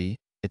 tree 3,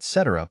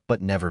 etc.,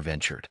 but never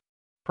ventured.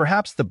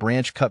 Perhaps the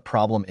branch cut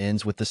problem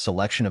ends with the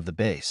selection of the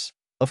base.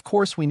 Of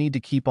course, we need to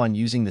keep on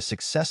using the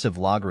successive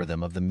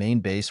logarithm of the main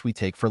base we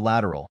take for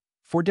lateral.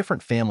 For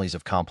different families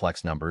of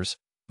complex numbers,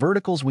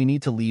 verticals we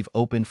need to leave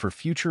open for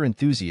future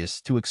enthusiasts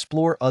to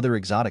explore other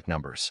exotic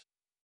numbers.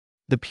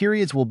 The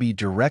periods will be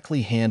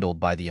directly handled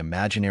by the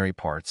imaginary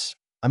parts,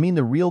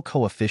 the real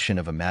coefficient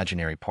of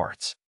imaginary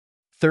parts.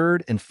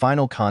 Third and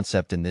final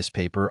concept in this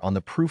paper on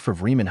the proof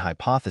of Riemann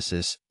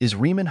hypothesis is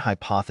Riemann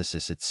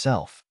hypothesis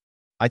itself.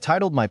 I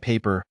titled my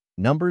paper,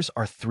 Numbers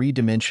Are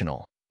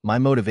Three-Dimensional. My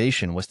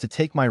motivation was to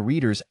take my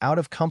readers out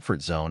of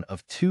comfort zone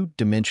of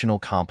two-dimensional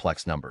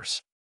complex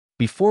numbers.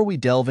 Before we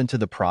delve into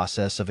the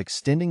process of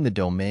extending the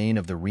domain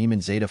of the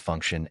Riemann zeta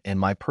function and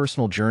my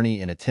personal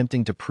journey in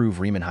attempting to prove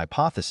Riemann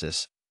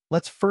hypothesis,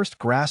 let's first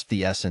grasp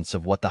the essence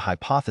of what the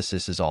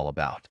hypothesis is all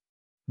about.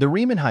 The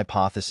Riemann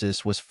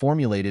hypothesis was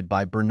formulated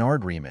by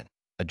Bernhard Riemann,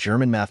 a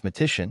German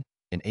mathematician,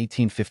 in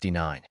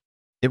 1859.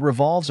 It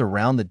revolves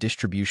around the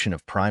distribution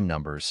of prime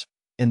numbers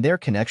and their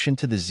connection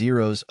to the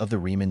zeros of the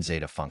Riemann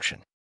zeta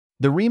function.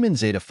 The Riemann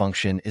zeta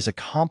function is a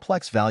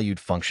complex-valued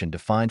function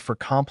defined for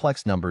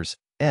complex numbers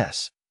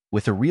s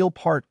with a real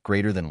part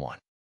greater than 1.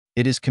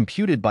 It is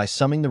computed by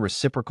summing the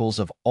reciprocals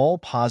of all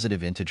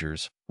positive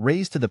integers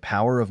raised to the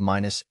power of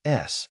minus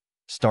s,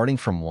 starting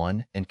from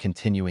 1 and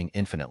continuing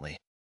infinitely.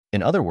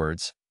 In other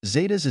words,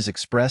 zetas is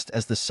expressed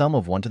as the sum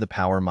of 1 to the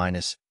power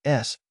minus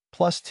s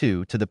plus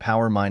 2 to the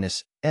power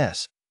minus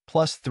s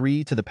plus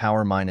 3 to the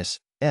power minus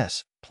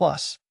s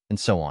plus, and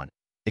so on,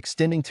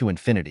 extending to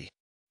infinity.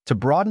 To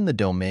broaden the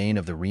domain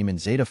of the Riemann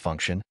zeta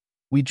function,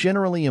 we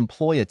generally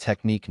employ a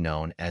technique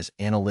known as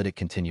analytic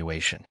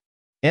continuation.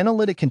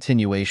 Analytic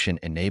continuation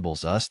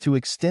enables us to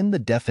extend the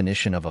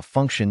definition of a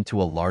function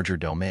to a larger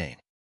domain.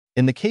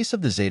 In the case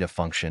of the zeta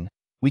function,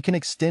 we can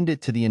extend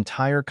it to the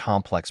entire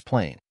complex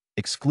plane,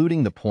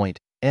 excluding the point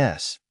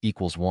s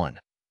equals 1,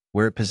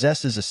 where it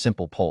possesses a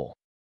simple pole.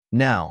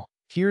 Now,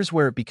 here's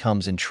where it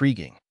becomes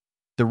intriguing.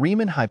 The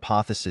Riemann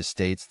hypothesis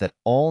states that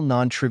all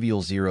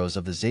non-trivial zeros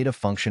of the zeta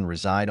function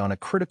reside on a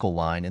critical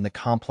line in the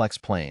complex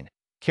plane,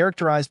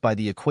 characterized by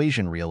the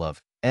equation real of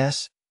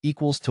s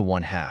equals to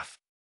 1/2.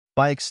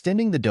 By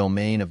extending the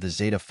domain of the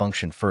zeta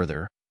function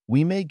further,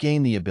 we may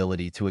gain the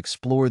ability to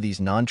explore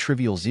these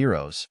non-trivial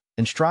zeros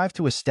and strive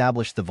to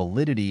establish the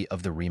validity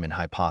of the Riemann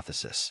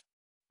hypothesis.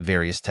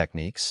 Various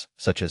techniques,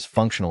 such as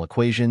functional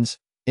equations,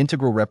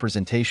 integral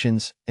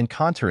representations, and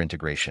contour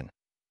integration,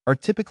 are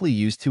typically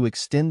used to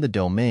extend the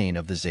domain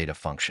of the zeta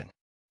function.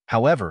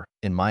 However,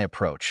 in my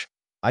approach,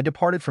 I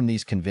departed from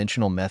these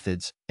conventional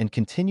methods and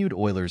continued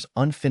Euler's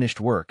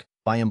unfinished work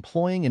by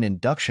employing an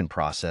induction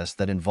process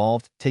that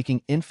involved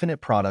taking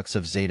infinite products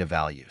of zeta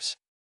values.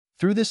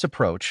 Through this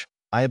approach,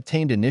 I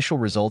obtained initial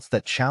results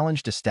that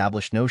challenged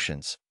established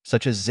notions,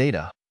 such as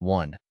zeta,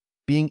 1,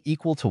 being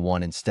equal to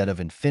 1 instead of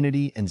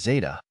infinity, and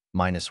zeta,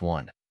 minus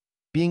 1,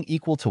 being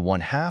equal to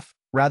 1/2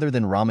 rather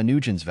than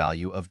Ramanujan's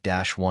value of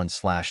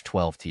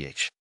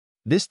 -1/12th.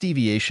 This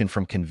deviation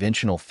from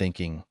conventional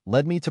thinking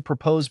led me to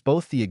propose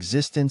both the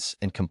existence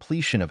and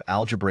completion of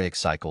algebraic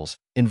cycles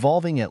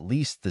involving at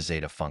least the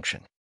zeta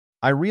function.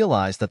 I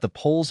realized that the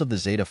poles of the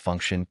zeta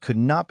function could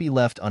not be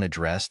left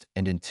unaddressed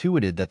and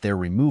intuited that their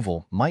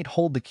removal might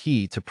hold the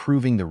key to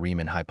proving the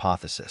Riemann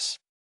hypothesis.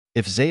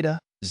 If zeta,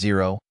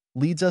 0,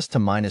 leads us to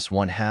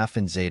 -1/2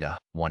 and zeta,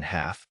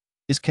 1/2,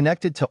 is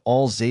connected to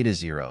all zeta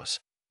zeros,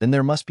 then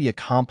there must be a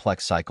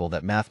complex cycle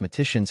that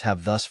mathematicians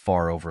have thus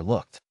far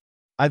overlooked.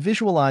 I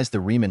visualized the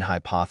Riemann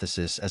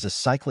hypothesis as a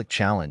cyclic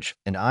challenge,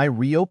 and I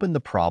reopened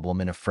the problem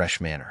in a fresh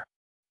manner.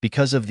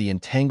 Because of the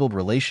entangled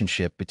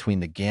relationship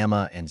between the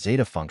gamma and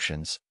zeta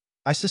functions,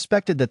 I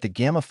suspected that the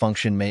gamma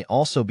function may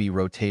also be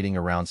rotating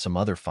around some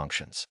other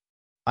functions.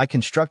 I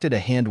constructed a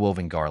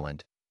hand-woven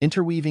garland,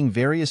 interweaving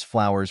various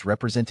flowers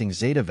representing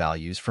zeta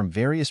values from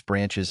various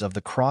branches of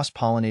the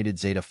cross-pollinated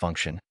zeta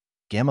function,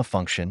 gamma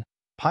function,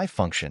 pi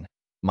function,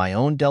 my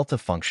own delta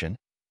function,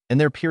 and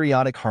their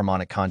periodic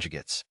harmonic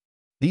conjugates.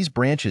 These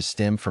branches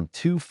stem from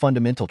two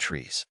fundamental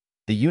trees,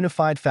 the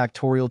unified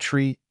factorial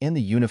tree and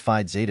the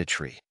unified zeta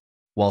tree.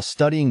 While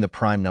studying the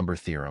prime number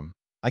theorem,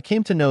 I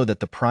came to know that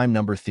the prime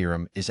number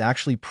theorem is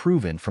actually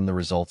proven from the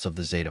results of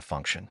the zeta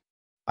function.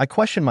 I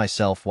questioned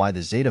myself why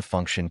the zeta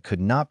function could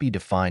not be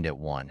defined at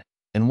 1,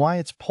 and why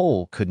its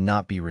pole could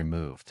not be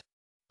removed.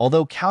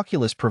 Although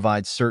calculus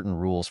provides certain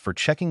rules for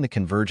checking the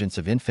convergence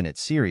of infinite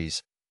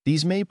series,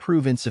 These may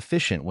prove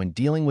insufficient when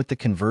dealing with the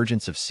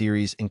convergence of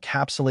series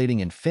encapsulating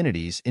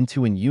infinities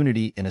into an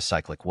unity in a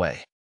cyclic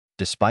way.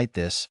 Despite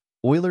this,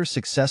 Euler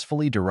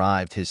successfully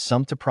derived his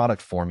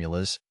sum-to-product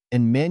formulas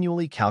and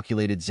manually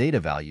calculated zeta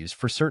values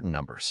for certain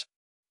numbers.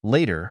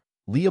 Later,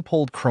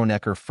 Leopold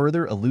Kronecker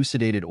further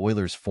elucidated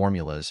Euler's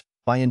formulas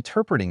by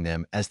interpreting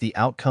them as the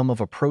outcome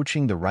of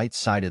approaching the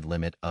right-sided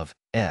limit of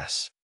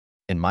S.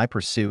 In my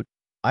pursuit,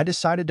 I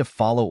decided to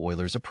follow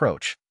Euler's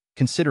approach,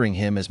 considering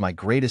him as my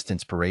greatest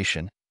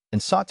inspiration,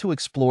 and sought to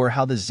explore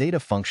how the zeta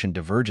function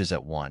diverges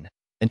at 1,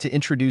 and to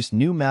introduce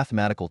new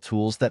mathematical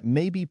tools that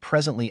may be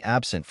presently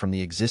absent from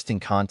the existing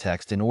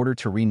context in order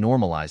to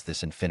renormalize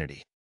this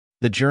infinity.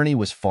 The journey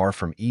was far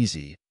from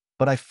easy,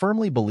 but I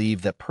firmly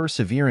believe that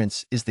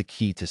perseverance is the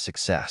key to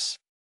success.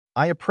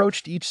 I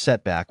approached each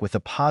setback with a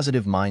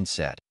positive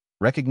mindset,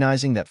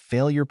 recognizing that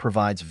failure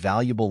provides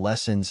valuable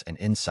lessons and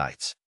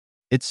insights.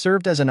 It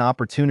served as an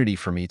opportunity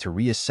for me to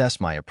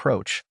reassess my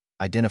approach,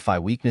 identify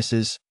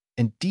weaknesses,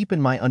 and deepen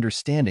my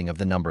understanding of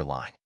the number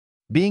line.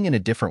 Being in a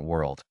different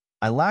world,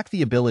 I lacked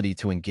the ability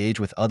to engage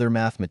with other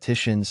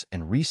mathematicians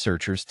and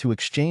researchers to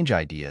exchange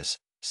ideas,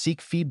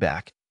 seek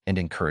feedback, and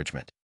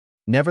encouragement.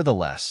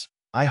 Nevertheless,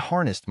 I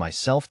harnessed my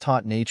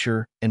self-taught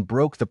nature and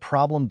broke the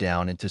problem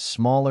down into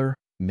smaller,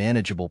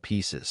 manageable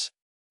pieces.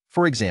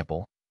 For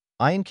example,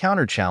 I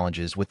encountered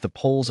challenges with the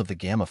poles of the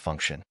gamma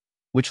function,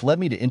 which led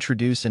me to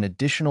introduce an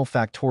additional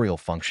factorial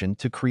function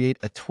to create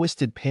a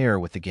twisted pair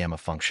with the gamma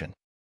function.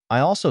 I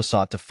also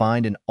sought to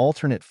find an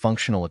alternate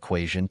functional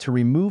equation to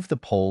remove the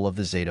pole of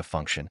the zeta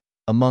function,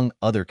 among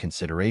other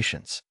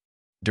considerations.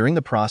 During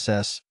the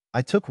process,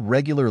 I took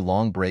regular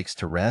long breaks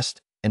to rest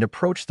and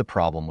approached the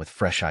problem with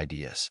fresh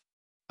ideas.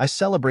 I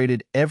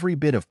celebrated every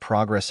bit of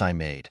progress I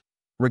made,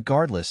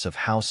 regardless of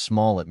how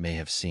small it may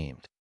have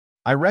seemed.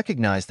 I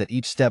recognized that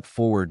each step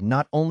forward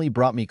not only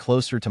brought me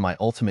closer to my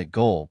ultimate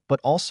goal, but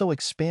also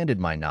expanded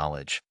my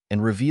knowledge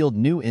and revealed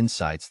new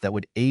insights that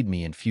would aid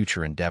me in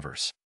future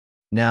endeavors.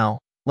 Now,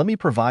 let me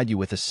provide you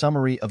with a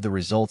summary of the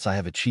results I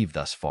have achieved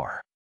thus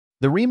far.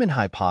 The Riemann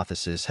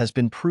hypothesis has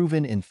been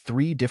proven in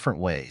 3 different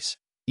ways,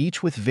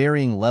 each with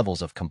varying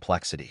levels of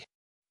complexity.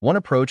 One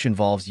approach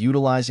involves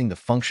utilizing the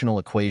functional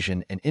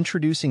equation and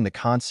introducing the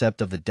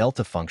concept of the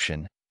delta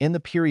function and the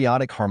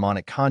periodic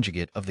harmonic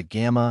conjugate of the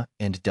gamma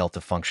and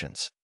delta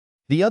functions.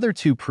 The other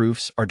 2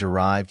 proofs are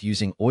derived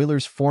using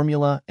Euler's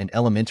formula and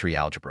elementary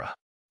algebra.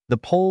 The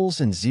poles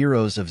and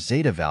zeros of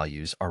zeta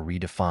values are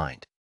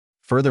redefined.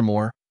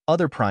 Furthermore,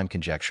 other prime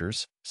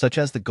conjectures, such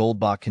as the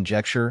Goldbach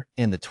conjecture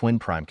and the twin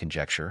prime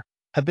conjecture,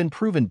 have been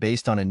proven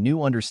based on a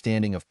new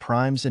understanding of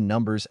primes and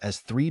numbers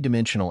as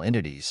 3-dimensional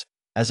entities,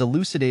 as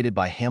elucidated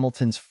by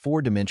Hamilton's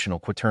 4-dimensional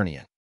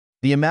quaternion.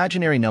 The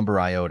imaginary number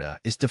iota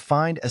is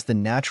defined as the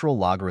natural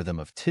logarithm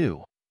of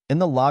 2,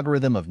 and the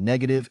logarithm of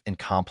negative and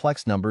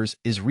complex numbers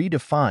is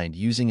redefined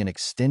using an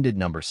extended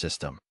number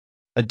system.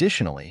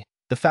 Additionally,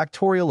 the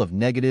factorial of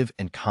negative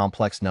and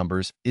complex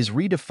numbers is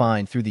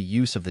redefined through the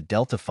use of the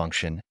delta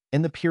function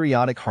and the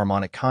periodic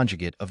harmonic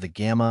conjugate of the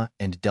gamma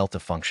and delta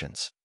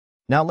functions.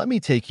 Now let me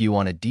take you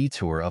on a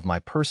detour of my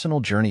personal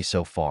journey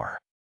so far.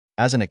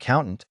 As an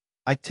accountant,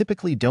 I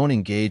typically don't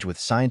engage with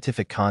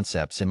scientific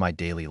concepts in my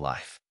daily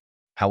life.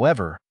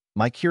 However,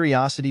 my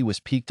curiosity was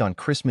piqued on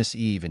Christmas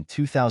Eve in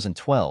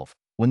 2012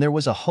 when there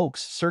was a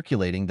hoax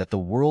circulating that the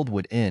world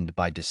would end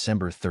by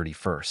December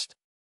 31st.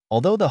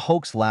 Although the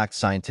hoax lacked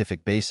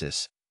scientific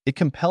basis, it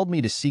compelled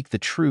me to seek the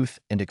truth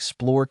and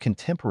explore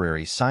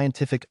contemporary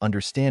scientific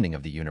understanding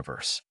of the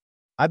universe.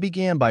 I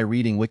began by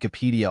reading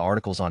Wikipedia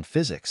articles on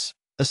physics,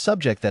 a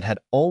subject that had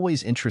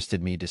always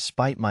interested me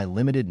despite my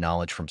limited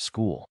knowledge from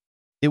school.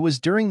 It was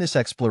during this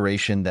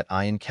exploration that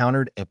I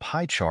encountered a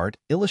pie chart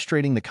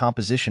illustrating the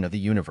composition of the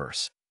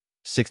universe: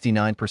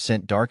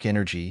 69% dark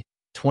energy,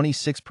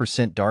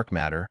 26% dark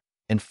matter,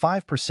 and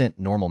 5%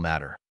 normal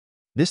matter.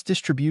 This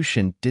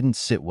distribution didn't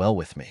sit well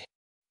with me.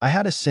 I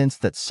had a sense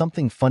that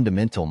something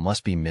fundamental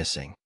must be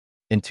missing.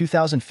 In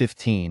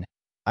 2015,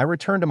 I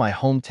returned to my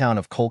hometown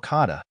of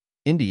Kolkata,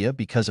 India,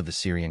 because of the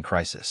Syrian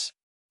crisis.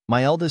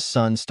 My eldest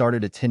son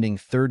started attending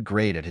 3rd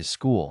grade at his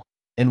school,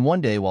 and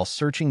one day while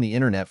searching the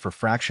internet for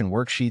fraction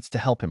worksheets to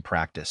help him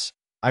practice,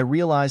 I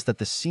realized that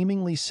the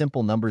seemingly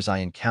simple numbers I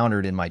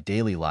encountered in my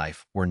daily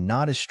life were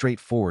not as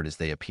straightforward as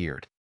they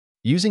appeared.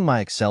 Using my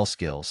Excel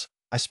skills,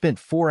 I spent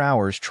 4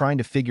 hours trying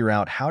to figure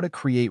out how to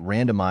create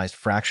randomized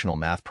fractional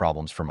math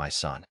problems for my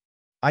son.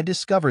 I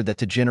discovered that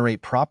to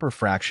generate proper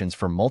fractions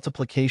for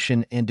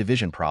multiplication and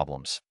division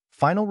problems,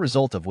 final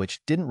result of which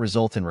didn't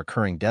result in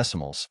recurring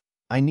decimals,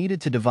 I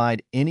needed to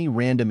divide any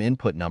random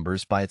input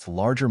numbers by its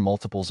larger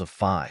multiples of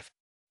 5.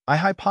 I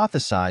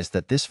hypothesized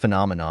that this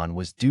phenomenon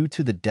was due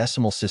to the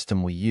decimal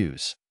system we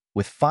use,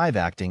 with 5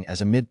 acting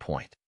as a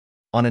midpoint.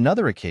 On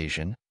another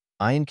occasion,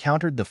 I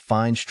encountered the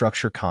fine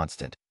structure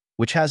constant,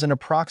 which has an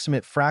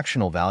approximate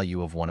fractional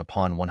value of 1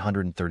 upon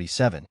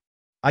 137.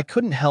 I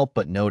couldn't help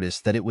but notice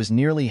that it was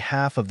nearly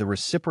half of the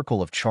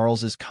reciprocal of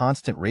Charles's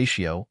constant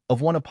ratio of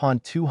 1 upon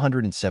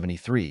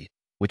 273,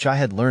 which I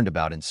had learned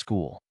about in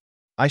school.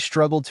 I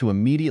struggled to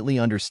immediately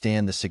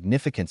understand the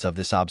significance of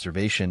this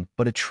observation,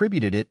 but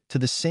attributed it to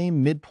the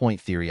same midpoint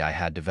theory I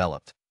had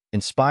developed,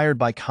 inspired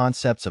by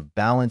concepts of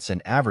balance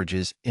and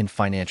averages in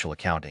financial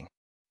accounting.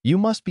 You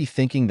must be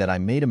thinking that I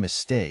made a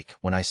mistake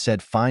when I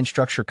said fine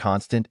structure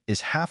constant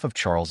is half of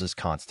Charles's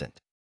constant.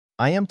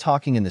 I am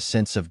talking in the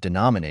sense of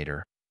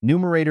denominator.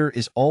 Numerator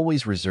is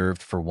always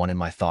reserved for one in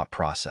my thought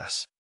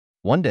process.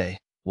 One day,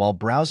 while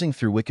browsing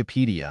through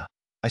Wikipedia,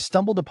 I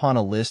stumbled upon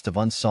a list of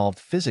unsolved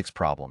physics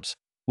problems,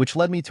 which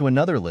led me to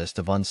another list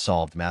of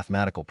unsolved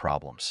mathematical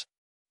problems.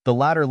 The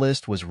latter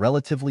list was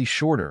relatively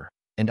shorter,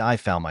 and I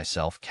found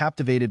myself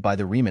captivated by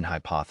the Riemann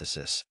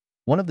hypothesis,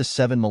 one of the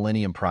 7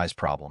 Millennium Prize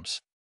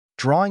problems.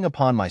 Drawing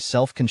upon my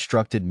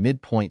self-constructed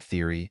midpoint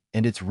theory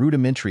and its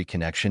rudimentary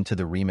connection to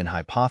the Riemann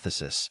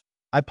hypothesis,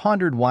 I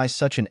pondered why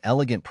such an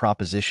elegant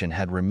proposition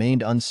had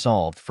remained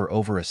unsolved for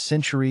over a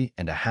century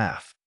and a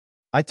half.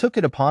 I took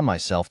it upon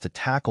myself to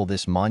tackle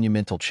this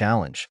monumental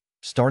challenge,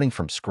 starting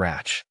from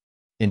scratch.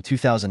 In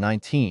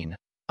 2019,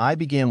 I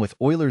began with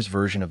Euler's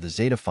version of the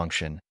zeta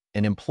function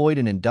and employed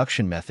an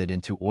induction method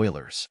into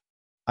Euler's.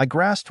 I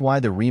grasped why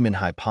the Riemann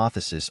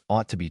hypothesis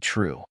ought to be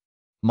true.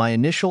 My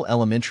initial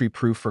elementary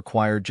proof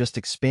required just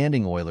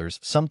expanding Euler's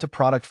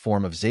sum-to-product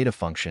form of zeta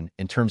function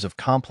in terms of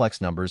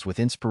complex numbers with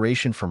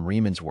inspiration from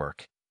Riemann's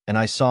work, and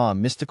I saw a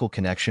mystical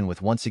connection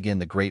with once again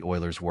the great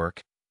Euler's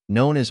work,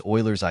 known as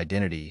Euler's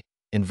identity,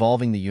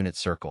 involving the unit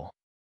circle.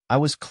 I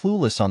was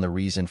clueless on the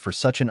reason for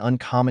such an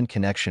uncommon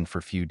connection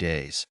for few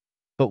days,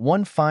 but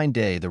one fine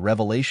day the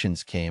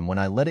revelations came when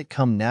I let it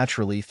come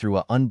naturally through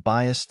an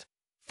unbiased,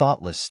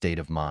 thoughtless state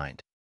of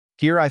mind.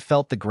 Here I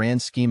felt the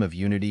grand scheme of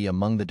unity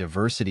among the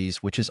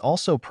diversities which is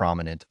also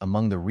prominent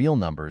among the real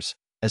numbers,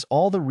 as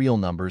all the real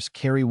numbers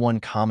carry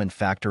one common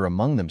factor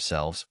among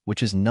themselves,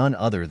 which is none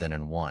other than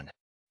an 1.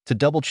 To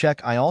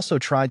double-check, I also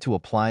tried to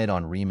apply it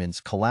on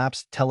Riemann's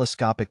collapsed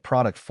telescopic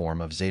product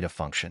form of zeta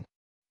function.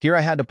 Here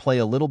I had to play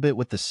a little bit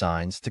with the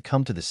signs to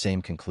come to the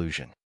same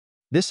conclusion.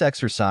 This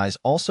exercise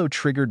also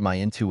triggered my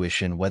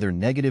intuition whether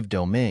negative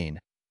domain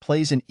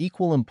plays an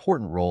equal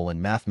important role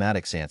in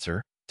mathematics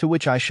answer, to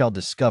which I shall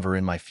discover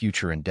in my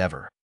future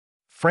endeavor.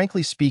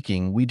 Frankly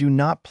speaking, we do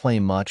not play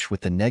much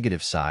with the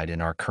negative side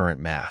in our current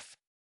math.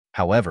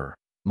 However,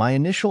 my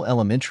initial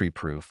elementary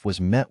proof was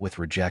met with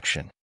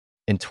rejection.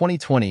 In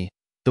 2020,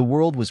 the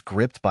world was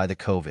gripped by the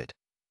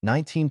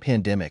COVID-19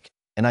 pandemic,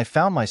 and I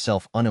found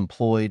myself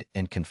unemployed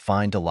and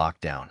confined to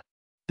lockdown.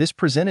 This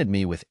presented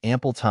me with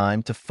ample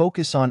time to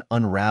focus on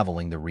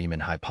unraveling the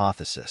Riemann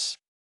hypothesis.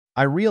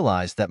 I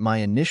realized that my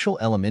initial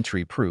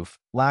elementary proof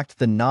lacked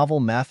the novel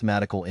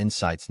mathematical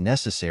insights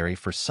necessary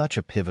for such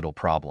a pivotal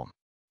problem.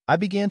 I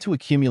began to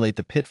accumulate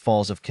the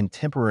pitfalls of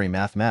contemporary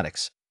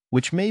mathematics,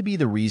 which may be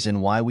the reason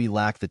why we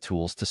lack the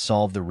tools to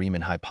solve the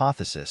Riemann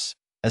hypothesis,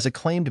 as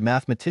acclaimed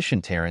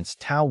mathematician Terence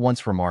Tao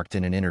once remarked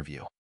in an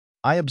interview.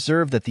 I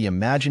observed that the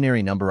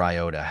imaginary number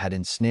iota had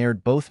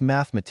ensnared both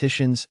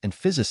mathematicians and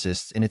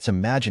physicists in its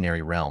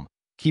imaginary realm,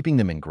 keeping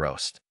them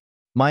engrossed.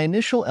 My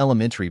initial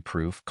elementary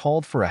proof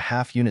called for a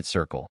half-unit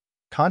circle,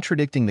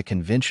 contradicting the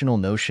conventional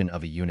notion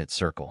of a unit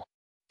circle.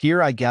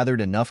 Here I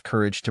gathered enough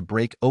courage to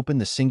break open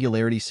the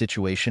singularity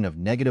situation of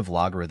negative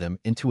logarithm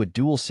into a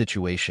dual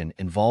situation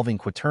involving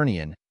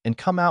quaternion and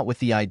come out with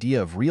the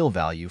idea of real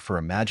value for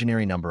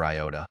imaginary number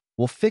iota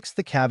will fix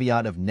the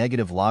caveat of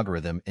negative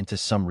logarithm into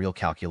some real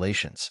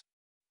calculations.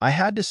 I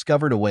had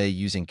discovered a way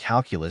using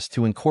calculus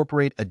to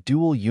incorporate a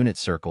dual unit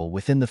circle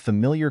within the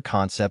familiar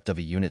concept of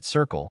a unit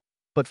circle,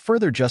 but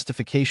further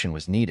justification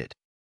was needed.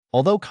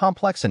 Although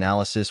complex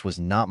analysis was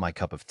not my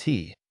cup of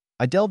tea,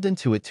 I delved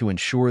into it to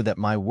ensure that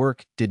my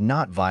work did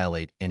not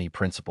violate any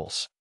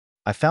principles.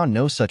 I found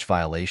no such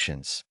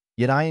violations,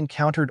 yet I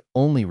encountered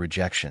only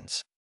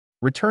rejections.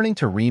 Returning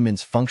to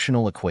Riemann's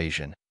functional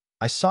equation,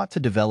 I sought to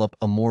develop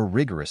a more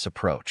rigorous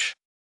approach.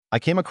 I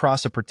came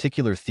across a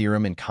particular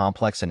theorem in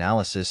complex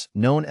analysis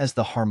known as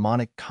the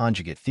harmonic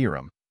conjugate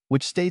theorem,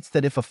 which states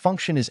that if a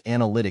function is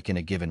analytic in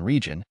a given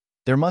region,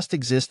 there must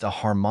exist a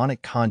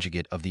harmonic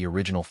conjugate of the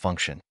original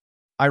function.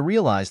 I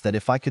realized that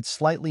if I could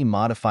slightly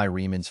modify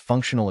Riemann's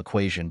functional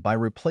equation by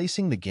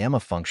replacing the gamma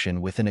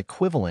function with an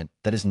equivalent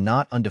that is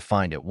not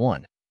undefined at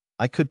 1,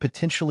 I could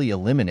potentially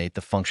eliminate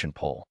the function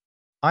pole.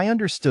 I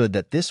understood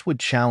that this would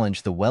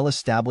challenge the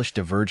well-established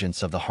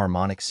divergence of the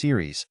harmonic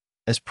series,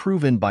 as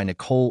proven by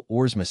Nicole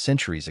Oersma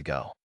centuries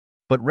ago.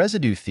 But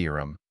residue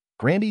theorem,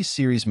 Grandi's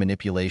series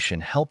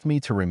manipulation helped me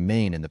to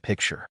remain in the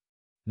picture.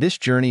 This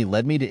journey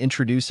led me to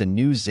introduce a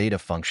new zeta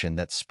function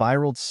that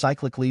spiraled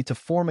cyclically to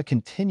form a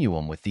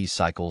continuum with these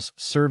cycles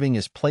serving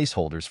as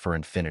placeholders for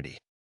infinity.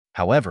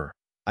 However,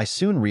 I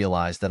soon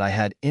realized that I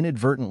had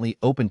inadvertently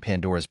opened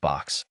Pandora's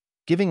box,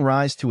 giving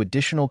rise to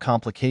additional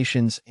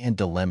complications and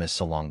dilemmas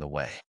along the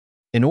way.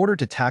 In order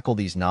to tackle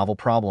these novel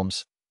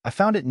problems, I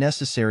found it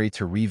necessary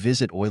to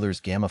revisit Euler's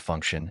gamma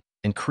function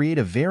and create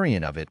a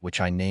variant of it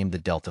which I named the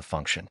delta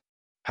function.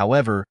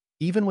 However,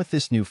 even with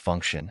this new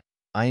function,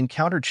 I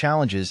encountered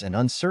challenges and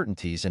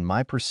uncertainties in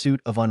my pursuit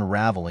of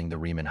unraveling the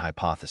Riemann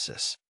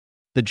hypothesis.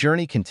 The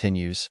journey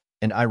continues,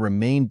 and I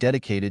remain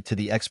dedicated to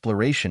the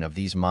exploration of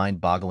these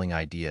mind-boggling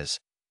ideas,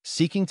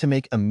 seeking to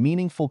make a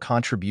meaningful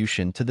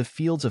contribution to the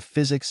fields of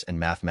physics and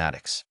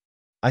mathematics.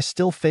 I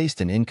still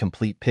faced an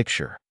incomplete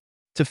picture.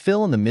 To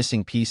fill in the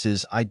missing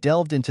pieces, I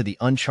delved into the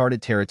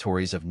uncharted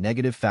territories of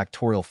negative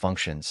factorial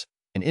functions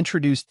and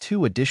introduced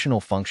two additional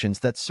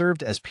functions that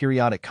served as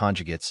periodic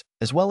conjugates,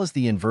 as well as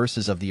the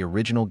inverses of the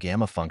original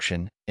gamma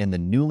function and the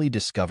newly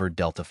discovered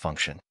delta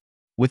function.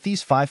 With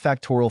these 5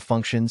 factorial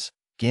functions,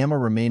 gamma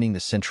remaining the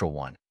central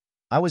one,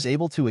 I was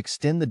able to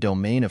extend the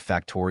domain of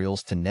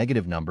factorials to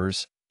negative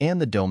numbers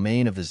and the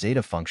domain of the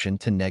zeta function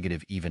to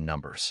negative even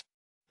numbers.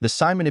 The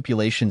sign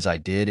manipulations I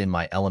did in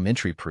my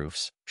elementary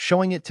proofs,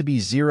 showing it to be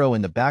 0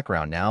 in the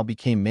background, now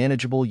became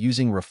manageable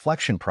using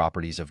reflection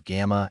properties of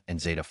gamma and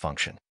zeta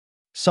function.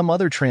 Some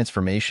other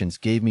transformations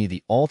gave me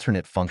the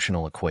alternate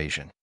functional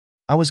equation.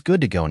 I was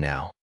good to go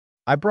now.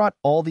 I brought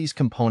all these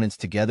components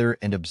together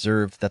and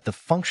observed that the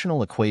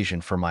functional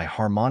equation for my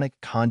harmonic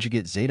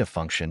conjugate zeta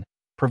function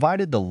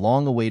provided the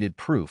long-awaited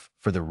proof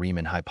for the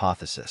Riemann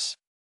hypothesis.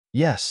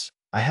 Yes,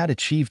 I had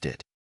achieved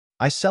it.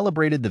 I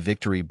celebrated the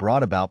victory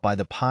brought about by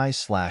the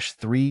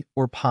pi/3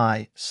 or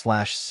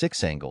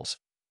pi/6 angles,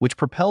 which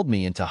propelled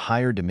me into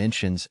higher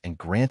dimensions and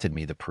granted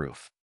me the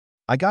proof.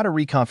 I got a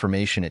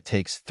reconfirmation it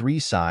takes 3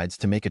 sides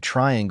to make a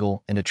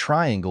triangle, and a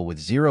triangle with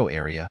 0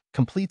 area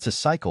completes a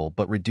cycle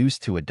but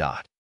reduced to a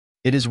dot.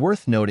 It is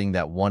worth noting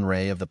that one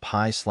ray of the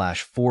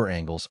pi/4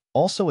 angles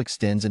also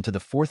extends into the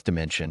 4th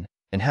dimension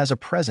and has a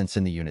presence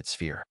in the unit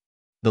sphere.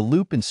 The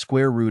loop and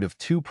square root of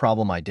 2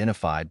 problem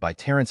identified by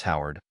Terence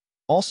Howard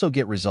also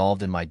get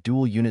resolved in my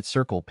dual unit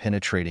circle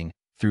penetrating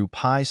through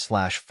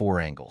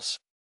pi/4 angles.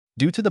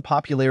 Due to the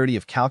popularity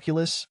of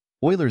calculus,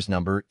 Euler's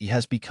number E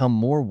has become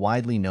more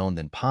widely known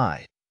than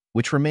pi,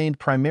 which remained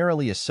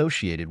primarily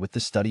associated with the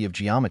study of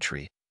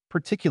geometry,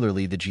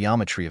 particularly the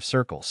geometry of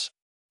circles.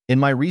 In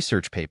my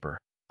research paper,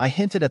 I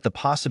hinted at the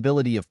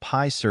possibility of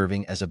pi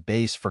serving as a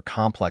base for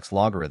complex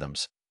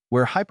logarithms,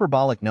 where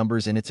hyperbolic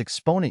numbers and its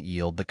exponent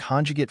yield the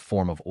conjugate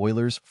form of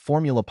Euler's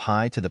formula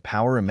pi to the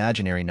power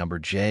imaginary number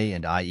j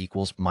and I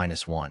equals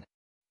 -1.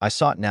 I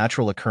sought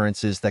natural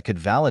occurrences that could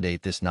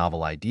validate this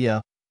novel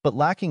idea, but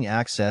lacking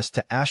access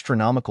to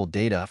astronomical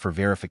data for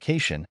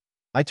verification,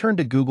 I turned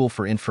to Google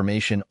for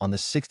information on the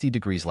 60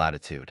 degrees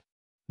latitude.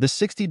 The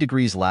 60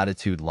 degrees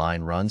latitude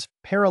line runs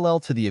parallel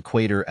to the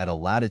equator at a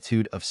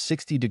latitude of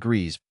 60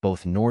 degrees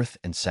both north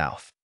and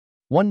south.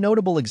 One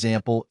notable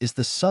example is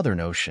the Southern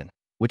Ocean,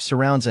 which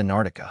surrounds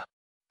Antarctica.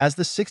 As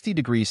the 60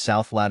 degrees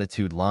south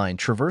latitude line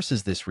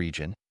traverses this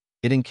region,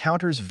 it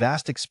encounters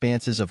vast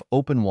expanses of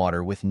open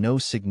water with no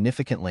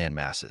significant land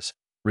masses,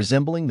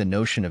 resembling the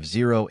notion of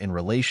 0 in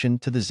relation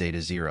to the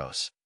zeta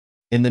zeros.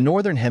 In the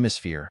northern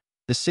hemisphere,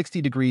 the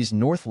 60 degrees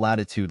north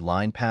latitude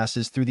line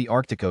passes through the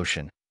Arctic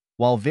Ocean,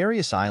 while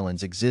various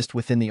islands exist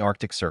within the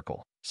Arctic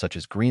Circle, such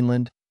as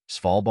Greenland,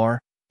 Svalbard,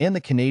 and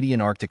the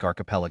Canadian Arctic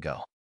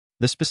Archipelago.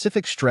 The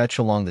specific stretch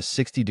along the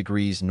 60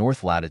 degrees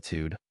north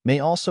latitude may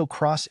also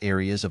cross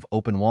areas of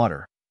open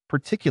water,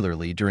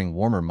 particularly during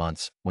warmer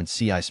months when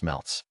sea ice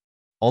melts.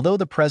 Although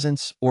the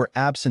presence or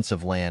absence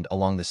of land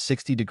along the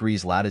 60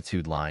 degrees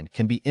latitude line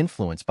can be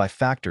influenced by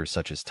factors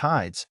such as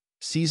tides,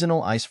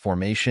 seasonal ice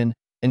formation,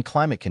 and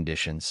climate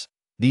conditions,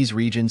 these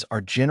regions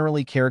are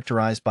generally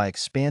characterized by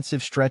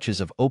expansive stretches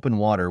of open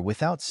water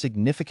without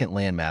significant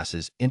land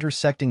masses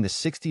intersecting the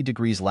 60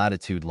 degrees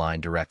latitude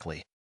line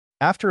directly.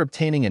 After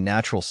obtaining a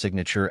natural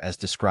signature as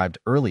described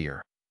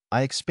earlier,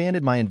 I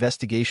expanded my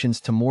investigations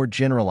to more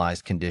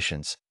generalized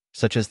conditions,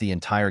 such as the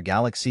entire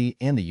galaxy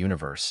and the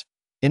universe,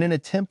 in an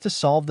attempt to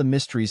solve the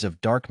mysteries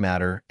of dark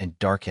matter and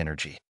dark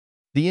energy.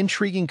 The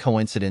intriguing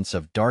coincidence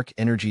of dark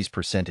energy's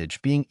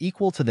percentage being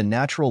equal to the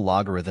natural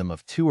logarithm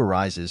of 2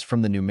 arises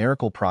from the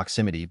numerical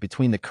proximity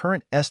between the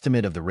current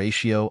estimate of the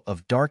ratio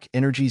of dark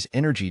energy's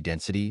energy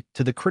density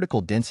to the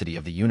critical density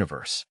of the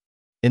universe.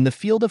 In the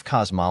field of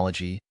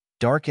cosmology,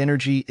 dark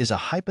energy is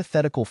a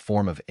hypothetical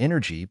form of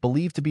energy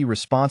believed to be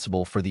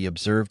responsible for the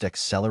observed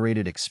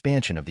accelerated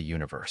expansion of the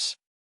universe.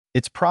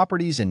 Its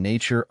properties and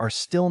nature are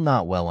still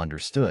not well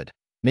understood,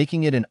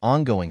 making it an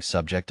ongoing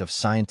subject of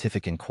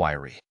scientific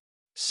inquiry.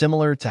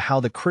 Similar to how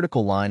the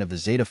critical line of the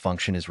zeta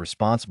function is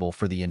responsible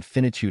for the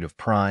infinitude of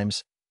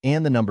primes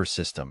and the number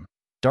system,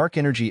 dark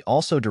energy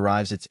also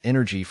derives its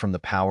energy from the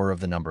power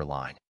of the number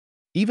line.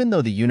 Even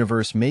though the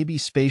universe may be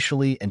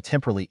spatially and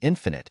temporally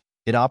infinite,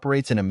 it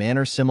operates in a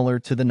manner similar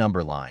to the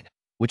number line,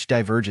 which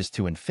diverges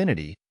to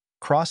infinity,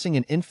 crossing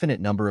an infinite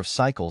number of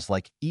cycles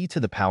like e to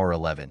the power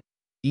 11,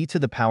 e to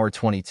the power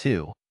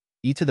 22,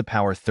 e to the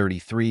power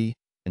 33,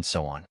 and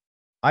so on.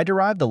 I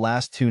derived the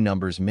last 2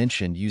 numbers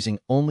mentioned using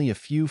only a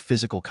few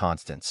physical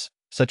constants,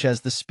 such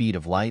as the speed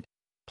of light,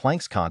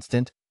 Planck's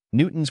constant,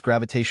 Newton's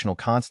gravitational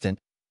constant,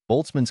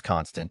 Boltzmann's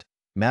constant,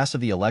 mass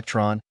of the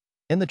electron,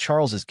 and the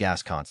Charles's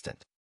gas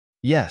constant.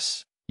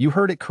 Yes, you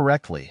heard it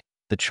correctly,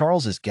 the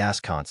Charles's gas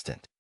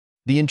constant.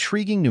 The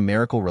intriguing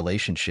numerical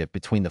relationship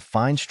between the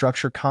fine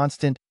structure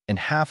constant and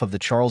half of the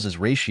Charles's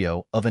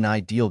ratio of an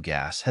ideal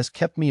gas has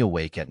kept me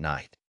awake at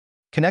night.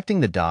 Connecting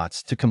the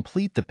dots to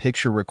complete the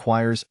picture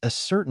requires a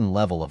certain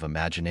level of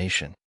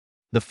imagination.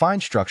 The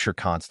fine structure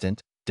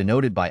constant,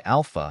 denoted by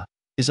alpha,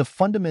 is a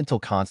fundamental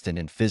constant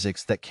in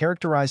physics that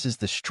characterizes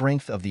the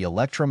strength of the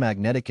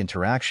electromagnetic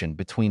interaction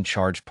between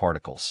charged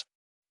particles.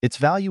 Its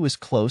value is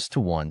close to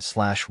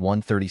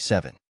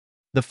 1/137.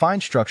 The fine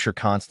structure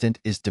constant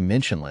is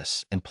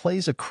dimensionless and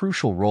plays a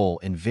crucial role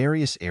in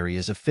various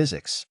areas of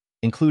physics,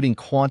 including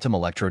quantum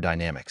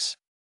electrodynamics.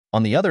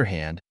 On the other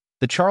hand,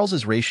 the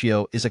Charles's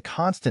ratio is a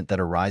constant that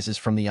arises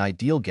from the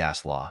ideal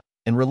gas law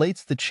and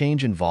relates the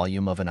change in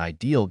volume of an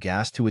ideal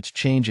gas to its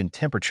change in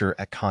temperature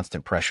at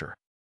constant pressure.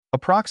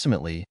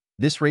 Approximately,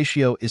 this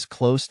ratio is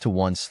close to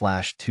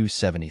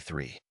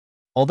 1/273.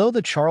 Although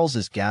the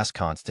Charles's gas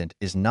constant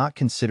is not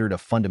considered a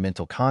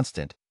fundamental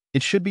constant,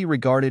 it should be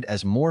regarded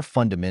as more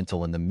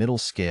fundamental in the middle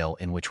scale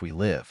in which we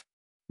live.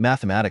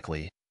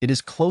 Mathematically, it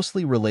is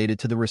closely related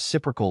to the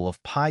reciprocal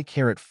of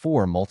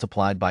pi⁴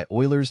 multiplied by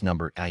Euler's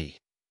number, i.e.,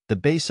 the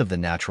base of the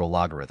natural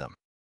logarithm.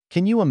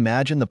 Can you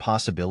imagine the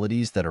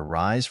possibilities that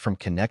arise from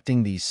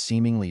connecting these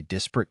seemingly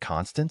disparate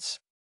constants?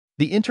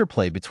 The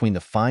interplay between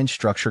the fine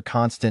structure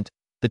constant,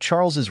 the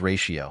Charles's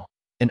ratio,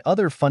 and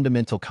other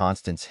fundamental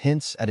constants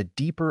hints at a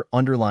deeper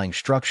underlying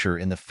structure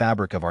in the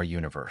fabric of our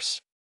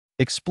universe.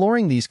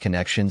 Exploring these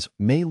connections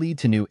may lead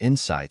to new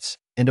insights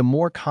and a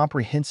more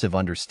comprehensive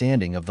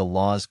understanding of the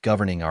laws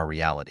governing our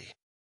reality.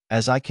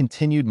 As I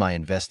continued my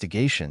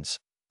investigations,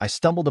 I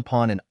stumbled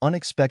upon an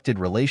unexpected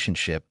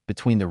relationship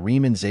between the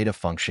Riemann zeta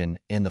function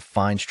and the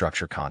fine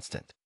structure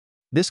constant.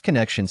 This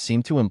connection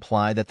seemed to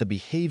imply that the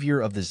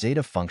behavior of the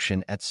zeta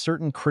function at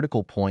certain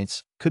critical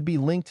points could be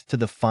linked to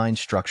the fine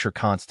structure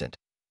constant,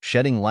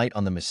 shedding light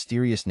on the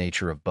mysterious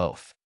nature of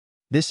both.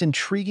 This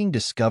intriguing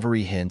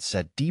discovery hints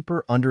at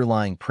deeper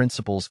underlying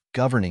principles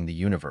governing the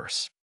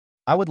universe.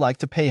 I would like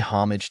to pay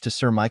homage to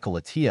Sir Michael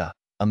Atiyah,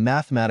 a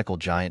mathematical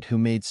giant who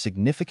made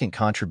significant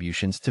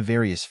contributions to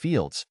various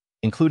fields,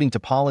 including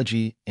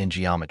topology and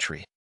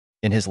geometry.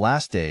 In his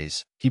last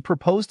days, he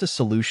proposed a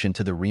solution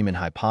to the Riemann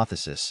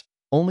hypothesis,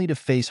 only to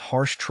face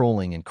harsh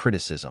trolling and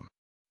criticism.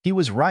 He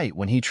was right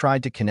when he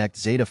tried to connect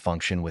zeta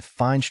function with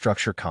fine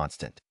structure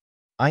constant.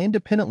 I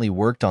independently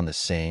worked on the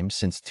same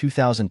since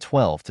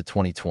 2012 to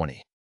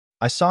 2020.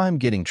 I saw him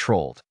getting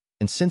trolled,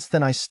 and since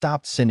then I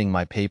stopped sending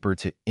my paper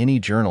to any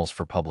journals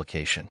for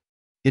publication.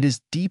 It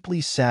is deeply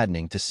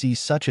saddening to see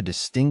such a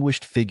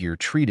distinguished figure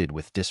treated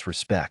with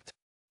disrespect.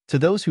 To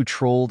those who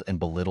trolled and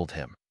belittled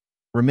him,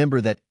 remember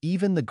that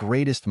even the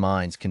greatest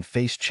minds can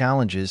face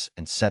challenges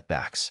and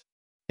setbacks.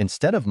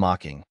 Instead of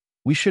mocking,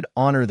 we should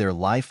honor their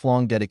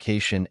lifelong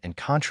dedication and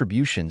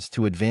contributions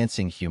to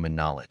advancing human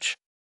knowledge.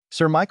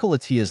 Sir Michael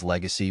Atiyah's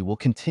legacy will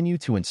continue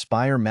to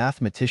inspire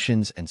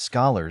mathematicians and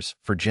scholars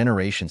for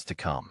generations to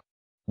come.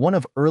 One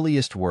of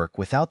earliest work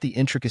without the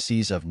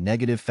intricacies of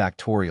negative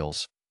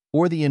factorials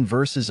or the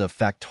inverses of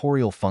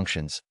factorial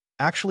functions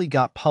actually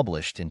got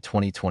published in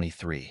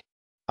 2023.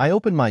 I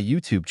opened my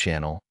YouTube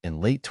channel in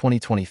late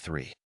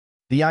 2023.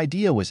 The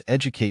idea was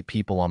educate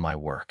people on my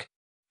work.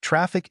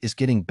 Traffic is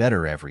getting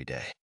better every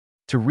day.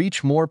 To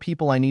reach more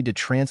people, I need to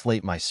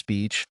translate my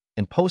speech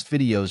and post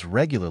videos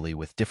regularly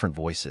with different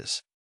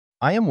voices.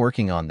 I am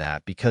working on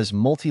that because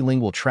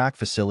multilingual track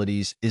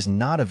facilities is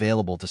not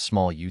available to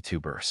small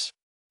YouTubers.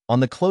 On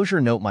the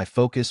closure note, my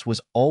focus was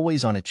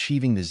always on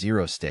achieving the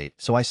zero state,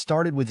 so I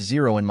started with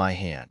zero in my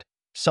hand.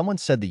 Someone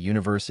said the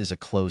universe is a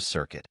closed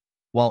circuit,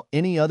 while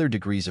any other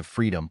degrees of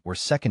freedom were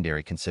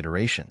secondary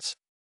considerations.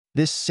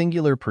 This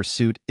singular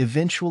pursuit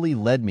eventually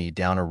led me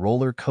down a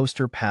roller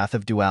coaster path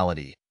of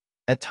duality,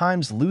 at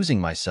times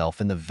losing myself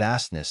in the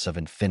vastness of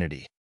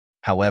infinity.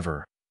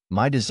 However,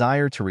 my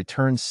desire to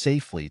return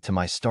safely to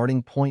my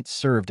starting point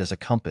served as a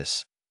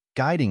compass,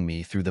 guiding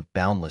me through the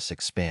boundless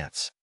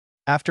expanse.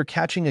 After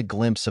catching a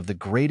glimpse of the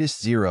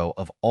greatest zero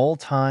of all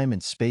time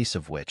and space,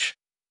 of which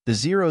the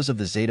zeros of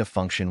the zeta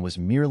function was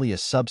merely a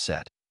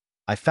subset,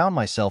 I found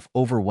myself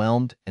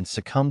overwhelmed and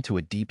succumbed to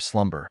a deep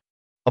slumber.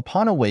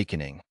 Upon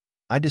awakening,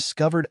 I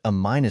discovered a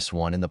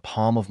 -1 in the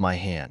palm of my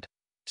hand,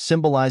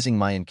 symbolizing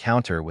my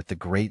encounter with the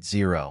great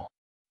zero.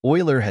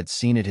 Euler had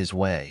seen it his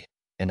way,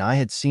 and I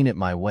had seen it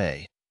my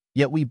way,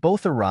 yet we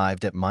both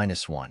arrived at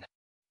 -1.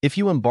 If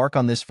you embark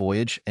on this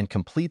voyage and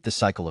complete the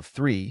cycle of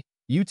 3,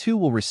 you too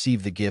will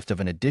receive the gift of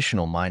an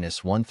additional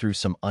 -1 through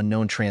some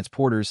unknown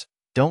transporters.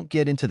 Don't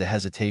get into the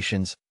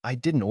hesitations, I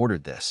didn't order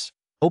this.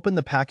 Open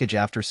the package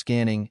after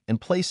scanning and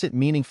place it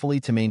meaningfully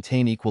to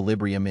maintain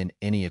equilibrium in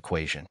any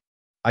equation.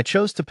 I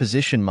chose to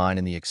position mine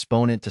in the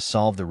exponent to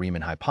solve the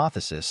Riemann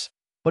hypothesis,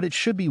 but it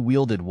should be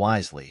wielded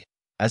wisely,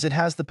 as it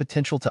has the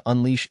potential to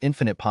unleash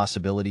infinite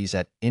possibilities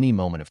at any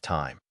moment of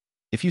time.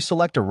 If you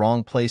select a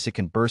wrong place, it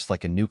can burst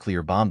like a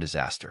nuclear bomb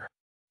disaster.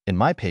 In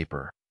my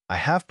paper, I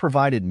have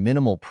provided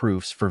minimal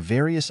proofs for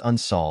various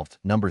unsolved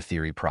number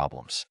theory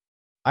problems.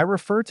 I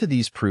refer to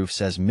these proofs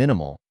as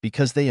minimal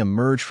because they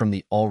emerge from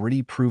the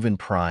already proven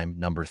prime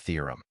number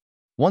theorem.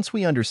 Once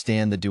we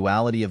understand the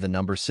duality of the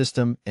number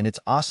system and its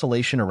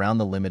oscillation around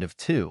the limit of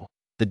 2,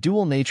 The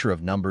dual nature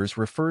of numbers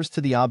refers to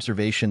the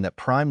observation that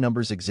prime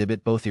numbers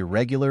exhibit both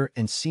irregular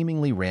and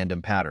seemingly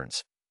random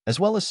patterns, as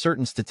well as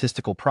certain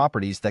statistical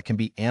properties that can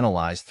be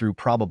analyzed through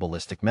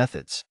probabilistic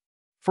methods.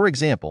 For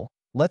example,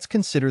 let's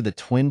consider the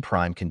twin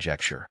prime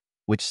conjecture,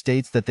 which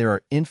states that there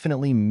are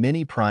infinitely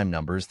many prime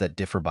numbers that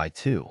differ by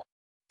 2.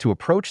 To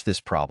approach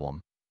this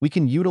problem, we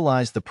can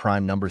utilize the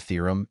prime number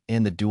theorem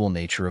and the dual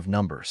nature of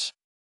numbers.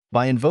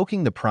 By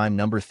invoking the prime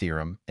number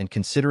theorem and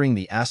considering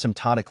the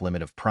asymptotic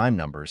limit of prime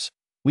numbers,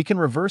 we can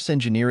reverse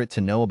engineer it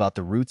to know about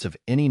the roots of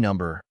any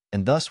number,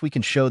 and thus we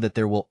can show that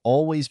there will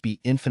always be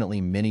infinitely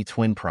many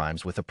twin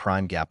primes with a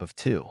prime gap of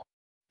 2.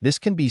 This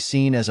can be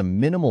seen as a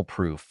minimal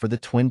proof for the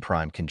twin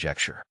prime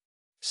conjecture.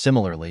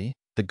 Similarly,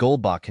 the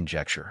Goldbach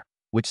conjecture,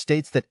 which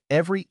states that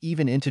every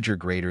even integer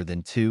greater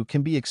than 2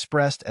 can be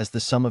expressed as the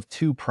sum of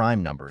 2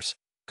 prime numbers,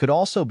 could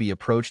also be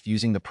approached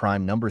using the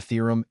prime number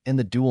theorem and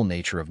the dual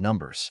nature of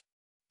numbers.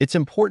 It's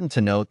important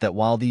to note that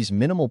while these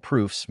minimal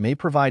proofs may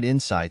provide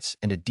insights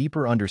and a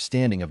deeper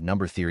understanding of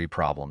number theory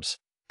problems,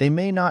 they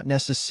may not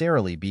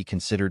necessarily be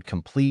considered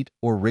complete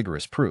or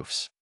rigorous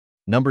proofs.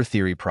 Number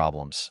theory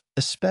problems,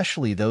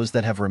 especially those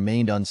that have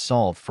remained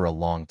unsolved for a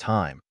long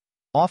time,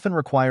 often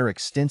require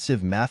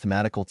extensive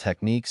mathematical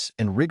techniques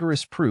and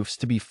rigorous proofs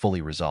to be fully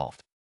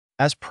resolved.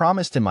 As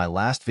promised in my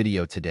last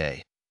video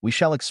today, we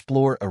shall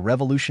explore a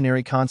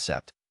revolutionary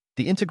concept,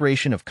 the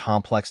integration of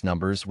complex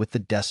numbers with the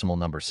decimal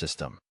number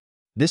system.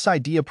 This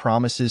idea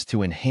promises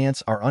to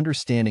enhance our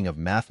understanding of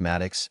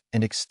mathematics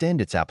and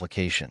extend its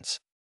applications.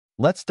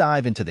 Let's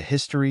dive into the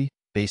history,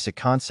 basic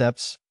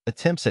concepts,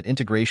 attempts at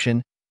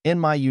integration,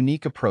 and my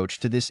unique approach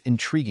to this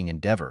intriguing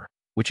endeavor,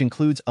 which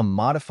includes a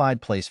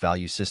modified place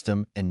value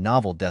system and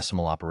novel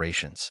decimal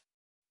operations.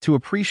 To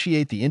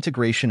appreciate the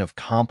integration of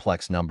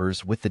complex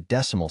numbers with the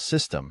decimal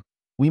system,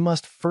 we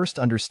must first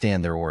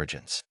understand their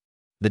origins.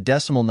 The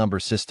decimal number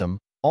system,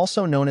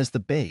 also known as the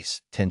base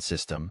 10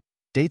 system,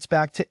 dates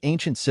back to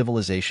ancient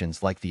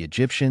civilizations like the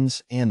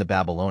Egyptians and the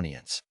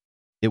Babylonians.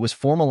 It was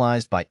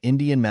formalized by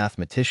Indian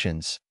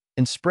mathematicians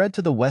and spread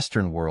to the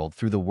Western world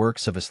through the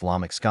works of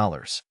Islamic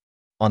scholars.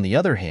 On the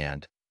other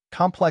hand,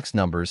 complex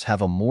numbers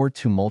have a more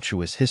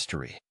tumultuous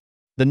history.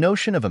 The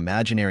notion of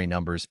imaginary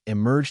numbers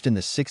emerged in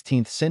the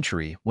 16th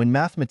century when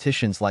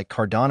mathematicians like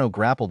Cardano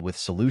grappled with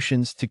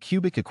solutions to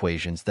cubic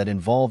equations that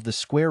involved the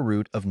square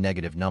root of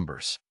negative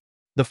numbers.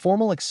 The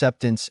formal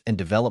acceptance and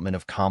development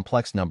of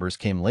complex numbers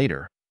came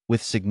later,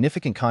 with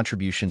significant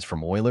contributions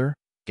from Euler,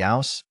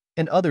 Gauss,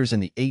 and others in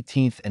the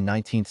 18th and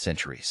 19th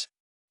centuries.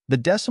 The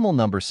decimal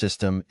number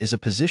system is a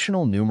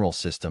positional numeral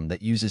system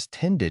that uses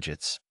 10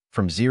 digits,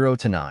 from 0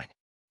 to 9.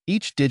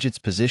 Each digit's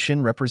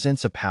position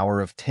represents a power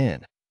of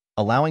 10,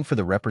 allowing for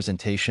the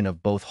representation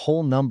of both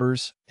whole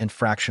numbers and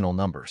fractional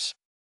numbers.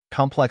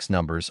 Complex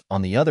numbers,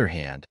 on the other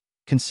hand,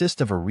 consist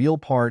of a real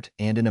part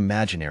and an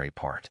imaginary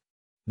part.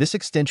 This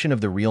extension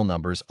of the real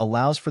numbers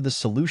allows for the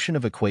solution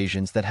of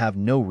equations that have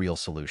no real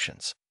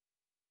solutions.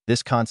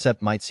 This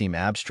concept might seem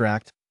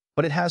abstract,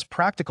 but it has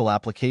practical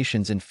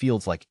applications in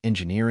fields like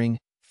engineering,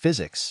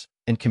 physics,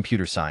 and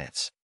computer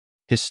science.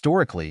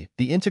 Historically,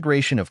 the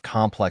integration of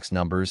complex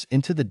numbers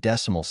into the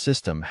decimal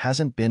system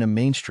hasn't been a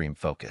mainstream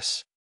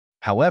focus.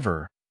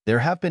 However, there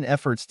have been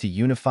efforts to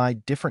unify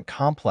different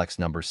complex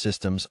number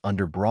systems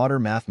under broader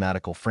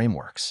mathematical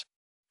frameworks.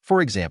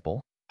 For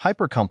example,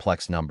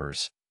 hypercomplex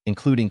numbers,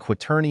 including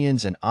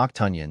quaternions and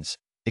octonions,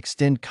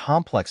 extend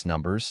complex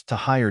numbers to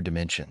higher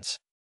dimensions.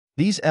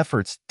 These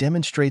efforts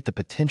demonstrate the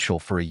potential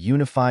for a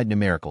unified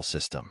numerical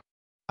system.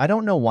 I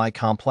don't know why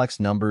complex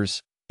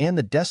numbers and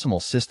the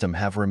decimal system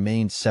have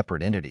remained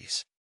separate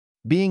entities.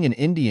 Being an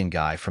Indian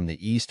guy from the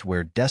East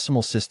where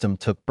decimal system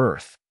took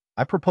birth,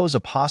 I propose a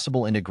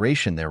possible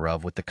integration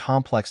thereof with the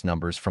complex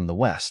numbers from the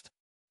West.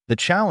 The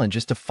challenge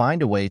is to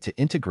find a way to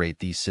integrate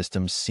these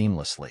systems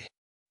seamlessly.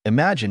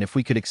 Imagine if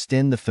we could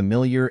extend the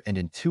familiar and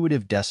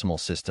intuitive decimal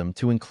system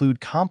to include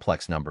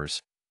complex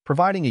numbers,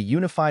 providing a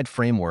unified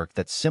framework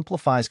that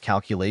simplifies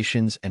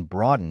calculations and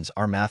broadens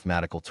our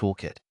mathematical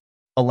toolkit.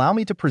 Allow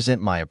me to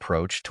present my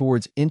approach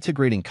towards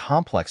integrating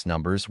complex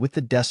numbers with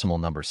the decimal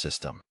number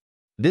system.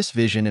 This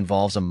vision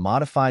involves a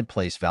modified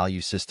place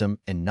value system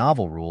and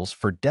novel rules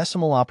for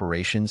decimal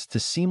operations to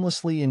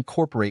seamlessly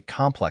incorporate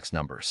complex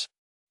numbers.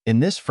 In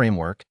this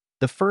framework,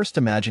 the first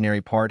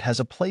imaginary part has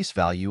a place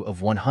value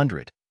of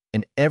 100,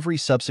 and every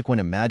subsequent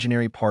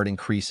imaginary part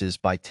increases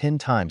by 10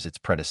 times its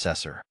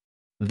predecessor.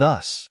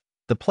 Thus,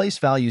 the place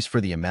values for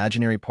the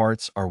imaginary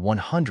parts are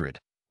 100,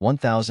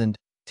 1000,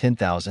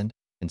 10,000,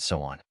 and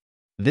so on.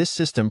 This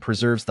system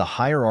preserves the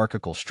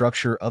hierarchical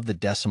structure of the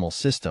decimal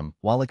system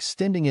while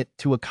extending it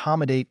to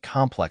accommodate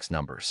complex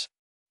numbers.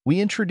 We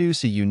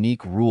introduce a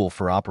unique rule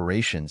for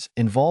operations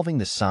involving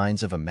the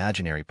signs of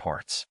imaginary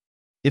parts.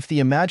 If the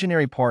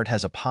imaginary part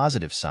has a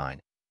positive sign,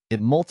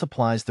 it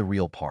multiplies the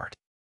real part.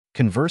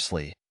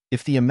 Conversely,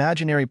 if the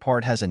imaginary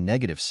part has a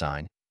negative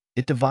sign,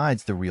 it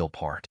divides the real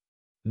part.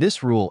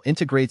 This rule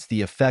integrates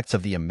the effects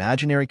of the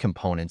imaginary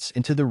components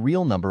into the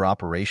real number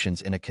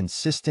operations in a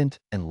consistent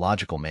and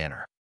logical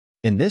manner.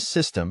 In this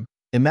system,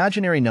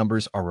 Imaginary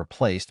numbers are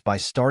replaced by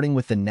starting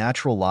with the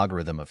natural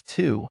logarithm of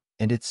 2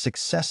 and its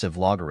successive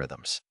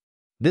logarithms.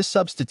 This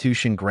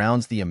substitution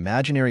grounds the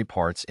imaginary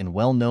parts in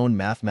well-known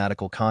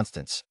mathematical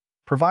constants,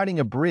 providing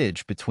a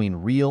bridge between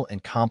real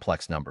and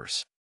complex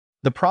numbers.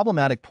 The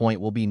problematic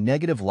point will be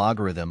negative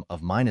logarithm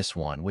of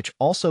 -1, which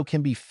also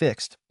can be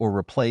fixed or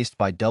replaced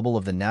by double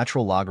of the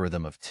natural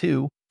logarithm of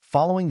 2,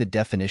 following the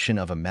definition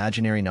of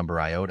imaginary number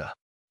iota.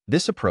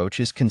 This approach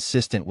is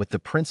consistent with the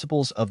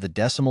principles of the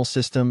decimal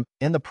system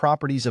and the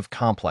properties of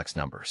complex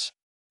numbers.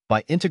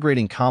 By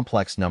integrating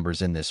complex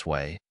numbers in this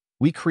way,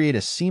 we create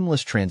a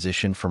seamless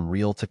transition from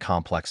real to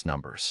complex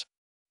numbers.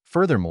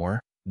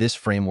 Furthermore, this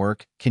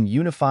framework can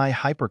unify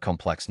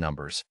hypercomplex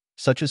numbers,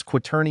 such as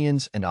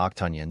quaternions and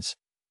octonions,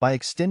 by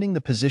extending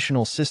the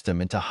positional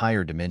system into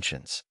higher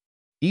dimensions.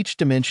 Each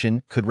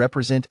dimension could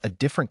represent a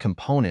different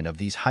component of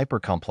these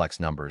hypercomplex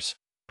numbers,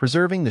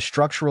 preserving the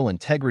structural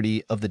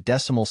integrity of the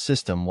decimal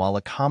system while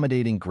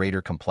accommodating greater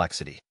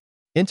complexity.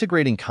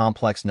 Integrating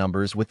complex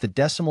numbers with the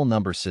decimal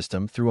number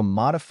system through a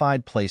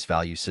modified place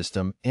value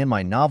system and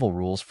my novel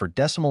rules for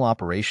decimal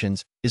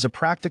operations is a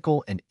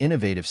practical and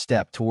innovative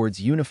step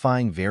towards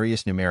unifying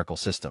various numerical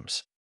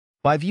systems.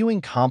 By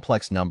viewing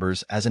complex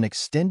numbers as an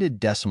extended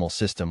decimal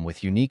system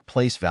with unique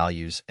place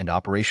values and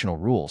operational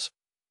rules,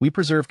 we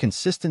preserve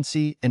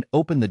consistency and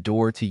open the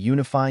door to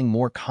unifying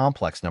more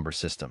complex number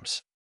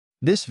systems.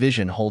 This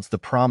vision holds the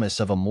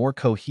promise of a more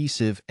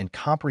cohesive and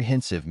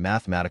comprehensive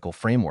mathematical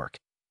framework,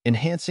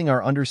 enhancing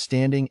our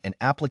understanding and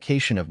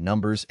application of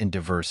numbers in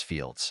diverse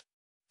fields.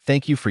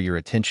 Thank you for your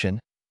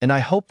attention, and I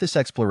hope this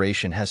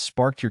exploration has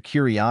sparked your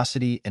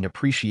curiosity and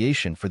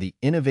appreciation for the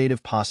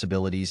innovative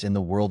possibilities in the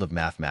world of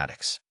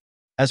mathematics.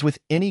 As with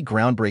any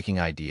groundbreaking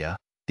idea,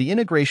 the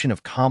integration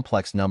of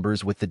complex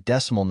numbers with the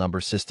decimal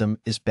number system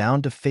is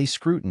bound to face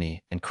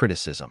scrutiny and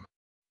criticism.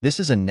 This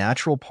is a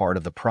natural part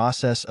of the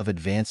process of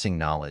advancing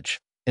knowledge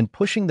and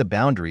pushing the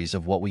boundaries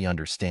of what we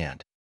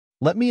understand.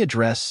 Let me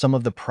address some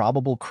of the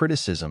probable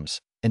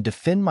criticisms and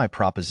defend my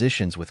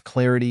propositions with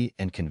clarity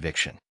and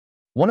conviction.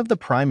 One of the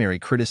primary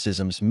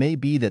criticisms may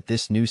be that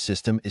this new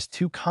system is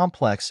too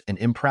complex and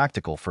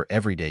impractical for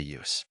everyday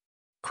use.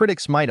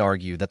 Critics might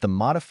argue that the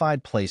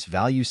modified place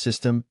value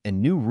system and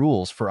new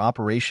rules for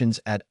operations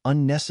add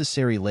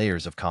unnecessary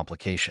layers of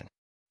complication.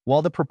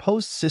 While the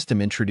proposed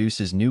system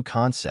introduces new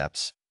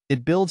concepts,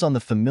 it builds on the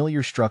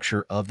familiar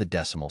structure of the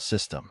decimal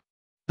system.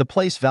 The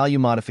place value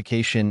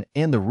modification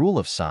and the rule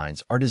of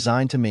signs are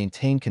designed to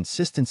maintain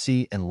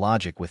consistency and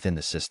logic within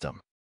the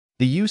system.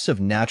 The use of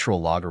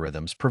natural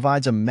logarithms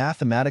provides a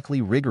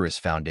mathematically rigorous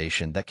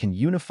foundation that can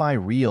unify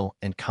real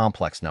and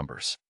complex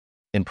numbers.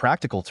 In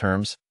practical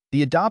terms,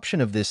 the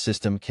adoption of this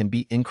system can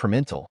be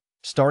incremental,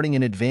 starting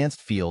in advanced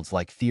fields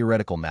like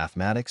theoretical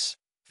mathematics,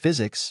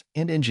 physics,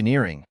 and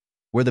engineering,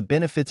 where the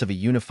benefits of a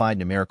unified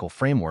numerical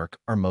framework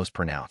are most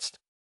pronounced.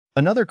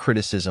 Another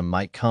criticism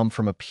might come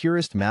from a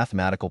purist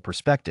mathematical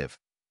perspective,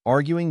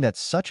 arguing that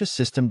such a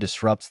system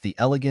disrupts the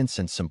elegance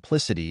and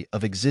simplicity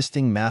of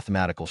existing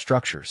mathematical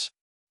structures.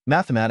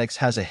 Mathematics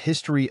has a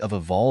history of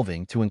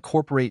evolving to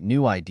incorporate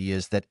new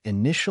ideas that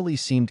initially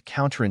seemed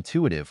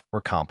counterintuitive or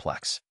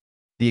complex.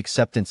 The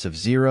acceptance of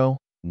zero,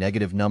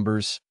 negative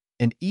numbers,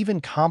 and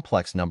even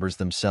complex numbers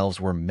themselves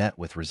were met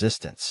with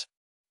resistance.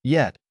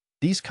 Yet,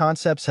 these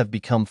concepts have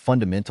become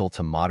fundamental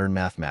to modern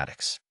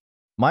mathematics.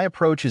 My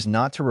approach is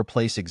not to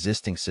replace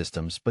existing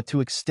systems, but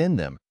to extend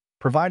them,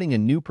 providing a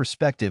new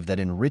perspective that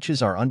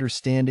enriches our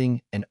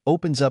understanding and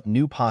opens up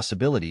new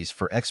possibilities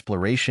for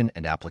exploration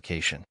and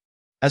application.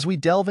 As we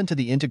delve into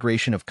the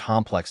integration of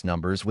complex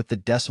numbers with the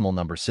decimal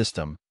number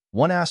system,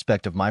 one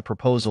aspect of my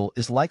proposal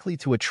is likely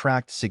to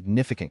attract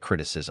significant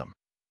criticism: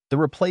 the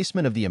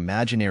replacement of the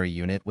imaginary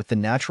unit with the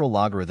natural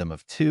logarithm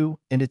of 2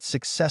 and its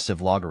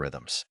successive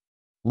logarithms.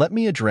 Let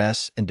me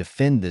address and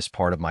defend this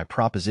part of my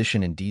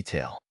proposition in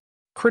detail.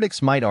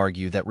 Critics might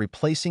argue that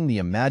replacing the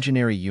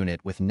imaginary unit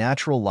with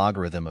natural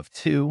logarithm of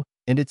 2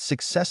 and its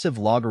successive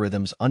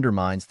logarithms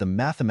undermines the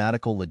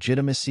mathematical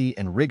legitimacy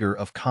and rigor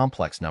of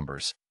complex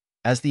numbers,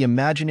 as the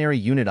imaginary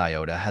unit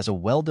iota has a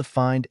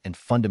well-defined and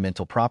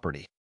fundamental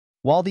property.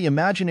 While the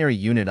imaginary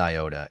unit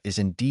iota is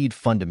indeed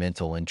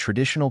fundamental in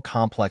traditional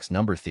complex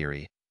number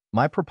theory,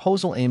 my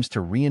proposal aims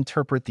to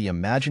reinterpret the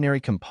imaginary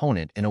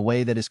component in a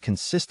way that is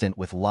consistent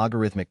with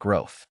logarithmic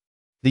growth.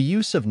 The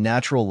use of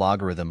natural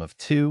logarithm of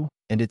 2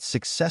 and its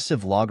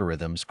successive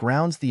logarithms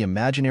grounds the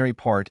imaginary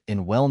part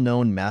in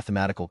well-known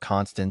mathematical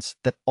constants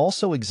that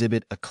also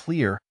exhibit a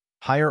clear,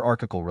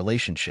 hierarchical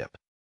relationship.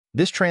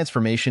 This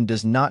transformation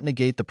does not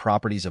negate the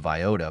properties of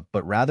iota,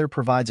 but rather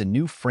provides a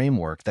new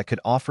framework that could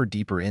offer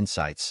deeper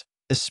insights,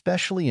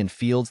 especially in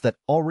fields that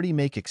already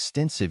make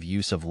extensive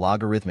use of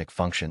logarithmic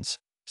functions,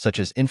 such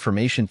as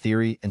information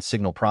theory and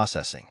signal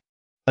processing.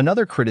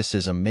 Another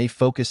criticism may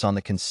focus on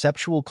the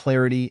conceptual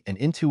clarity and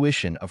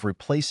intuition of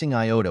replacing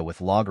iota with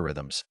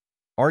logarithms,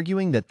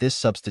 arguing that this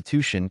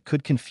substitution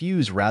could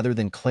confuse rather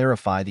than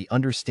clarify the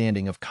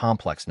understanding of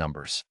complex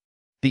numbers.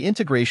 The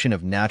integration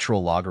of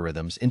natural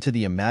logarithms into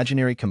the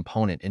imaginary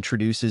component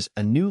introduces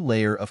a new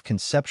layer of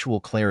conceptual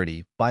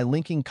clarity by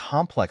linking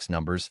complex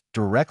numbers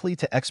directly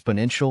to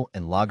exponential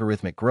and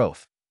logarithmic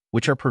growth,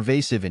 which are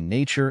pervasive in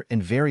nature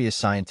and various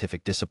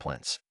scientific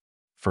disciplines.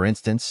 For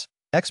instance,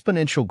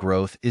 exponential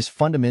growth is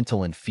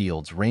fundamental in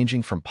fields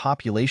ranging from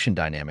population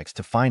dynamics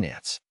to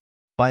finance.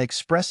 By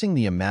expressing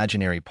the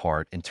imaginary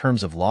part in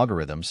terms of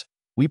logarithms,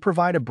 we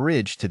provide a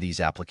bridge to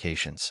these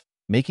applications,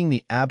 making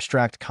the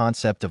abstract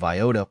concept of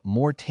iota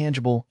more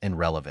tangible and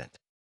relevant.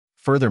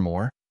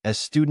 Furthermore, as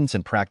students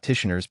and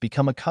practitioners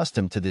become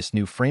accustomed to this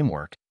new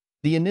framework,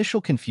 the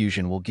initial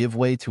confusion will give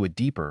way to a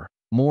deeper,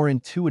 more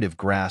intuitive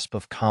grasp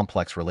of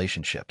complex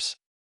relationships.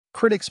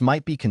 Critics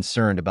might be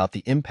concerned about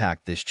the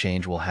impact this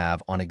change will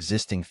have on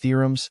existing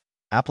theorems,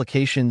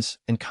 applications,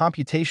 and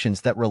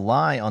computations that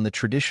rely on the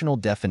traditional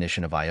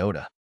definition of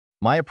iota.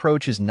 My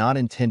approach is not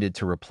intended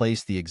to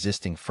replace the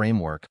existing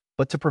framework,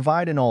 but to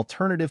provide an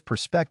alternative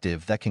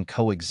perspective that can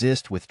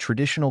coexist with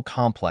traditional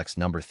complex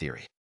number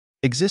theory.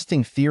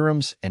 Existing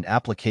theorems and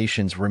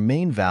applications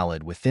remain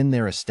valid within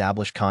their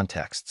established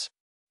contexts.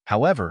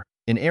 However,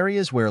 in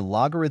areas where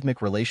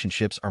logarithmic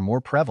relationships are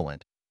more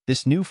prevalent,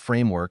 this new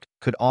framework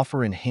could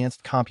offer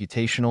enhanced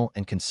computational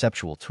and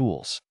conceptual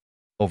tools.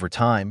 Over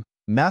time,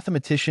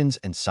 mathematicians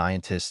and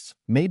scientists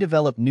may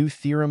develop new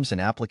theorems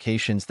and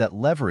applications that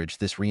leverage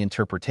this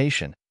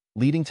reinterpretation,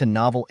 leading to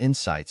novel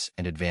insights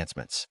and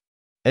advancements.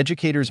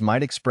 Educators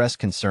might express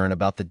concern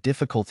about the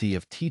difficulty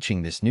of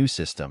teaching this new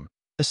system,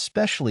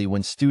 especially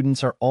when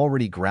students are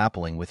already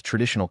grappling with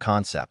traditional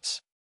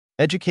concepts.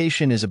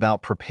 Education is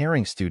about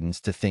preparing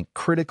students to think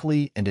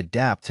critically and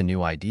adapt to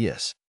new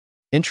ideas.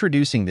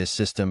 Introducing this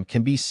system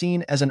can be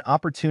seen as an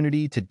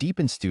opportunity to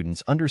deepen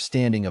students'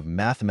 understanding of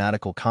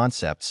mathematical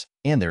concepts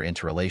and their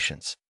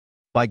interrelations.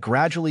 By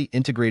gradually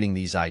integrating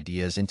these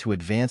ideas into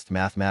advanced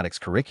mathematics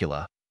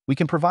curricula, we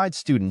can provide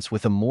students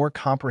with a more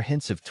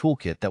comprehensive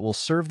toolkit that will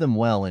serve them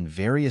well in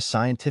various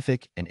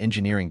scientific and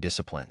engineering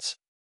disciplines.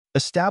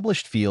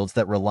 Established fields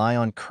that rely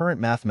on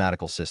current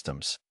mathematical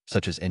systems,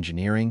 such as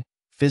engineering,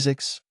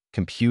 physics,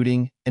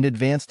 computing, and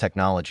advanced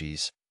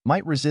technologies,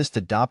 might resist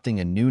adopting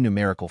a new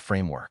numerical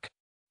framework.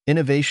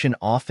 Innovation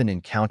often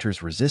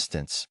encounters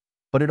resistance,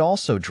 but it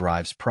also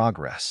drives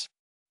progress.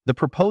 The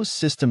proposed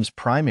system's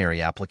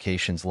primary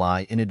applications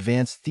lie in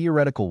advanced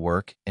theoretical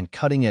work and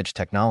cutting-edge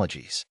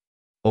technologies.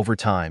 Over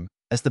time,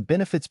 as the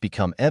benefits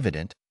become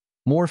evident,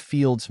 more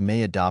fields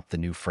may adopt the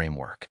new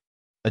framework.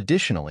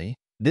 Additionally,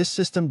 this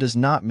system does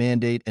not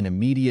mandate an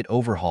immediate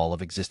overhaul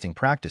of existing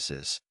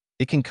practices.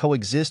 It can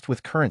coexist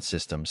with current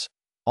systems,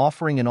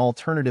 offering an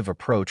alternative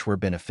approach where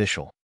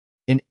beneficial.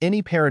 In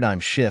any paradigm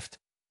shift,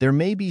 there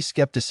may be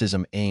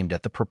skepticism aimed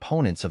at the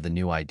proponents of the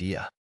new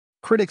idea.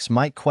 Critics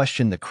might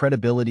question the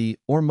credibility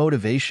or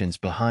motivations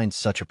behind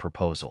such a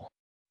proposal.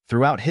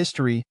 Throughout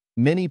history,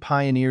 many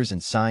pioneers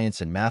in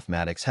science and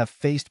mathematics have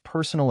faced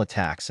personal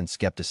attacks and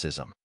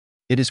skepticism.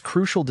 It is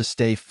crucial to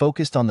stay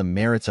focused on the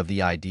merits of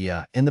the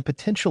idea and the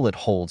potential it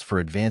holds for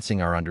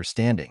advancing our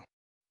understanding.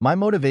 My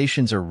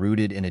motivations are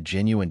rooted in a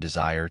genuine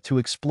desire to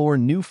explore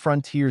new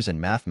frontiers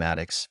in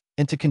mathematics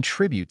and to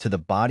contribute to the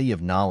body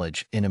of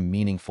knowledge in a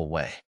meaningful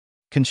way.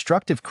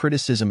 Constructive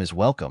criticism is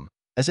welcome,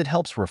 as it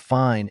helps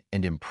refine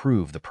and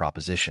improve the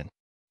proposition.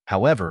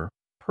 However,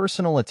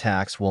 personal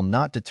attacks will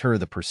not deter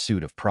the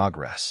pursuit of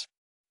progress.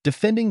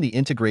 Defending the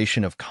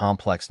integration of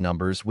complex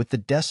numbers with the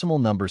decimal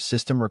number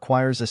system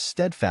requires a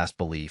steadfast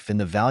belief in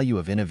the value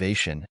of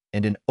innovation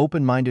and an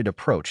open-minded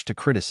approach to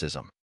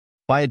criticism.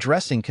 By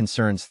addressing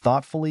concerns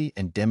thoughtfully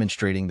and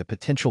demonstrating the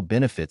potential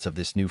benefits of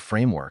this new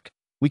framework,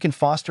 we can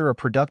foster a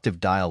productive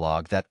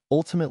dialogue that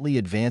ultimately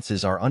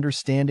advances our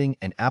understanding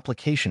and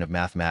application of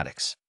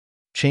mathematics.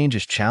 Change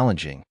is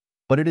challenging,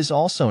 but it is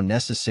also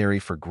necessary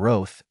for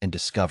growth and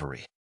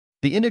discovery.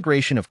 The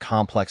integration of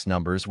complex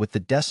numbers with the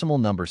decimal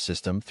number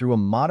system through a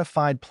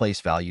modified place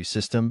value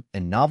system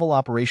and novel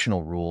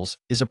operational rules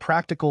is a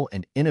practical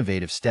and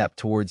innovative step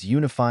towards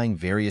unifying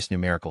various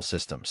numerical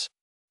systems.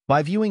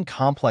 By viewing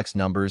complex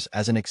numbers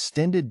as an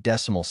extended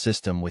decimal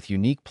system with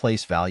unique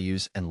place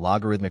values and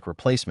logarithmic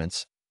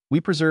replacements, we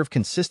preserve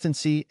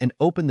consistency and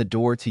open the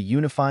door to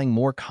unifying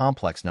more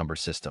complex number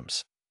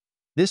systems.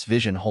 This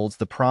vision holds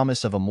the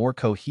promise of a more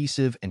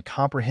cohesive and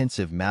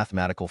comprehensive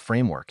mathematical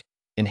framework,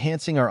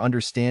 enhancing our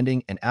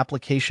understanding and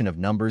application of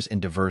numbers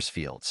in diverse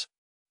fields.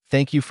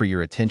 Thank you for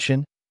your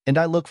attention, and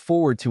I look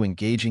forward to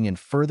engaging in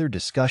further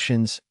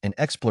discussions and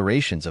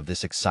explorations of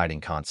this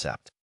exciting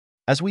concept.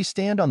 As we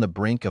stand on the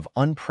brink of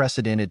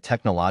unprecedented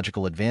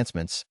technological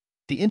advancements,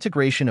 the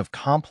integration of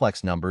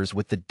complex numbers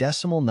with the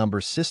decimal number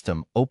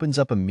system opens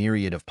up a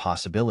myriad of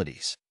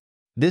possibilities.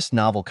 This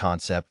novel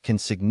concept can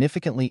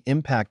significantly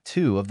impact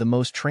two of the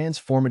most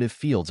transformative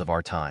fields of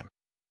our time: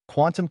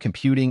 quantum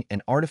computing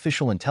and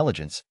artificial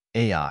intelligence,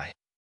 AI.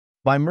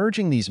 By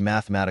merging these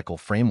mathematical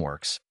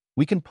frameworks,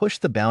 we can push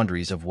the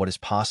boundaries of what is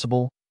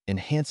possible,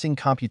 enhancing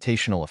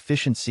computational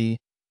efficiency,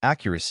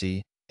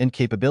 accuracy, and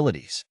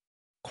capabilities.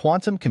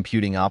 Quantum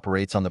computing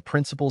operates on the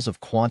principles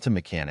of quantum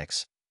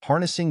mechanics,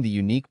 harnessing the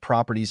unique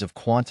properties of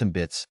quantum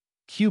bits,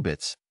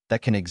 qubits,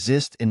 that can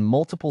exist in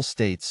multiple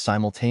states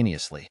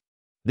simultaneously.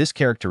 This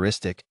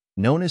characteristic,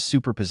 known as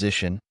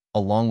superposition,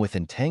 along with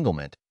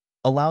entanglement,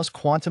 allows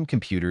quantum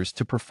computers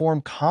to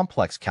perform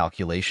complex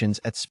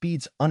calculations at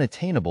speeds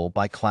unattainable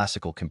by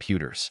classical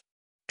computers.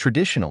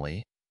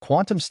 Traditionally,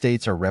 quantum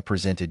states are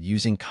represented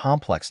using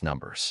complex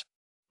numbers.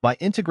 By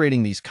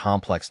integrating these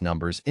complex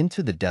numbers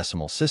into the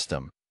decimal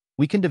system,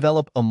 we can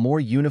develop a more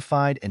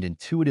unified and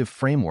intuitive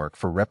framework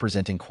for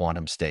representing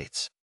quantum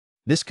states.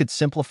 This could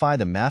simplify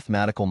the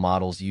mathematical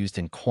models used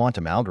in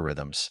quantum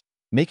algorithms,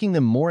 making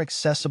them more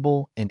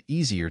accessible and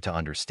easier to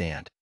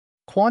understand.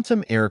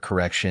 Quantum error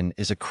correction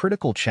is a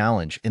critical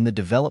challenge in the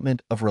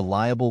development of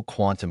reliable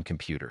quantum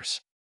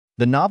computers.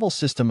 The novel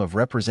system of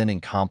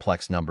representing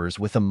complex numbers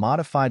with a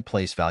modified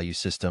place value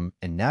system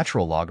and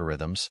natural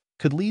logarithms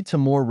could lead to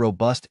more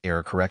robust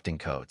error-correcting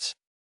codes.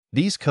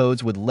 These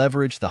codes would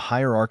leverage the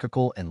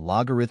hierarchical and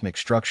logarithmic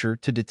structure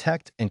to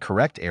detect and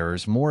correct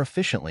errors more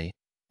efficiently,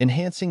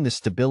 enhancing the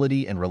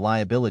stability and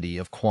reliability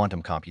of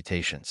quantum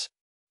computations.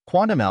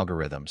 Quantum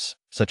algorithms,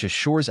 such as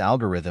Shor's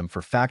algorithm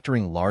for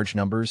factoring large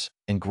numbers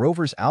and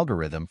Grover's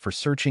algorithm for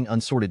searching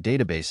unsorted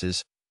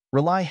databases,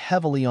 rely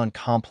heavily on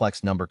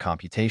complex number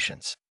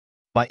computations.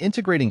 By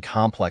integrating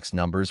complex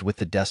numbers with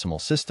the decimal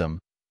system,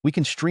 we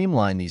can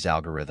streamline these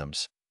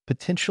algorithms,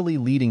 potentially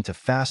leading to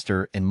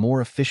faster and more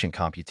efficient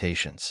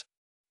computations.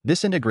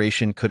 This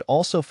integration could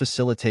also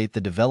facilitate the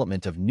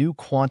development of new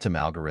quantum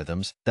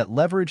algorithms that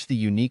leverage the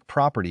unique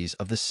properties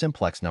of the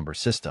simplex number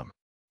system.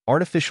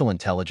 Artificial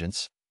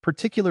intelligence,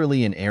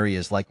 particularly in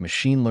areas like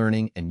machine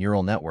learning and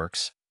neural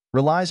networks,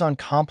 relies on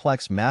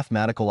complex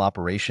mathematical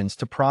operations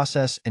to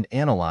process and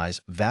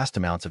analyze vast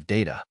amounts of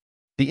data.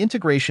 The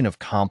integration of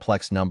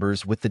complex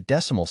numbers with the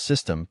decimal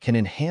system can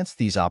enhance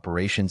these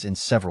operations in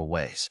several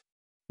ways.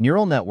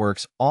 Neural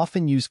networks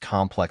often use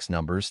complex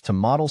numbers to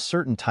model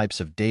certain types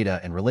of data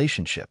and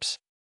relationships.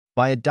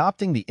 By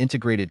adopting the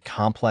integrated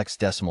complex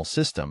decimal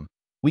system,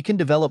 we can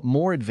develop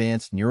more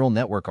advanced neural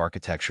network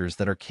architectures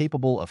that are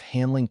capable of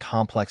handling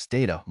complex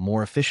data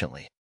more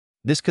efficiently.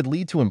 This could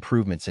lead to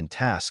improvements in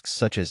tasks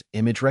such as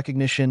image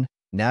recognition,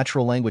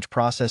 natural language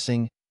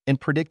processing, and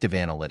predictive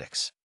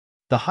analytics.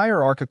 The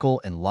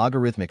hierarchical and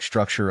logarithmic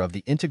structure of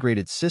the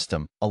integrated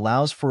system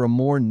allows for a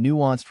more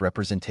nuanced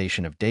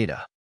representation of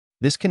data.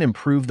 This can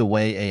improve the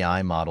way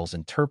AI models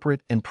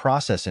interpret and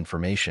process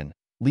information,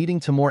 leading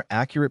to more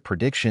accurate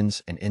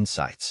predictions and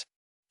insights.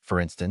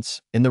 For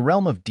instance, in the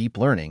realm of deep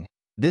learning,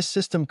 this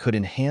system could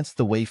enhance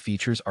the way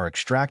features are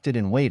extracted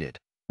and weighted,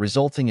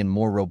 resulting in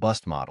more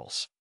robust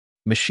models.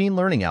 Machine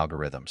learning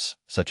algorithms,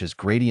 such as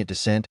gradient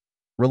descent,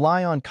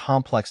 rely on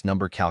complex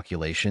number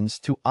calculations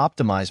to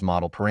optimize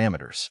model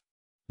parameters.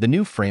 The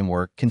new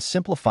framework can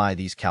simplify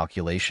these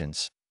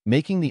calculations,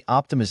 making the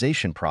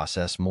optimization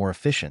process more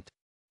efficient.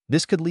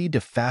 This could lead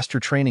to faster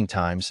training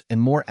times and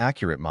more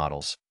accurate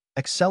models,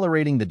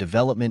 accelerating the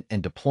development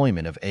and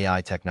deployment of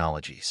AI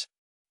technologies.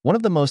 One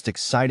of the most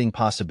exciting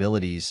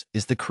possibilities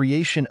is the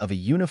creation of a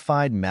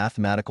unified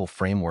mathematical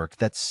framework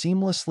that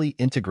seamlessly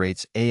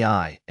integrates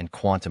AI and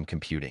quantum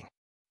computing.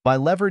 By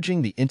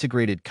leveraging the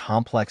integrated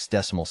complex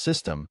decimal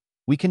system,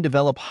 we can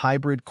develop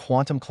hybrid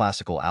quantum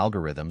classical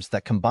algorithms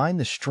that combine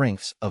the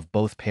strengths of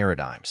both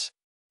paradigms.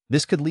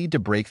 This could lead to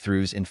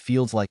breakthroughs in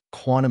fields like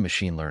quantum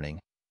machine learning,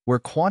 where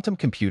quantum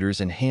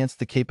computers enhance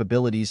the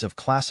capabilities of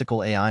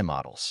classical AI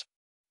models.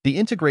 The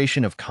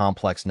integration of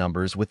complex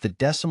numbers with the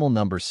decimal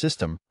number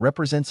system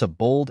represents a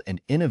bold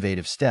and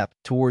innovative step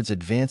towards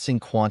advancing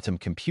quantum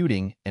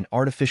computing and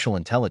artificial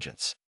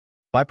intelligence.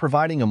 By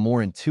providing a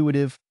more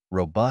intuitive,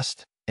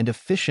 robust, and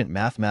efficient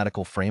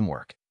mathematical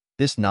framework,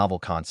 this novel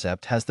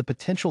concept has the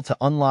potential to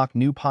unlock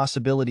new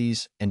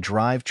possibilities and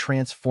drive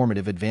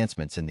transformative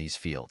advancements in these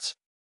fields.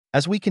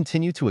 As we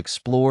continue to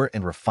explore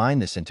and refine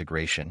this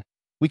integration,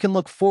 we can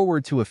look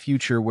forward to a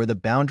future where the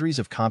boundaries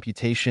of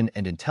computation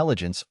and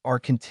intelligence are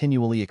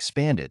continually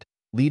expanded,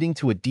 leading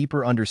to a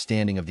deeper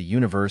understanding of the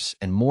universe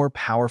and more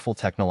powerful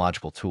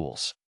technological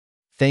tools.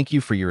 Thank you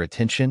for your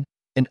attention,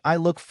 and I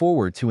look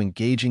forward to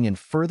engaging in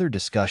further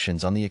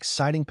discussions on the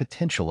exciting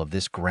potential of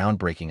this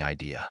groundbreaking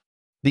idea.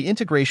 The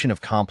integration of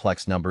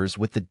complex numbers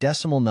with the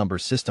decimal number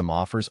system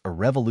offers a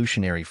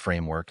revolutionary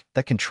framework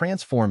that can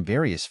transform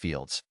various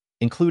fields,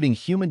 including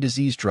human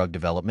disease drug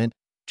development,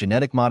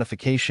 genetic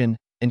modification,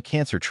 and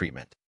cancer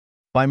treatment.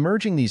 By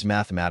merging these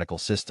mathematical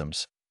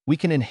systems, we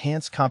can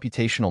enhance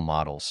computational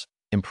models,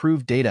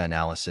 improve data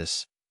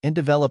analysis, and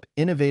develop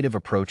innovative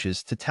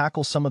approaches to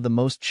tackle some of the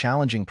most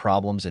challenging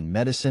problems in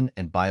medicine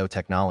and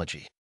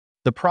biotechnology.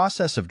 The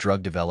process of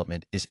drug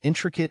development is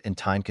intricate and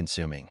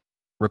time-consuming,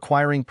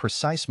 requiring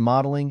precise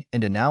modeling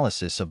and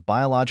analysis of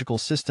biological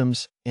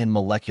systems and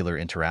molecular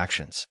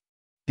interactions.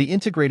 The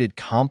integrated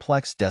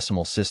complex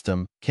decimal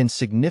system can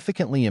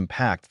significantly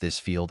impact this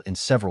field in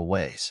several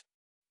ways.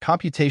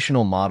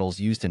 Computational models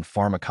used in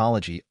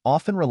pharmacology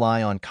often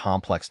rely on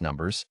complex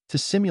numbers to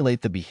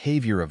simulate the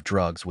behavior of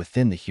drugs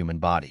within the human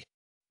body.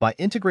 By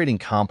integrating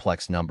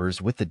complex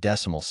numbers with the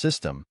decimal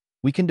system,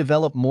 we can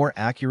develop more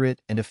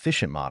accurate and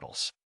efficient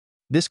models.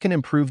 This can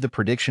improve the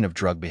prediction of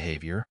drug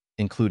behavior,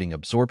 including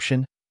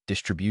absorption,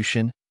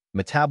 distribution,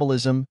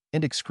 metabolism,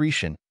 and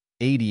excretion,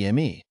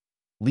 ADME,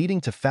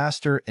 leading to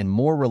faster and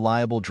more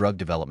reliable drug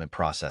development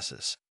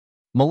processes.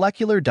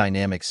 Molecular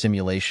dynamic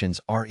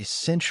simulations are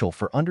essential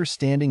for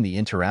understanding the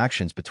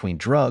interactions between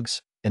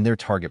drugs and their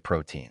target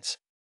proteins.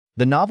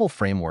 The novel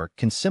framework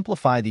can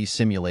simplify these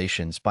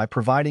simulations by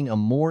providing a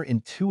more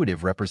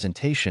intuitive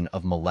representation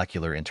of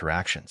molecular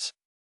interactions.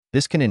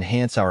 This can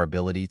enhance our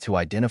ability to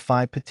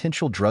identify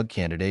potential drug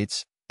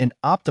candidates and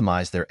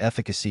optimize their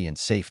efficacy and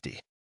safety.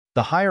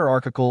 The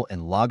hierarchical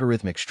and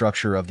logarithmic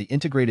structure of the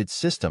integrated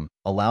system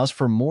allows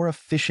for more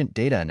efficient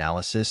data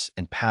analysis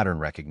and pattern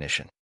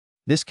recognition.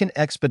 This can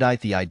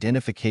expedite the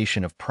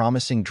identification of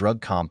promising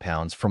drug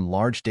compounds from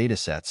large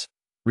datasets,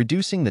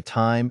 reducing the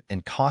time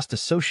and cost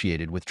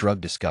associated with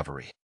drug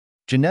discovery.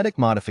 Genetic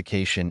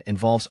modification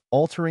involves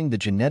altering the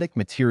genetic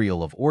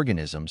material of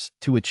organisms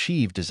to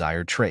achieve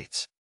desired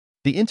traits.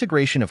 The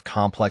integration of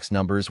complex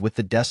numbers with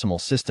the decimal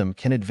system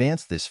can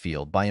advance this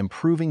field by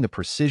improving the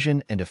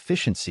precision and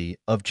efficiency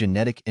of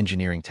genetic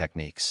engineering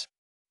techniques.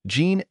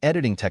 Gene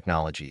editing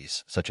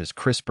technologies, such as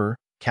CRISPR,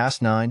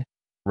 Cas9,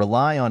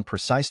 rely on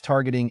precise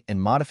targeting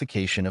and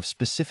modification of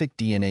specific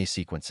DNA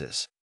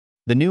sequences.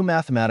 The new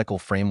mathematical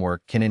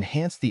framework can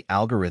enhance the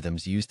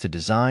algorithms used to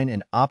design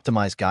and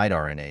optimize guide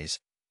RNAs,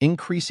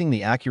 increasing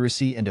the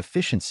accuracy and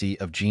efficiency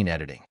of gene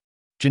editing.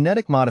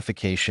 Genetic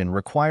modification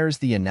requires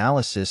the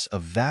analysis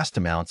of vast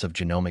amounts of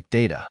genomic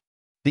data.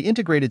 The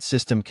integrated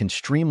system can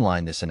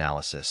streamline this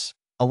analysis,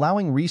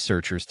 allowing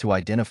researchers to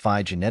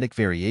identify genetic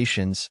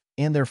variations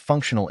and their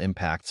functional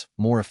impacts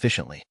more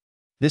efficiently.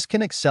 This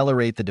can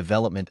accelerate the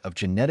development of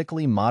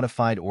genetically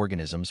modified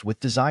organisms with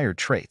desired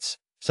traits,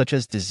 such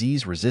as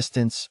disease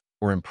resistance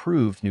or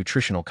improved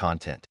nutritional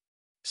content.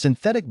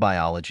 Synthetic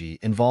biology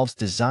involves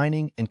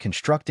designing and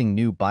constructing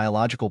new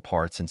biological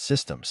parts and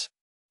systems.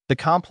 The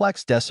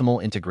complex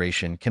decimal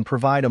integration can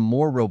provide a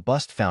more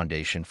robust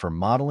foundation for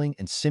modeling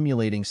and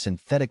simulating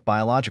synthetic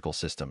biological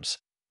systems,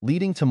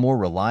 leading to more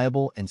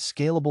reliable and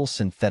scalable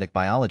synthetic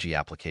biology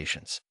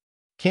applications.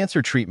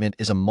 Cancer treatment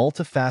is a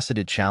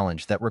multifaceted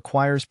challenge that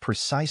requires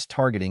precise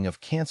targeting of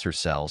cancer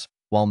cells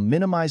while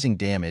minimizing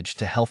damage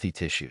to healthy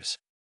tissues.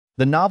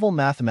 The novel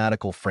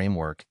mathematical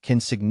framework can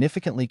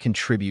significantly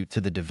contribute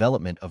to the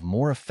development of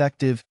more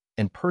effective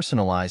and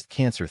personalized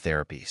cancer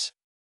therapies.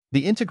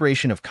 The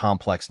integration of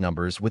complex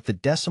numbers with the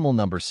decimal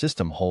number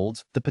system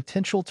holds the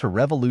potential to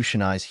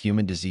revolutionize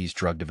human disease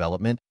drug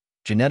development,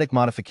 genetic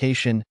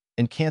modification,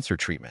 and cancer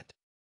treatment.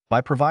 By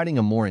providing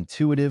a more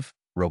intuitive,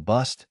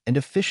 robust, and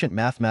efficient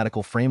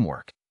mathematical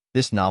framework,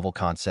 this novel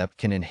concept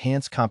can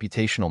enhance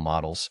computational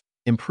models,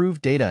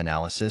 improve data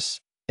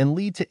analysis, and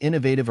lead to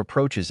innovative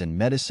approaches in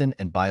medicine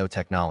and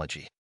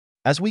biotechnology.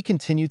 As we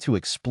continue to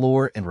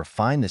explore and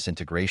refine this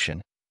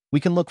integration, we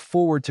can look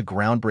forward to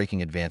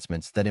groundbreaking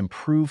advancements that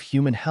improve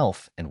human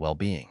health and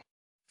well-being.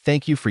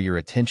 Thank you for your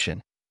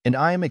attention, and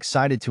I am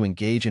excited to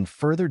engage in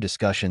further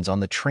discussions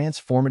on the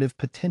transformative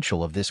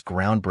potential of this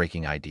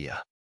groundbreaking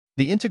idea.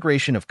 The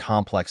integration of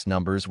complex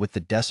numbers with the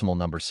decimal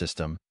number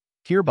system,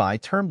 hereby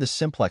termed the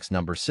simplex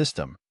number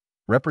system,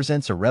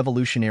 represents a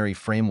revolutionary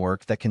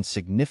framework that can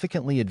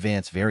significantly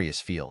advance various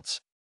fields.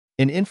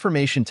 In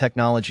information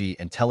technology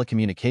and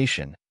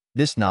telecommunication,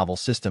 this novel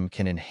system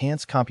can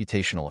enhance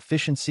computational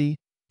efficiency,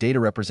 data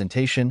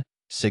representation,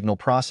 signal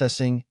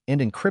processing,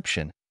 and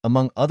encryption,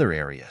 among other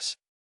areas.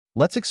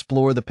 Let's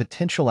explore the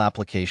potential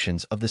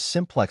applications of the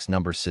simplex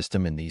number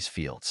system in these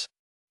fields.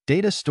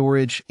 Data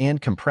storage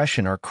and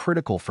compression are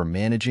critical for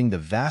managing the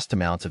vast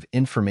amounts of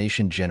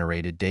information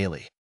generated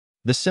daily.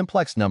 The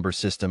simplex number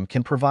system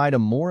can provide a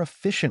more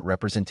efficient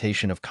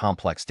representation of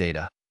complex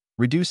data,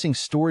 reducing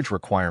storage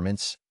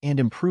requirements and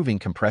improving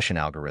compression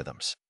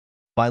algorithms.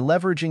 By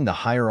leveraging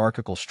the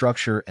hierarchical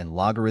structure and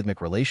logarithmic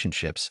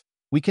relationships,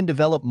 we can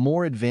develop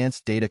more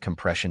advanced data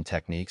compression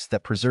techniques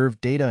that preserve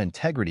data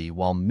integrity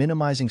while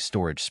minimizing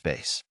storage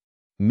space.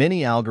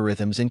 Many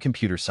algorithms in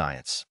computer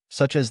science,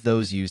 such as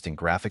those used in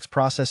graphics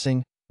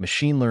processing,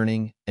 machine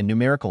learning, and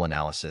numerical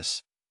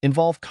analysis,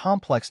 involve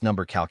complex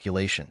number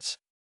calculations.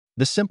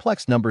 The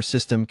simplex number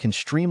system can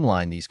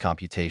streamline these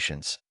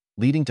computations,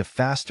 leading to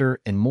faster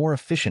and more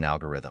efficient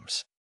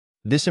algorithms.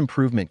 This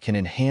improvement can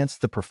enhance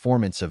the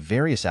performance of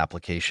various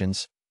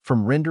applications,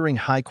 from rendering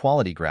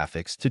high-quality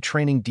graphics to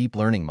training deep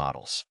learning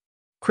models.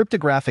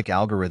 Cryptographic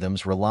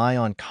algorithms rely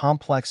on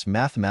complex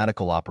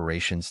mathematical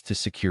operations to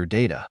secure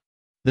data.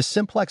 The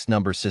simplex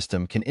number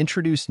system can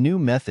introduce new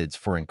methods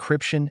for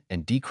encryption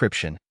and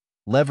decryption,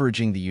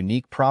 leveraging the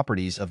unique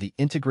properties of the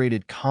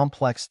integrated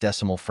complex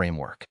decimal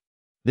framework.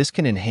 This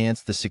can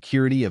enhance the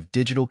security of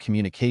digital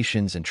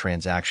communications and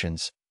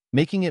transactions,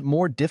 making it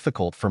more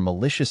difficult for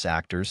malicious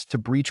actors to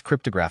breach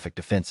cryptographic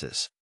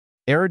defenses.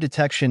 Error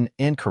detection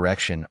and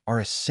correction are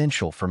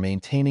essential for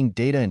maintaining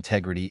data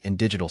integrity in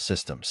digital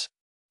systems.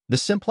 The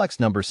simplex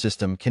number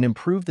system can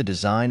improve the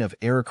design of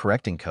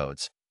error-correcting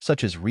codes,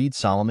 such as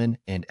Reed-Solomon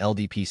and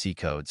LDPC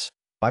codes,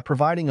 by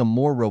providing a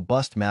more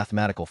robust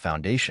mathematical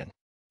foundation.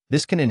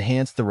 This can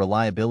enhance the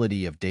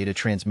reliability of data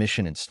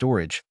transmission and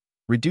storage,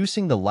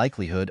 reducing the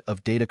likelihood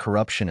of data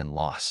corruption and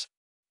loss.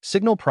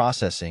 Signal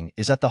processing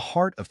is at the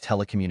heart of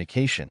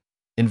telecommunication,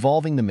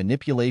 involving the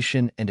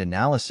manipulation and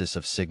analysis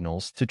of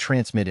signals to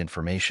transmit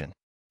information.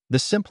 The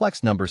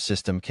simplex number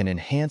system can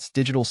enhance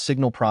digital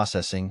signal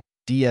processing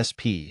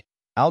 (DSP)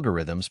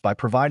 algorithms by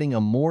providing a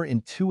more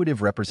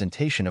intuitive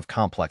representation of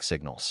complex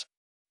signals.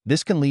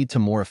 This can lead to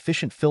more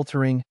efficient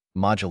filtering,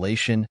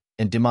 modulation,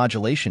 and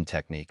demodulation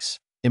techniques,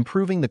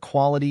 improving the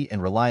quality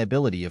and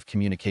reliability of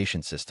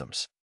communication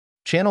systems.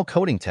 Channel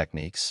coding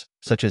techniques,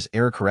 such as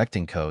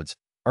error-correcting codes,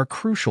 are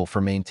crucial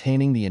for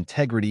maintaining the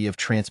integrity of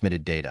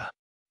transmitted data.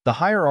 The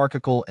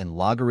hierarchical and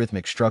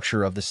logarithmic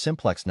structure of the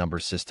simplex number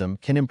system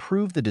can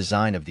improve the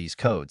design of these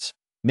codes,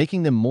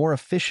 making them more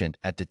efficient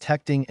at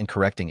detecting and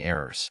correcting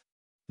errors.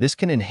 This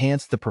can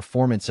enhance the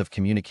performance of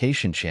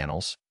communication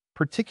channels,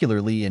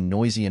 particularly in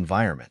noisy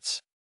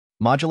environments.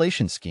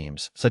 Modulation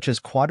schemes, such as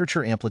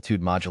quadrature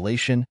amplitude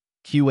modulation,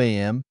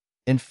 QAM,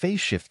 and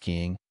phase shift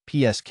keying,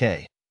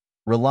 PSK,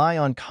 rely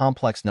on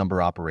complex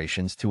number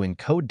operations to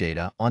encode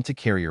data onto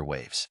carrier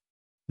waves.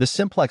 The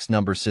simplex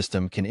number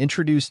system can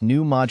introduce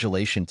new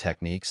modulation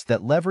techniques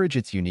that leverage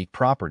its unique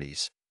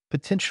properties,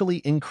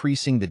 potentially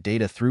increasing the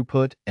data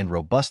throughput and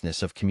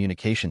robustness of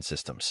communication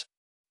systems.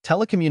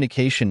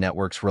 Telecommunication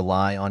networks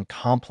rely on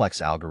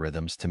complex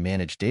algorithms to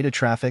manage data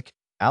traffic,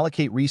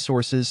 allocate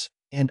resources,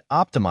 and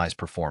optimize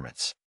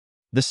performance.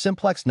 The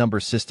simplex number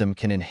system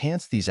can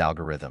enhance these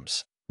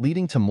algorithms,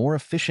 leading to more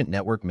efficient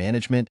network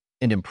management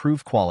and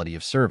improved quality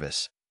of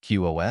service,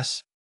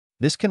 QoS.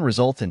 This can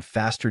result in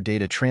faster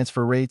data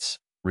transfer rates,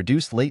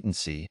 reduced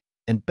latency,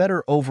 and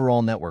better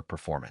overall network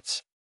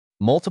performance.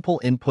 Multiple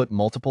input,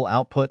 multiple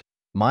output,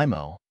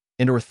 MIMO,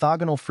 and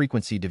orthogonal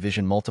frequency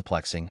division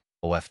multiplexing,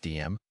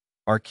 OFDM,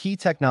 are key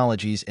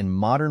technologies in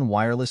modern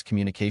wireless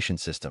communication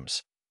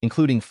systems,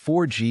 including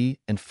 4G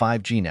and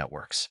 5G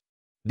networks.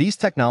 These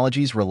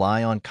technologies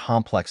rely on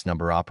complex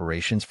number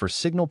operations for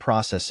signal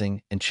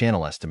processing and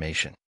channel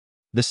estimation.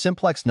 The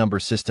simplex number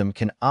system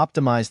can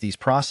optimize these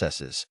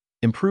processes,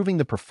 improving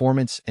the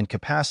performance and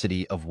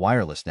capacity of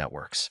wireless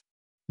networks.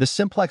 The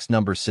simplex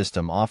number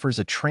system offers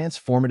a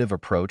transformative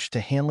approach to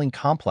handling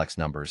complex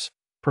numbers,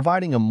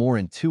 providing a more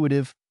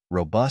intuitive,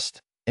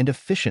 robust, and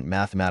efficient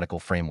mathematical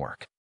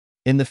framework.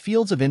 In the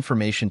fields of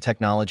information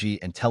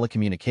technology and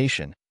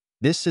telecommunication,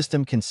 this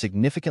system can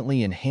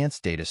significantly enhance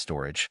data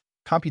storage,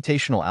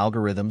 computational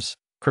algorithms,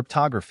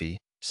 cryptography,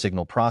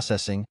 signal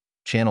processing,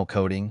 channel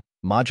coding,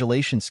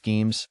 modulation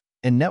schemes,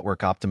 and network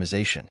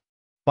optimization.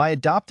 By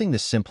adopting the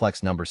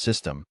simplex number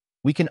system,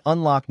 we can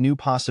unlock new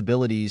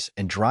possibilities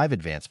and drive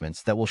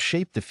advancements that will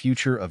shape the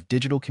future of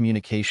digital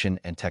communication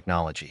and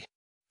technology.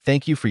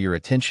 Thank you for your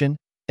attention,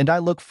 and I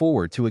look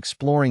forward to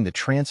exploring the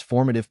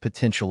transformative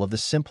potential of the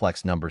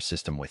simplex number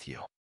system with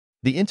you.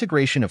 The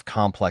integration of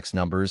complex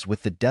numbers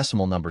with the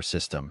decimal number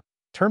system,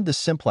 termed the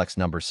simplex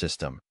number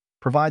system,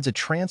 provides a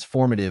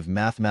transformative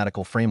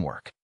mathematical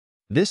framework.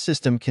 This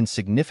system can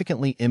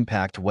significantly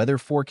impact weather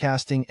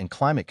forecasting and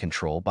climate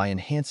control by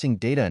enhancing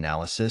data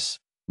analysis,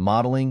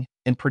 modeling,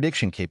 and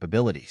prediction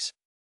capabilities.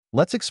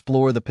 Let's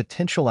explore the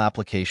potential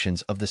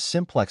applications of the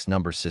simplex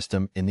number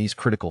system in these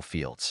critical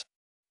fields.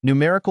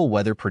 Numerical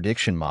weather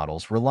prediction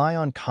models rely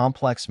on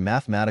complex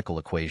mathematical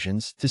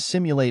equations to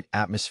simulate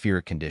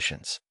atmospheric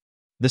conditions.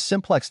 The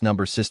simplex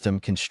number system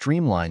can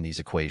streamline these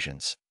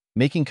equations,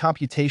 making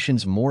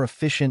computations more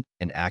efficient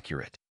and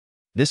accurate.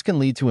 This can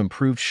lead to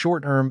improved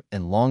short-term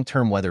and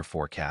long-term weather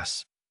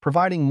forecasts,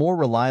 providing more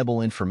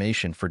reliable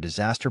information for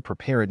disaster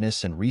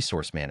preparedness and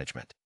resource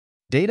management.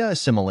 Data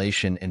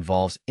assimilation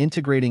involves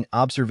integrating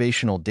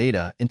observational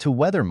data into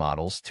weather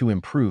models to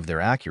improve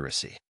their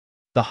accuracy.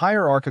 The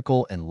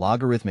hierarchical and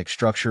logarithmic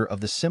structure of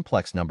the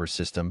simplex number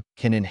system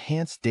can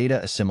enhance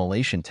data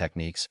assimilation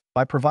techniques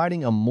by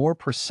providing a more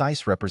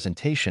precise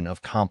representation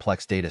of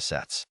complex data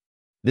sets.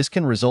 This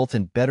can result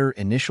in better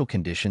initial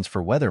conditions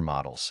for weather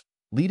models,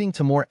 leading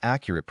to more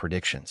accurate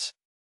predictions.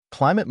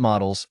 Climate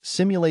models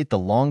simulate the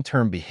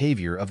long-term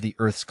behavior of the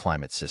Earth's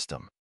climate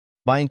system.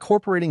 By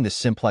incorporating the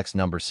simplex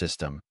number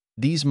system,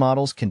 these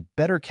models can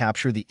better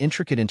capture the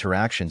intricate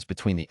interactions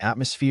between the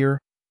atmosphere,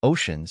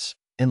 oceans,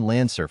 and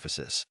land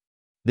surfaces.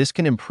 This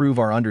can improve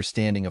our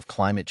understanding of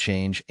climate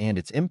change and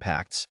its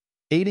impacts,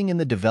 aiding in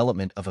the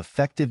development of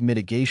effective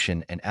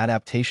mitigation and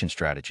adaptation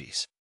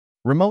strategies.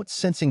 Remote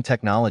sensing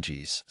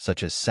technologies,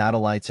 such as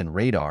satellites and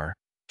radar,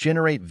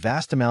 generate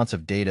vast amounts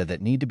of data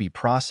that need to be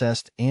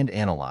processed and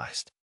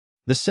analyzed.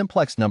 The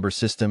simplex number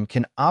system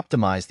can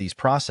optimize these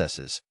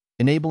processes,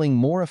 enabling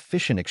more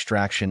efficient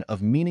extraction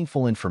of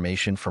meaningful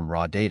information from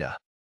raw data.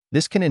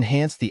 This can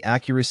enhance the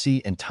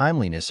accuracy and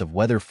timeliness of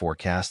weather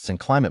forecasts and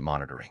climate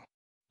monitoring.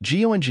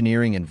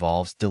 Geoengineering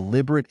involves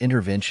deliberate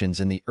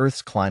interventions in the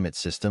Earth's climate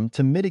system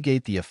to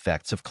mitigate the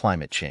effects of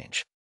climate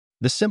change.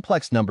 The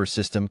simplex number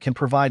system can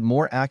provide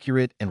more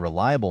accurate and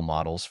reliable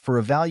models for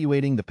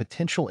evaluating the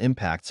potential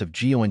impacts of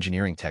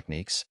geoengineering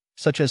techniques,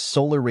 such as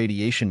solar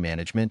radiation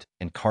management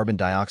and carbon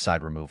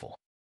dioxide removal.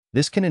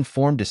 This can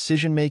inform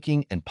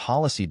decision-making and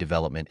policy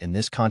development in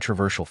this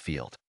controversial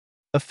field.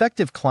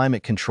 Effective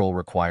climate control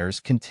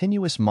requires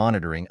continuous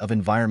monitoring of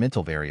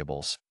environmental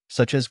variables,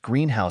 such as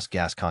greenhouse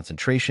gas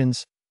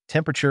concentrations,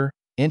 temperature,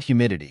 and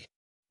humidity.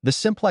 The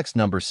simplex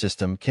number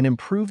system can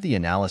improve the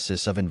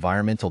analysis of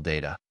environmental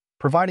data,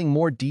 providing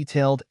more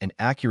detailed and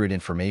accurate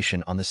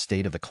information on the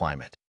state of the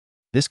climate.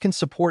 This can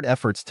support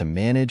efforts to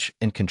manage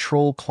and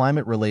control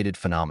climate-related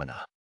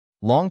phenomena.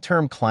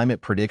 Long-term climate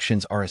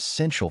predictions are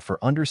essential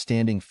for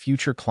understanding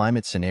future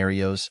climate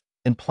scenarios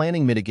and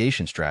planning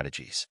mitigation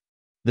strategies.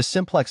 The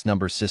simplex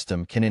number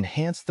system can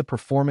enhance the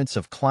performance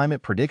of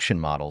climate prediction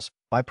models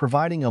by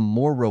providing a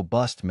more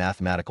robust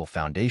mathematical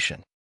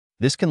foundation.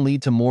 This can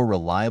lead to more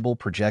reliable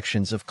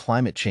projections of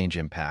climate change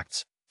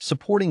impacts,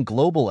 supporting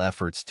global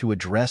efforts to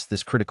address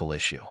this critical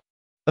issue.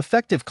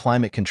 Effective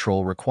climate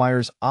control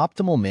requires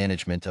optimal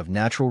management of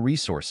natural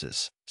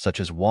resources, such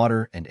as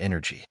water and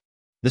energy.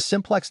 The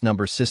simplex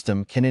number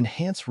system can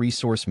enhance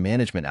resource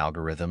management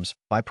algorithms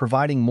by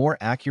providing more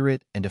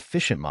accurate and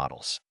efficient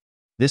models.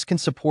 This can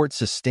support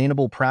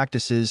sustainable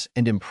practices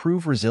and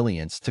improve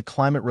resilience to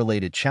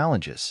climate-related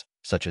challenges,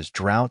 such as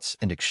droughts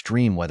and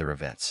extreme weather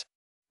events.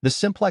 The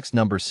simplex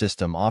number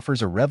system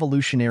offers a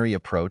revolutionary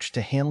approach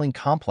to handling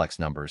complex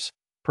numbers,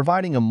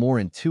 providing a more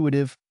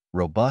intuitive,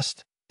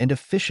 robust, and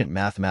efficient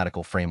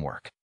mathematical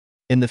framework.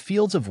 In the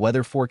fields of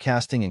weather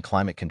forecasting and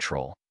climate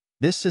control,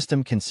 this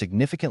system can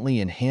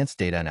significantly enhance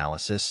data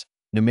analysis,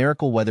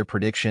 numerical weather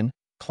prediction,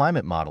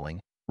 climate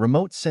modeling,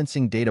 remote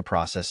sensing data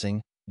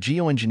processing,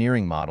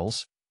 geoengineering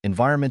models,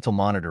 environmental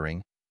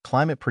monitoring,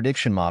 climate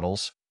prediction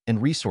models,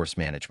 and resource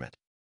management.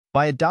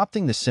 By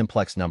adopting the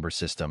simplex number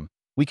system,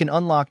 we can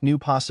unlock new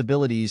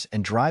possibilities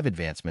and drive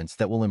advancements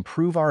that will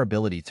improve our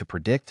ability to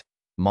predict,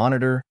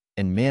 monitor,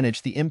 and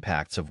manage the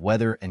impacts of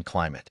weather and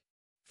climate.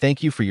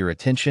 Thank you for your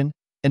attention,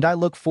 and I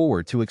look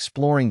forward to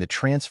exploring the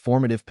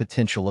transformative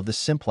potential of the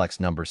simplex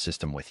number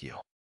system with you.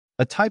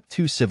 A Type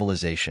 2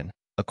 civilization,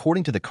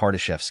 according to the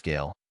Kardashev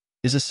scale,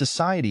 is a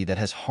society that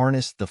has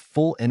harnessed the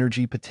full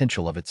energy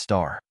potential of its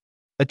star.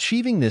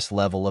 Achieving this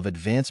level of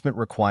advancement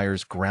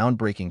requires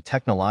groundbreaking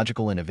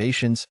technological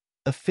innovations,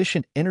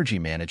 efficient energy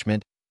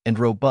management, and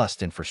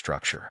robust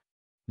infrastructure.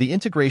 The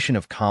integration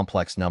of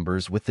complex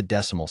numbers with the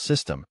decimal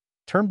system,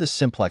 termed the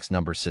simplex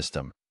number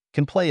system,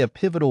 can play a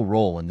pivotal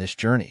role in this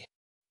journey.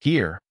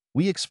 Here,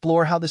 we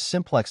explore how the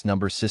simplex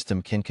number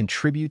system can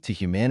contribute to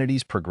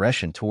humanity's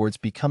progression towards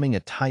becoming a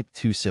Type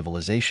 2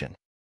 civilization.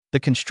 The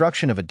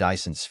construction of a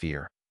Dyson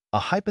sphere, a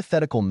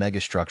hypothetical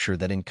megastructure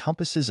that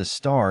encompasses a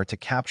star to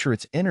capture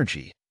its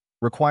energy,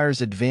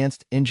 requires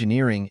advanced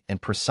engineering and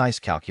precise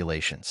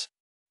calculations.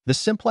 The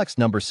simplex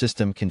number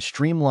system can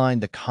streamline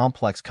the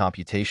complex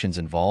computations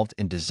involved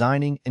in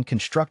designing and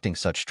constructing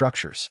such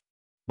structures.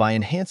 By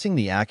enhancing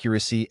the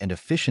accuracy and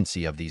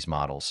efficiency of these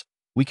models,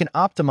 we can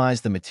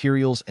optimize the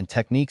materials and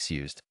techniques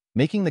used,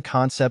 making the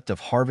concept of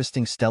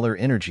harvesting stellar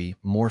energy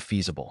more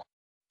feasible.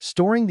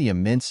 Storing the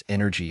immense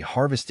energy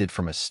harvested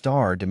from a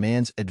star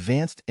demands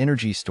advanced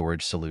energy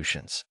storage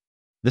solutions.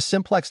 The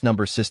simplex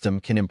number system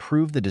can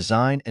improve the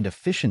design and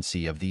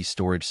efficiency of these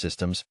storage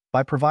systems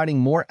by providing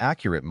more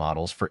accurate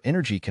models for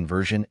energy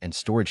conversion and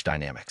storage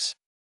dynamics.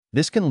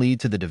 This can lead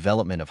to the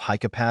development of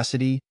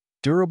high-capacity,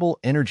 durable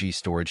energy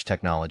storage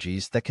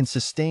technologies that can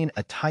sustain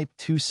a Type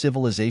 2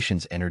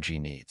 civilization's energy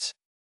needs.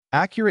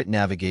 Accurate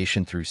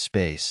navigation through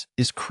space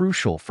is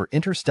crucial for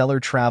interstellar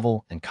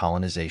travel and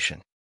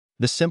colonization.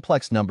 The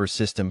simplex number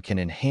system can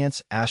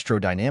enhance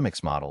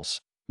astrodynamics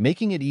models,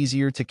 making it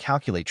easier to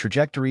calculate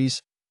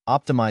trajectories,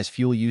 optimize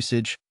fuel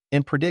usage,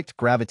 and predict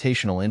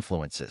gravitational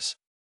influences.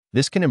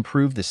 This can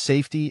improve the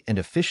safety and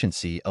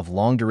efficiency of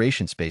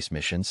long-duration space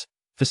missions,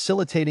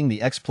 facilitating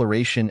the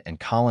exploration and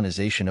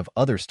colonization of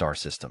other star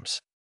systems.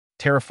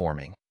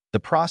 Terraforming, the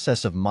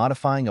process of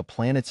modifying a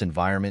planet's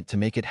environment to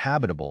make it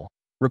habitable,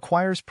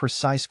 requires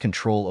precise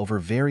control over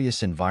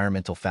various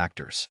environmental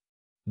factors.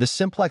 The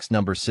simplex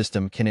number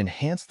system can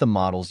enhance the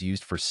models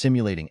used for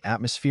simulating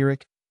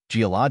atmospheric,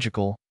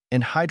 geological,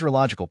 and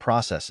hydrological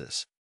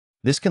processes.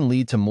 This can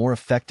lead to more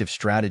effective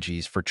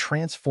strategies for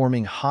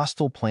transforming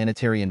hostile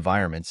planetary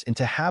environments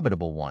into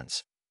habitable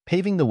ones,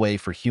 paving the way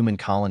for human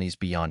colonies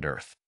beyond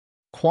Earth.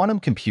 Quantum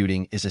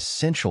computing is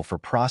essential for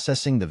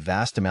processing the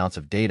vast amounts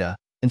of data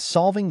and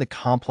solving the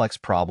complex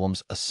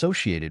problems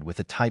associated with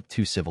a Type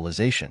 2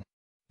 civilization.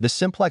 The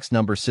simplex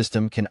number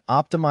system can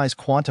optimize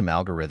quantum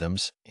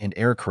algorithms and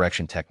error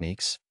correction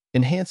techniques,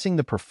 enhancing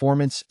the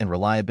performance and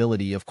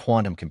reliability of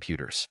quantum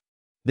computers.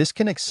 This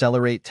can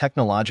accelerate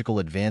technological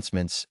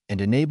advancements and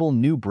enable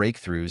new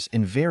breakthroughs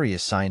in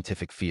various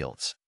scientific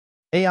fields.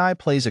 AI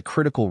plays a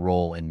critical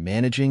role in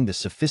managing the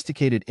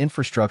sophisticated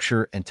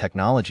infrastructure and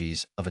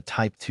technologies of a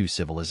Type 2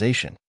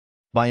 civilization.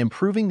 By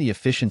improving the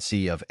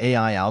efficiency of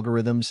AI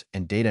algorithms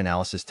and data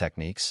analysis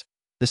techniques,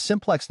 the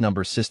simplex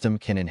number system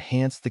can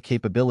enhance the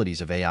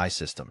capabilities of AI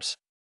systems.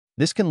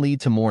 This can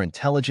lead to more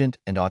intelligent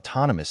and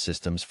autonomous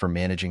systems for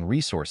managing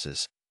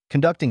resources,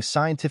 conducting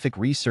scientific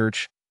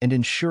research, and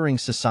ensuring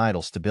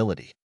societal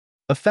stability.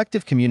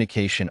 Effective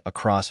communication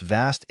across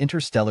vast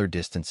interstellar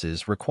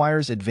distances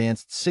requires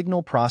advanced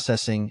signal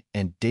processing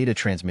and data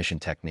transmission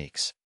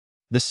techniques.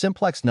 The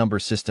simplex number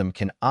system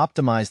can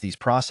optimize these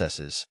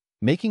processes,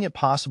 making it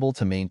possible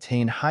to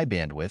maintain high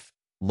bandwidth,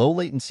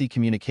 low-latency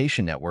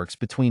communication networks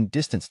between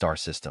distant star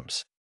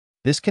systems.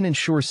 This can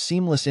ensure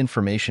seamless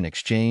information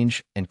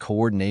exchange and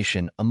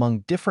coordination among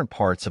different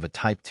parts of a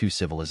Type 2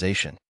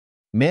 civilization.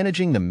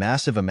 Managing the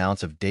massive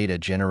amounts of data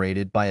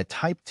generated by a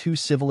Type 2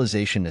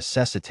 civilization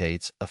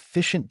necessitates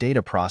efficient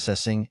data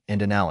processing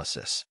and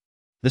analysis.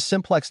 The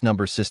simplex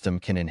number system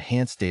can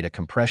enhance data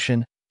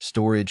compression,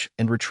 storage,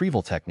 and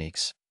retrieval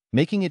techniques,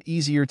 making it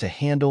easier to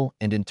handle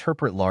and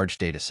interpret large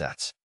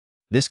datasets.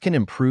 This can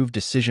improve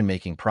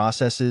decision-making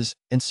processes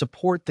and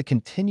support the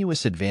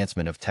continuous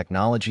advancement of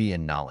technology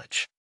and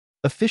knowledge.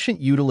 Efficient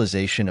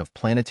utilization of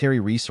planetary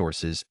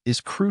resources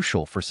is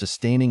crucial for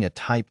sustaining a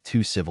Type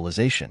 2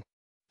 civilization.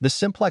 The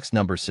simplex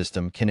number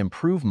system can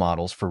improve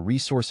models for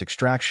resource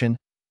extraction,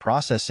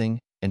 processing,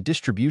 and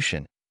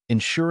distribution,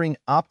 ensuring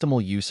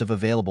optimal use of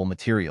available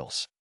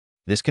materials.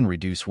 This can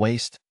reduce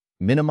waste,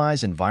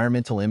 minimize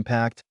environmental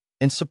impact,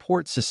 and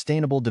support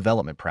sustainable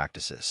development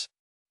practices.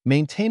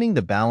 Maintaining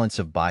the balance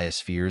of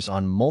biospheres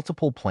on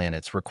multiple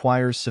planets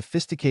requires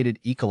sophisticated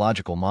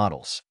ecological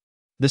models.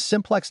 The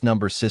simplex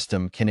number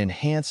system can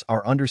enhance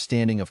our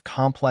understanding of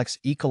complex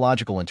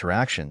ecological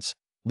interactions,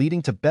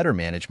 leading to better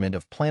management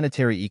of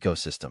planetary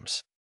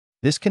ecosystems.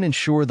 This can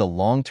ensure the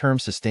long-term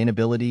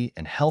sustainability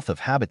and health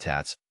of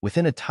habitats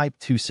within a Type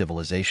 2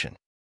 civilization.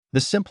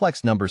 The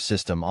simplex number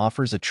system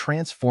offers a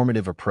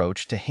transformative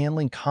approach to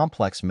handling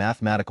complex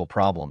mathematical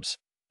problems,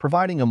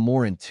 providing a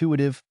more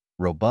intuitive,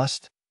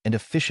 robust, and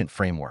efficient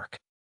framework.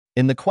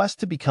 In the quest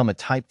to become a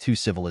Type 2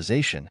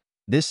 civilization,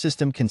 this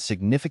system can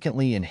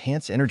significantly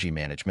enhance energy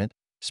management,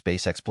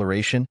 space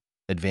exploration,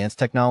 advanced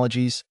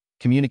technologies,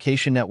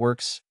 communication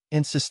networks,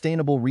 and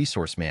sustainable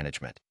resource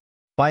management.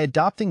 By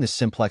adopting the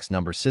simplex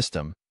number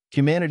system,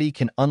 humanity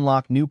can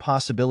unlock new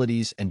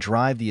possibilities and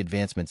drive the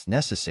advancements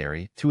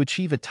necessary to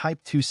achieve a Type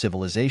 2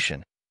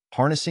 civilization,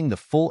 harnessing the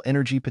full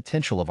energy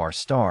potential of our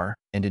star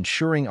and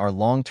ensuring our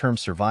long-term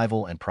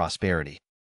survival and prosperity.